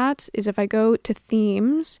subreddit stats is if I go to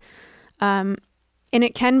themes, and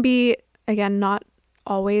it can be, again, not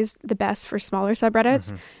always the best for smaller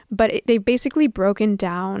subreddits, but they've basically broken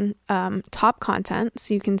down top content,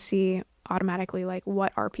 so you can see automatically like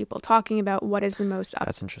what are people talking about, what is the most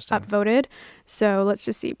upvoted. So let's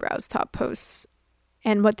just see, browse top posts.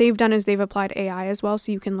 And what they've done is they've applied AI as well,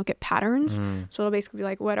 so you can look at patterns. So it'll basically be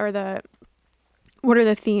like, what are the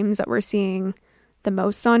themes that we're seeing the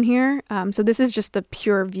most on here? So this is just the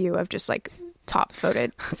pure view of just like top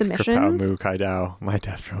voted submissions. Kapow Mu Kai Dao, my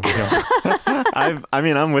death Romeo.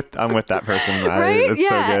 I'm with that person. Right? It's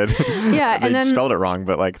so good. Yeah, They and then spelled it wrong,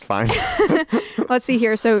 but like it's fine. Let's see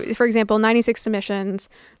here. So for example, 96 submissions.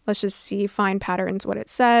 Let's just see, find patterns, what it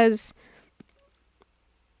says.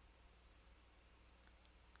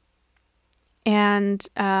 And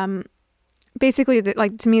basically,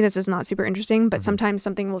 like, to me, this is not super interesting, but sometimes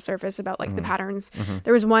something will surface about like the patterns.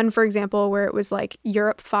 There was one, for example, where it was like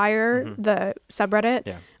Europe Fire, the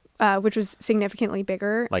subreddit, which was significantly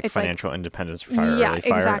bigger. Like it's financial independence for fire. Yeah, early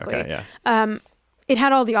fire. exactly. Okay, yeah. It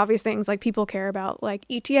had all the obvious things, like people care about like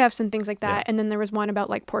ETFs and things like that. Yeah. And then there was one about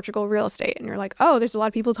like Portugal real estate, and you're like, oh, there's a lot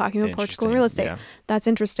of people talking about Portugal real estate. Yeah. That's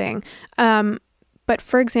interesting. But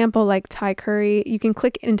for example, like Thai curry, you can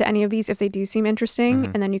click into any of these if they do seem interesting,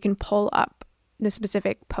 and then you can pull up the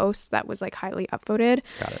specific post that was like highly upvoted.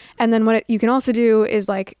 Got it. And then what you can also do is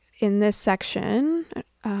like in this section,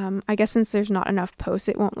 I guess since there's not enough posts,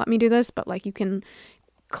 it won't let me do this, but like you can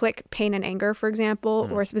click pain and anger, for example,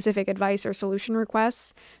 or specific advice or solution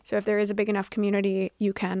requests. So if there is a big enough community,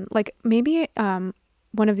 you can like maybe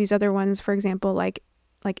one of these other ones, for example, like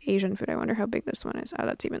Asian food. I wonder how big this one is. Oh,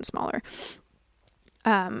 that's even smaller.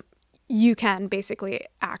 you can basically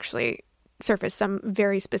actually surface some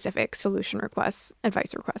very specific solution requests,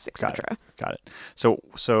 advice requests, etc. Got it.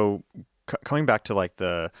 So coming back to like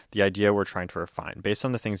the idea we're trying to refine, based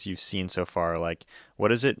on the things you've seen so far, like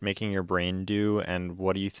what is it making your brain do, and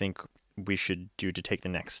what do you think we should do to take the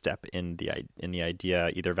next step in the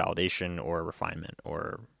idea, either validation or refinement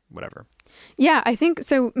or whatever? Yeah, I think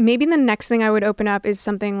so. Maybe the next thing I would open up is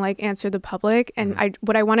something like Answer the Public, and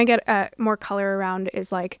what I want to get more color around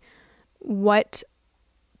is like what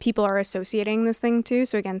people are associating this thing to.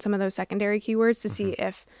 So again, some of those secondary keywords to see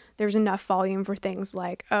if there's enough volume for things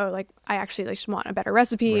like, oh, like I actually just want a better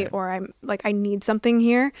recipe, or I'm like, I need something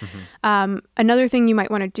here. Another thing you might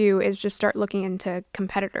want to do is just start looking into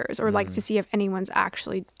competitors, or like to see if anyone's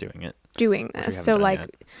actually doing this. So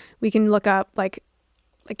like we can look up like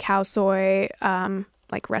cow soy,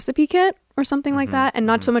 like recipe kit or something like that, and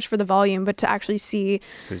not so much for the volume, but to actually see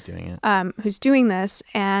who's doing it, who's doing this,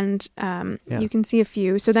 and you can see a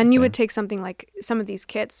few. So then you would take something like some of these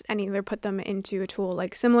kits and either put them into a tool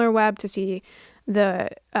like SimilarWeb to see the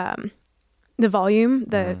volume,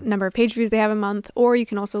 the number of page views they have a month, or you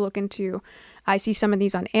can also look into, I see some of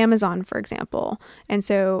these on Amazon, for example, and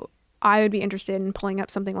so I would be interested in pulling up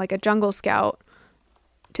something like a Jungle Scout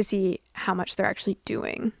to see how much they're actually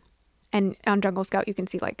doing. And on Jungle Scout, you can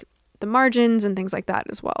see like the margins and things like that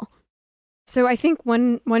as well. So I think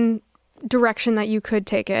one direction that you could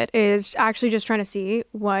take it is actually just trying to see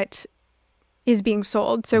what is being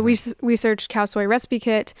sold. So we searched cow soy recipe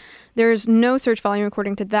kit. There's no search volume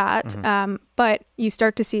according to that, but you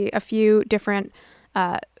start to see a few different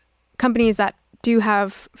companies that do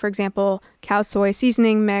have, for example, cow soy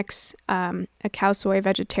seasoning mix, a cow soy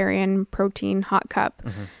vegetarian protein hot cup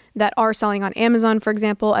that are selling on Amazon, for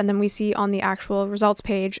example. And then we see on the actual results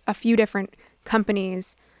page a few different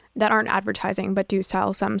companies that aren't advertising but do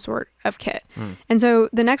sell some sort of kit. And so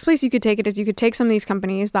the next place you could take it is you could take some of these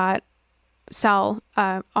companies that sell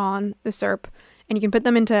on the SERP, and you can put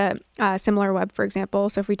them into SimilarWeb, for example.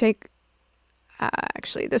 So if we take,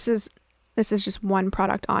 actually, this is just one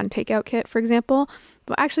product on Takeout Kit, for example.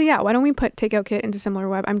 But actually, yeah, why don't we put Takeout Kit into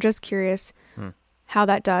SimilarWeb? I'm just curious how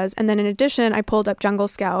that does. And then in addition, I pulled up Jungle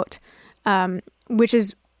Scout, which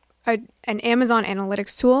is an Amazon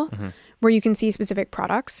analytics tool where you can see specific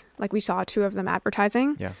products. Like we saw 2 of them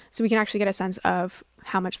advertising. Yeah. So we can actually get a sense of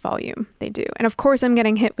how much volume they do. And of course, I'm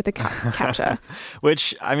getting hit with the CAPTCHA.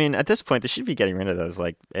 Which, I mean, at this point, they should be getting rid of those.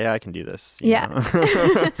 Like, AI can do this. Yeah.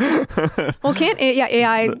 Well, can't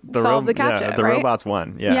AI solve the CAPTCHA, yeah, the right? robots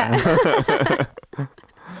won. Yeah.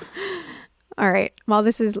 All right. While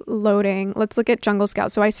this is loading, let's look at Jungle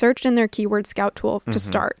Scout. So I searched in their keyword scout tool to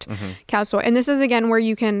start cow soy. And this is, again, where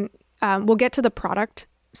you can, we'll get to the product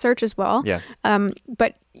search as well. Yeah.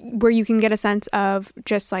 But where you can get a sense of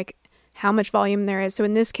just like how much volume there is. So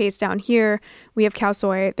in this case down here, we have cow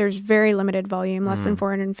soy. There's very limited volume, less than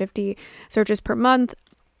 450 searches per month.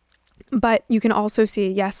 But you can also see,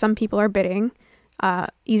 yes, some people are bidding.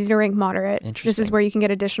 Easy to rank, moderate. This is where you can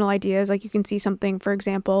get additional ideas. Like you can see something, for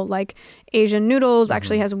example, like Asian noodles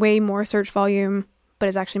actually has way more search volume, but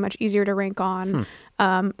is actually much easier to rank on.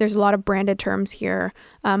 There's a lot of branded terms here,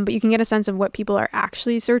 but you can get a sense of what people are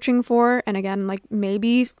actually searching for. And again, like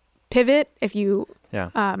maybe pivot if you,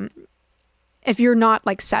 if you're not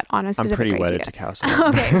like set on a specific idea. I'm pretty wedded to cow soy.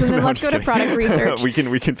 Okay, so then let's go to product research. we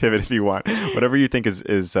can pivot if you want. Whatever you think is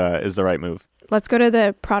the right move. Let's go to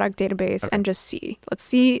the product database and just see.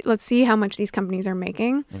 Let's see how much these companies are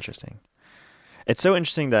making. Interesting. It's so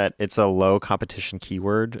interesting that it's a low competition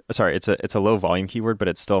keyword. Sorry, it's a low volume keyword, but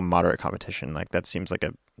it's still moderate competition. Like that seems like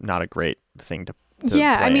not a great thing to play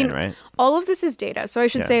I mean, in, right? All of this is data. So I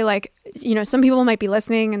should say, like, you know, some people might be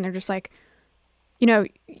listening and they're just like, you know,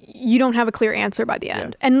 you don't have a clear answer by the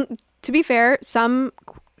end. Yeah. And to be fair, some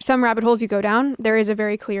rabbit holes you go down, there is a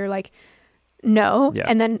very clear like no. Yeah.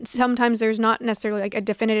 And then sometimes there's not necessarily like a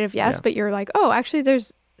definitive yes, but you're like, oh, actually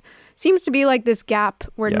there's seems to be like this gap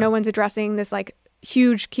where no one's addressing this like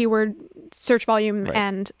huge keyword search volume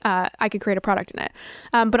and I could create a product in it.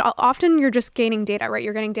 But often you're just gaining data, right?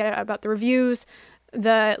 You're getting data about the reviews,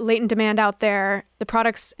 the latent demand out there, the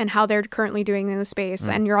products and how they're currently doing in the space.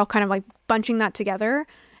 And you're all kind of like bunching that together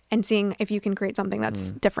and seeing if you can create something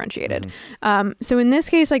that's differentiated. So in this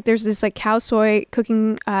case, like there's this like cow soy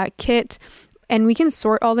cooking kit, and we can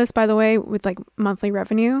sort all this, by the way, with like monthly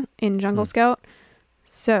revenue in Jungle Scout.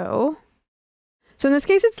 So So in this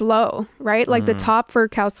case, it's low, right? Like the top for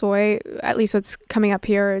cow soy, at least what's coming up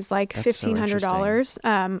here, is like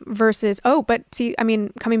 $1,500 versus, but see, I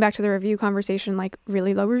mean, coming back to the review conversation, like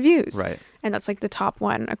really low reviews. Right. And that's like the top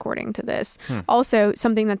one according to this. Also,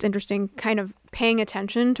 something that's interesting, kind of paying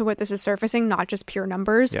attention to what this is surfacing, not just pure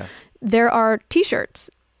numbers. Yeah. There are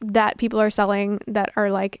t-shirts that people are selling that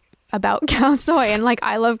are like about cow soy and like,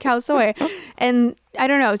 I love cow soy. And I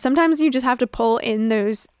don't know, sometimes you just have to pull in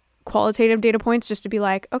those qualitative data points just to be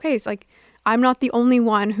like, okay, it's like I'm not the only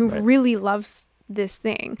one who really loves this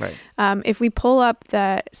thing. Right. If we pull up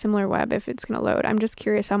the similar web, if it's going to load, I'm just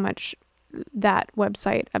curious how much that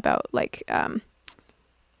website about like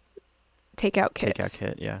takeout kits. Takeout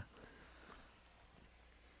kit, yeah.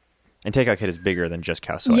 And takeout kit is bigger than just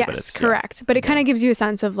cow soy. Yes, but it's, correct. But it kind of gives you a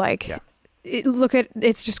sense of like, look at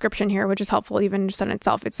its description here, which is helpful even just on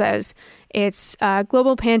itself. It says it's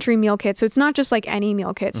global pantry meal kits. So it's not just like any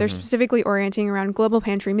meal kits. They're specifically orienting around global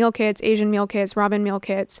pantry meal kits, Asian meal kits, ramen meal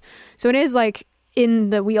kits. So it is like in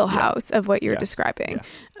the wheelhouse of what you're describing.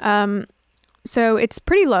 Yeah. So it's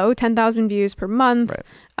pretty low, 10,000 views per month.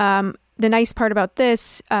 Right. The nice part about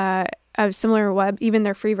this, of similar web, even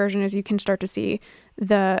their free version, is you can start to see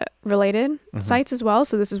the related sites as well.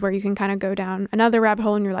 So this is where you can kind of go down another rabbit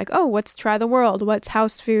hole and you're like, oh, what's Try the World? What's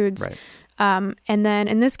House Foods? Right. And then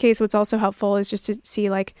in this case, what's also helpful is just to see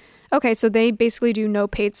like, okay, so they basically do no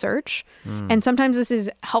paid search. And sometimes this is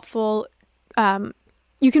helpful.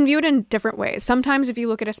 You can view it in different ways. Sometimes if you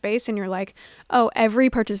look at a space and you're like, oh, every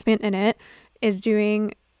participant in it is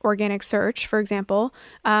doing organic search, for example.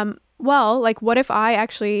 Well, like what if I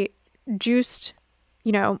actually juiced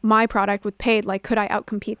my product with paid, like could I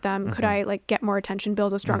outcompete them? Could I like get more attention,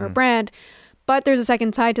 build a stronger brand? But there's a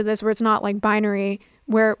second side to this where it's not like binary,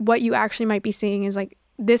 where what you actually might be seeing is like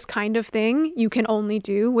this kind of thing you can only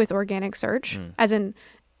do with organic search, as in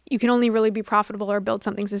you can only really be profitable or build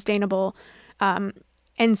something sustainable. And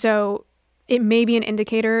so it may be an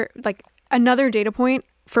indicator, like another data point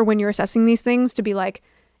for when you're assessing these things to be like,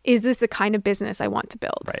 is this the kind of business I want to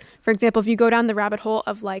build? Right. For example, if you go down the rabbit hole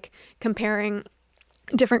of like comparing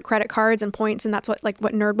different credit cards and points, and that's what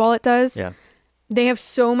NerdWallet does. Yeah. They have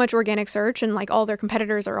so much organic search, and like all their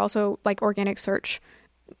competitors are also like organic search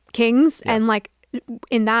kings. Yeah. And like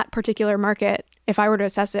in that particular market, if I were to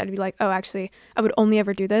assess it, I'd be like, oh, actually, I would only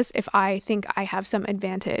ever do this if I think I have some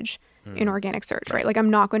advantage in organic search, right? Like I'm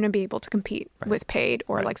not going to be able to compete with paid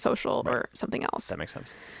or like social or something else. That makes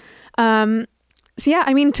sense. So yeah,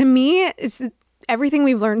 I mean, to me, it's everything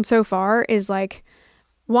we've learned so far is like,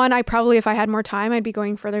 one, I probably, if I had more time, I'd be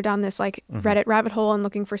going further down this like Reddit rabbit hole and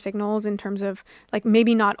looking for signals in terms of like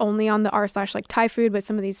maybe not only on the r/ like Thai food, but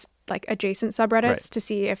some of these like adjacent subreddits to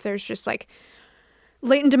see if there's just like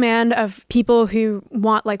latent demand of people who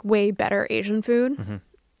want like way better Asian food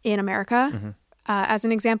in America, as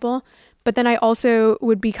an example. But then I also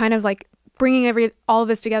would be kind of like bringing all of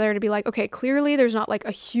this together to be like, okay, clearly there's not like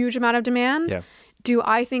a huge amount of demand. Yeah. Do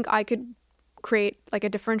I think I could create like a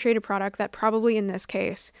differentiated product that probably in this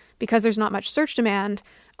case, because there's not much search demand,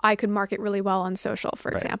 I could market really well on social,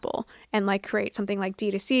 for example, and like create something like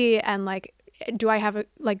D2C, and like, do I have a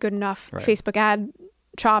like good enough Facebook ad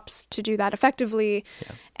chops to do that effectively?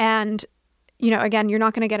 Yeah. And, again, you're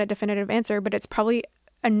not going to get a definitive answer, but it's probably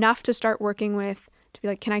enough to start working with to be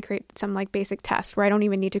like, can I create some like basic test where I don't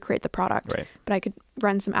even need to create the product, but I could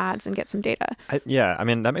run some ads and get some data. I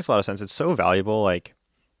mean, that makes a lot of sense. It's so valuable, like,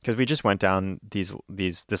 because we just went down this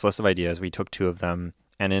list of ideas. We took 2 of them,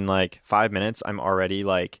 and in like 5 minutes, I'm already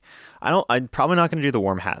like, I'm probably not going to do the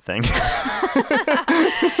warm hat thing.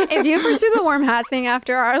 If you pursue the warm hat thing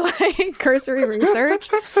after our like cursory research,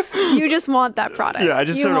 you just want that product. Yeah, I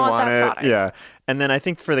just sort of want it. Product. Yeah, and then I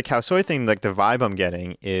think for the cow soy thing, like the vibe I'm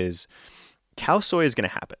getting is cow soy is going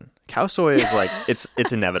to happen. Cow soy is like it's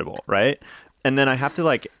inevitable, right? And then I have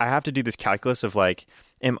to do this calculus of like,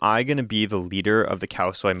 am I going to be the leader of the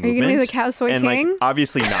cow soy movement? Are you going to be the cow soy and king? Like,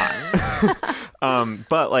 obviously not.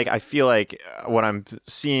 But like, I feel like what I'm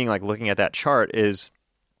seeing, like looking at that chart, is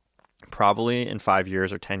probably in 5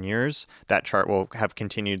 years or 10 years, that chart will have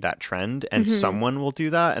continued that trend, and someone will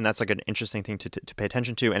do that. And that's like an interesting thing to pay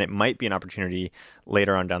attention to. And it might be an opportunity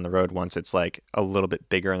later on down the road once it's like a little bit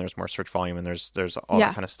bigger and there's more search volume and there's all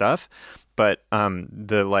that kind of stuff. But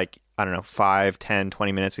the like, I don't know, 5, 10,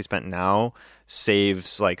 20 minutes we spent now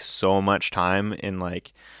saves like so much time in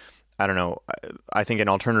like, I don't know, I think an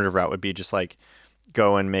alternative route would be just like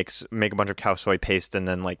go and make a bunch of cow soy paste and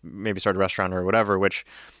then like maybe start a restaurant or whatever, which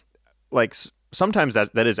like sometimes that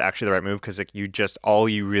is actually the right move, because like all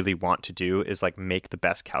you really want to do is like make the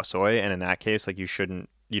best cow soy, and in that case like you shouldn't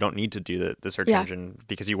you don't need to do the search engine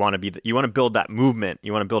because you want to you want to build that movement.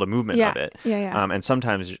 You want to build a movement of it. And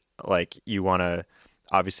sometimes like you want to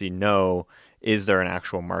obviously know, is there an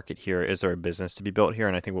actual market here? Is there a business to be built here?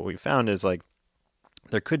 And I think what we found is like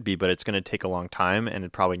there could be, but it's going to take a long time, and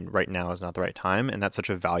it probably right now is not the right time. And that's such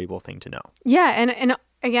a valuable thing to know. Yeah, and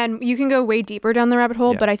again, you can go way deeper down the rabbit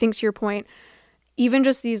hole, but I think to your point, even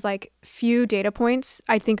just these like few data points,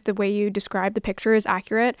 I think the way you describe the picture is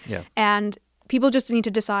accurate. Yeah. And people just need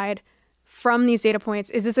to decide from these data points,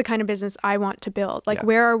 is this the kind of business I want to build? Like,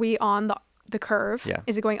 where are we on the curve? Yeah.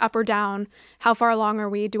 Is it going up or down? How far along are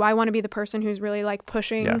we? Do I want to be the person who's really like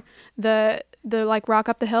pushing the like rock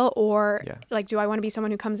up the hill, or like do I want to be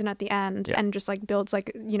someone who comes in at the end and just like builds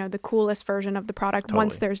like, you know, the coolest version of the product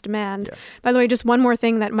once there's demand. By the way, just one more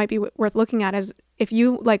thing that might be worth looking at is if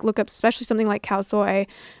you like look up especially something like cow soy,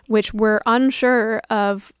 which we're unsure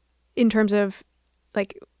of in terms of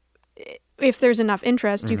like if there's enough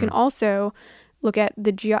interest, you can also look at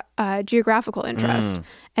the geographical interest.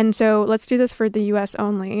 And so let's do this for the US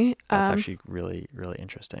only. That's actually really, really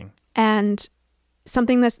interesting. And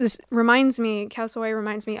something this reminds me, cow soy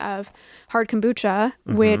reminds me of hard kombucha,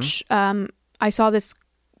 which I saw this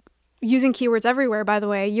using keywords everywhere, by the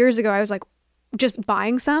way. Years ago, I was like just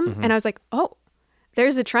buying some and I was like, oh,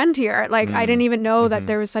 there's a trend here. Like I didn't even know that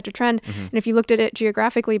there was such a trend. And if you looked at it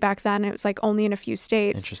geographically back then, it was like only in a few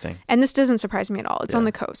states. Interesting. And this doesn't surprise me at all. It's on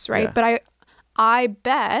the coast, right? Yeah. But I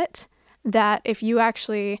bet that if you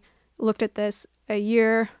actually looked at this a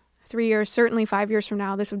year, 3 years, certainly 5 years from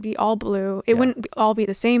now, this would be all blue. It wouldn't all be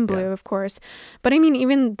the same blue, of course. But I mean,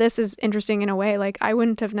 even this is interesting in a way. Like I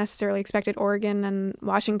wouldn't have necessarily expected Oregon and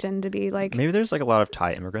Washington to be like... Maybe there's like a lot of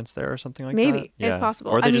Thai immigrants there or something like that. Maybe. It's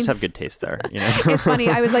possible. Or they just have good taste there, you know? It's funny.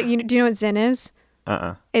 I was like, do you know what Zyn is?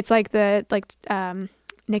 It's like the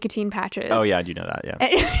nicotine patches. Oh yeah, I do know that.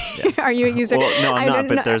 Yeah. Are you a user? Well, no, I'm not.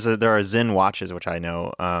 But there are Zyn watches, which I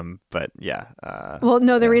know. But yeah. Well,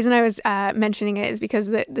 no. The reason I was mentioning it is because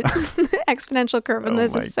the exponential curve on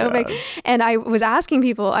this is so big. And I was asking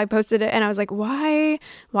people. I posted it, and I was like, "Why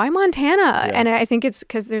Montana?" Yeah. And I think it's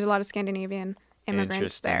because there's a lot of Scandinavian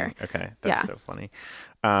immigrants there. Okay, that's so funny.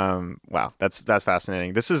 Wow, that's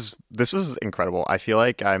fascinating. This was incredible. I feel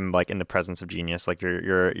like I'm like in the presence of genius. Like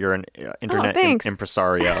you're an internet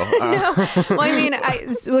impresario. No. Well, I mean,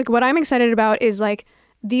 like what I'm excited about is like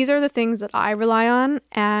these are the things that I rely on,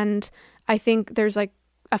 and I think there's like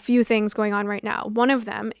a few things going on right now. One of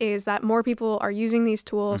them is that more people are using these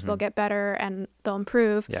tools. They'll get better and they'll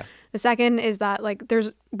improve. Yeah. The second is that like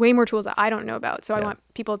there's way more tools that I don't know about, so I want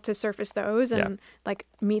people to surface those and like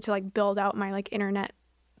me to like build out my like internet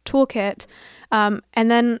toolkit. And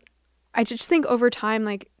then I just think over time,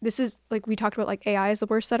 like this is like we talked about, like AI is the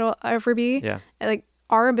worst that it'll ever be. Yeah. Like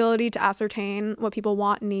our ability to ascertain what people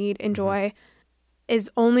want, need, enjoy is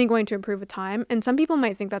only going to improve with time. And some people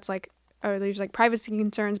might think that's like, oh, there's like privacy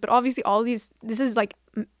concerns, but obviously all this is like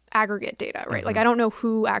aggregate data, right? Like I don't know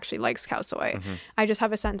who actually likes cow soy. I just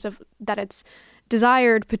have a sense of that it's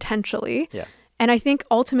desired potentially. Yeah. And I think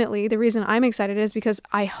ultimately the reason I'm excited is because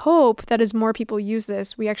I hope that as more people use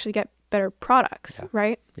this, we actually get better products,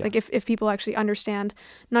 right? Yeah. Like if people actually understand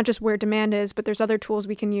not just where demand is, but there's other tools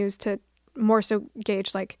we can use to more so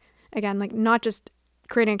gauge, like, again, like not just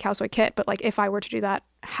creating a cow soy kit, but like if I were to do that,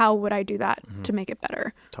 how would I do that to make it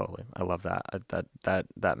better? Totally. I love that.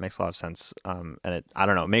 That makes a lot of sense. And I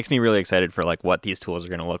don't know, it makes me really excited for like what these tools are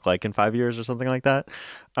going to look like in 5 years or something like that.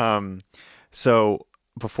 So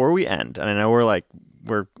before we end, and I know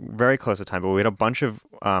we're very close to time, but we had a bunch of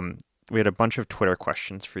Twitter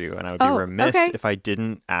questions for you, and I would be remiss if I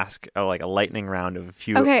didn't ask a lightning round of a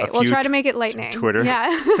few. Okay, we'll try to make it lightning. Twitter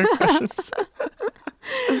questions.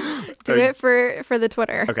 Do it for the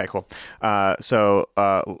Twitter. Okay, cool. So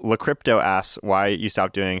La Crypto asks why you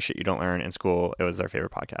stopped doing Shit You Don't Learn in school. It was their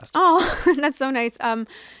favorite podcast. Oh, that's so nice.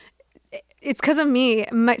 It's because of me.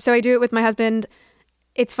 So I do it with my husband.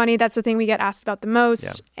 It's funny, that's the thing we get asked about the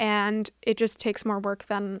most, and it just takes more work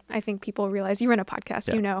than I think people realize. You run a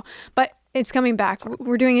podcast, you know, but it's coming back.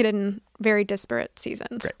 We're doing it in very disparate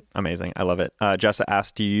seasons. Great. Amazing. I love it. Jessa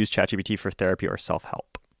asked, do you use ChatGPT for therapy or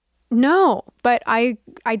self-help? No, but I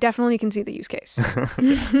definitely can see the use case.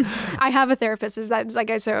 I have a therapist. That's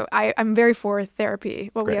like I'm very for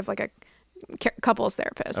therapy. Well, we have like a couples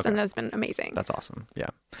therapist, and that's been amazing. That's awesome. Yeah.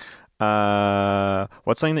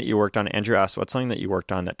 What's something that you worked on? Andrew asked, what's something that you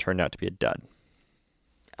worked on that turned out to be a dud?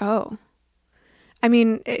 Oh, I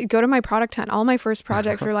mean, go to my product hunt. All my first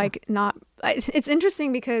projects are like not, it's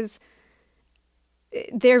interesting because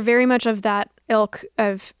they're very much of that ilk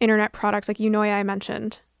of internet products. Like, I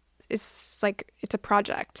mentioned, it's like, it's a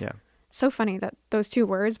project. Yeah. so funny that those two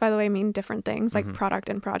words, by the way, mean different things, like product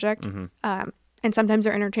and project. And sometimes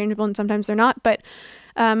they're interchangeable and sometimes they're not. But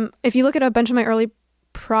if you look at a bunch of my early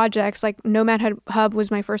projects, like Nomad Hub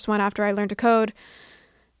was my first one after I learned to code.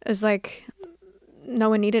 It's like no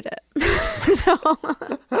one needed it.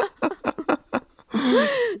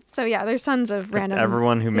 So yeah, there's tons of random.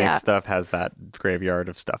 Everyone who makes stuff has that graveyard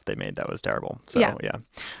of stuff they made that was terrible. So yeah.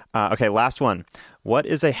 Okay, last one. What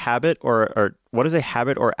is a habit or what is a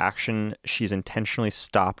habit or action she's intentionally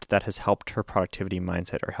stopped that has helped her productivity,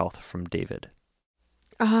 mindset, or health? From David.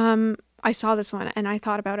 I saw this one and I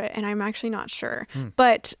thought about it and I'm actually not sure.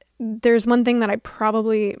 But there's one thing that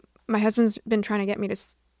my husband's been trying to get me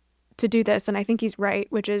to do this, and I think he's right,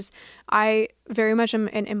 which is I very much am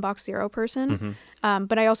an inbox zero person.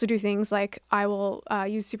 But I also do things like I will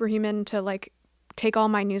use Superhuman to like take all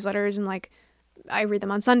my newsletters and like I read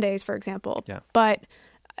them on Sundays, for example. Yeah. But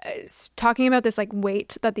talking about this like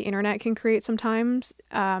weight that the internet can create sometimes,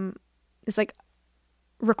 it's like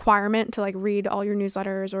requirement to like read all your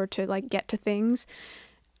newsletters or to like get to things,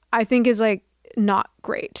 I think is like not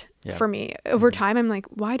great for me. Over time, I'm like,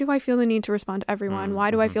 why do I feel the need to respond to everyone?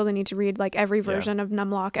 Why do I feel the need to read like every version of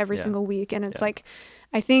Numlock every single week? And it's like,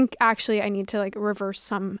 I think actually I need to like reverse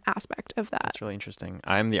some aspect of that. That's really interesting.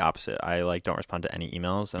 I'm the opposite. I like don't respond to any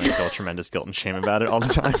emails and I feel tremendous guilt and shame about it all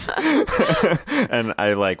the time. And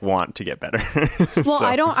I like want to get better. Well,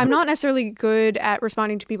 I'm not necessarily good at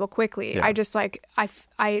responding to people quickly. I just like, I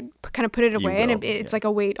kind of put it away and it's like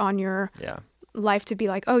a weight on your life to be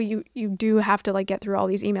like, oh, you do have to like get through all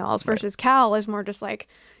these emails versus Cal is more just like,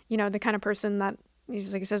 you know, the kind of person that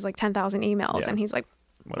he's like, he says like 10,000 emails and he's like,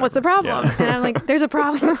 whatever. What's the problem? And I'm like, there's a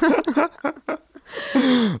problem.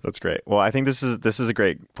 That's great. Well, I think this is a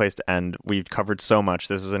great place to end. We've covered so much.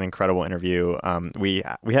 This is an incredible interview. We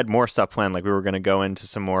had more stuff planned. Like we were going to go into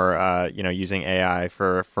some more, using AI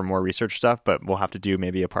for more research stuff, but we'll have to do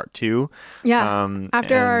maybe a part 2. Yeah.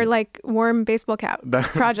 After our like warm baseball cap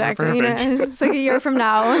project, it's like a year from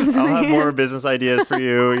now. I'll have more business ideas for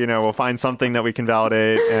you. We'll find something that we can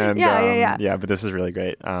validate. And yeah. But this is really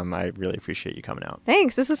great. I really appreciate you coming out.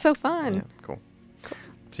 Thanks. This was so fun. Yeah, cool.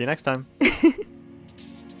 See you next time.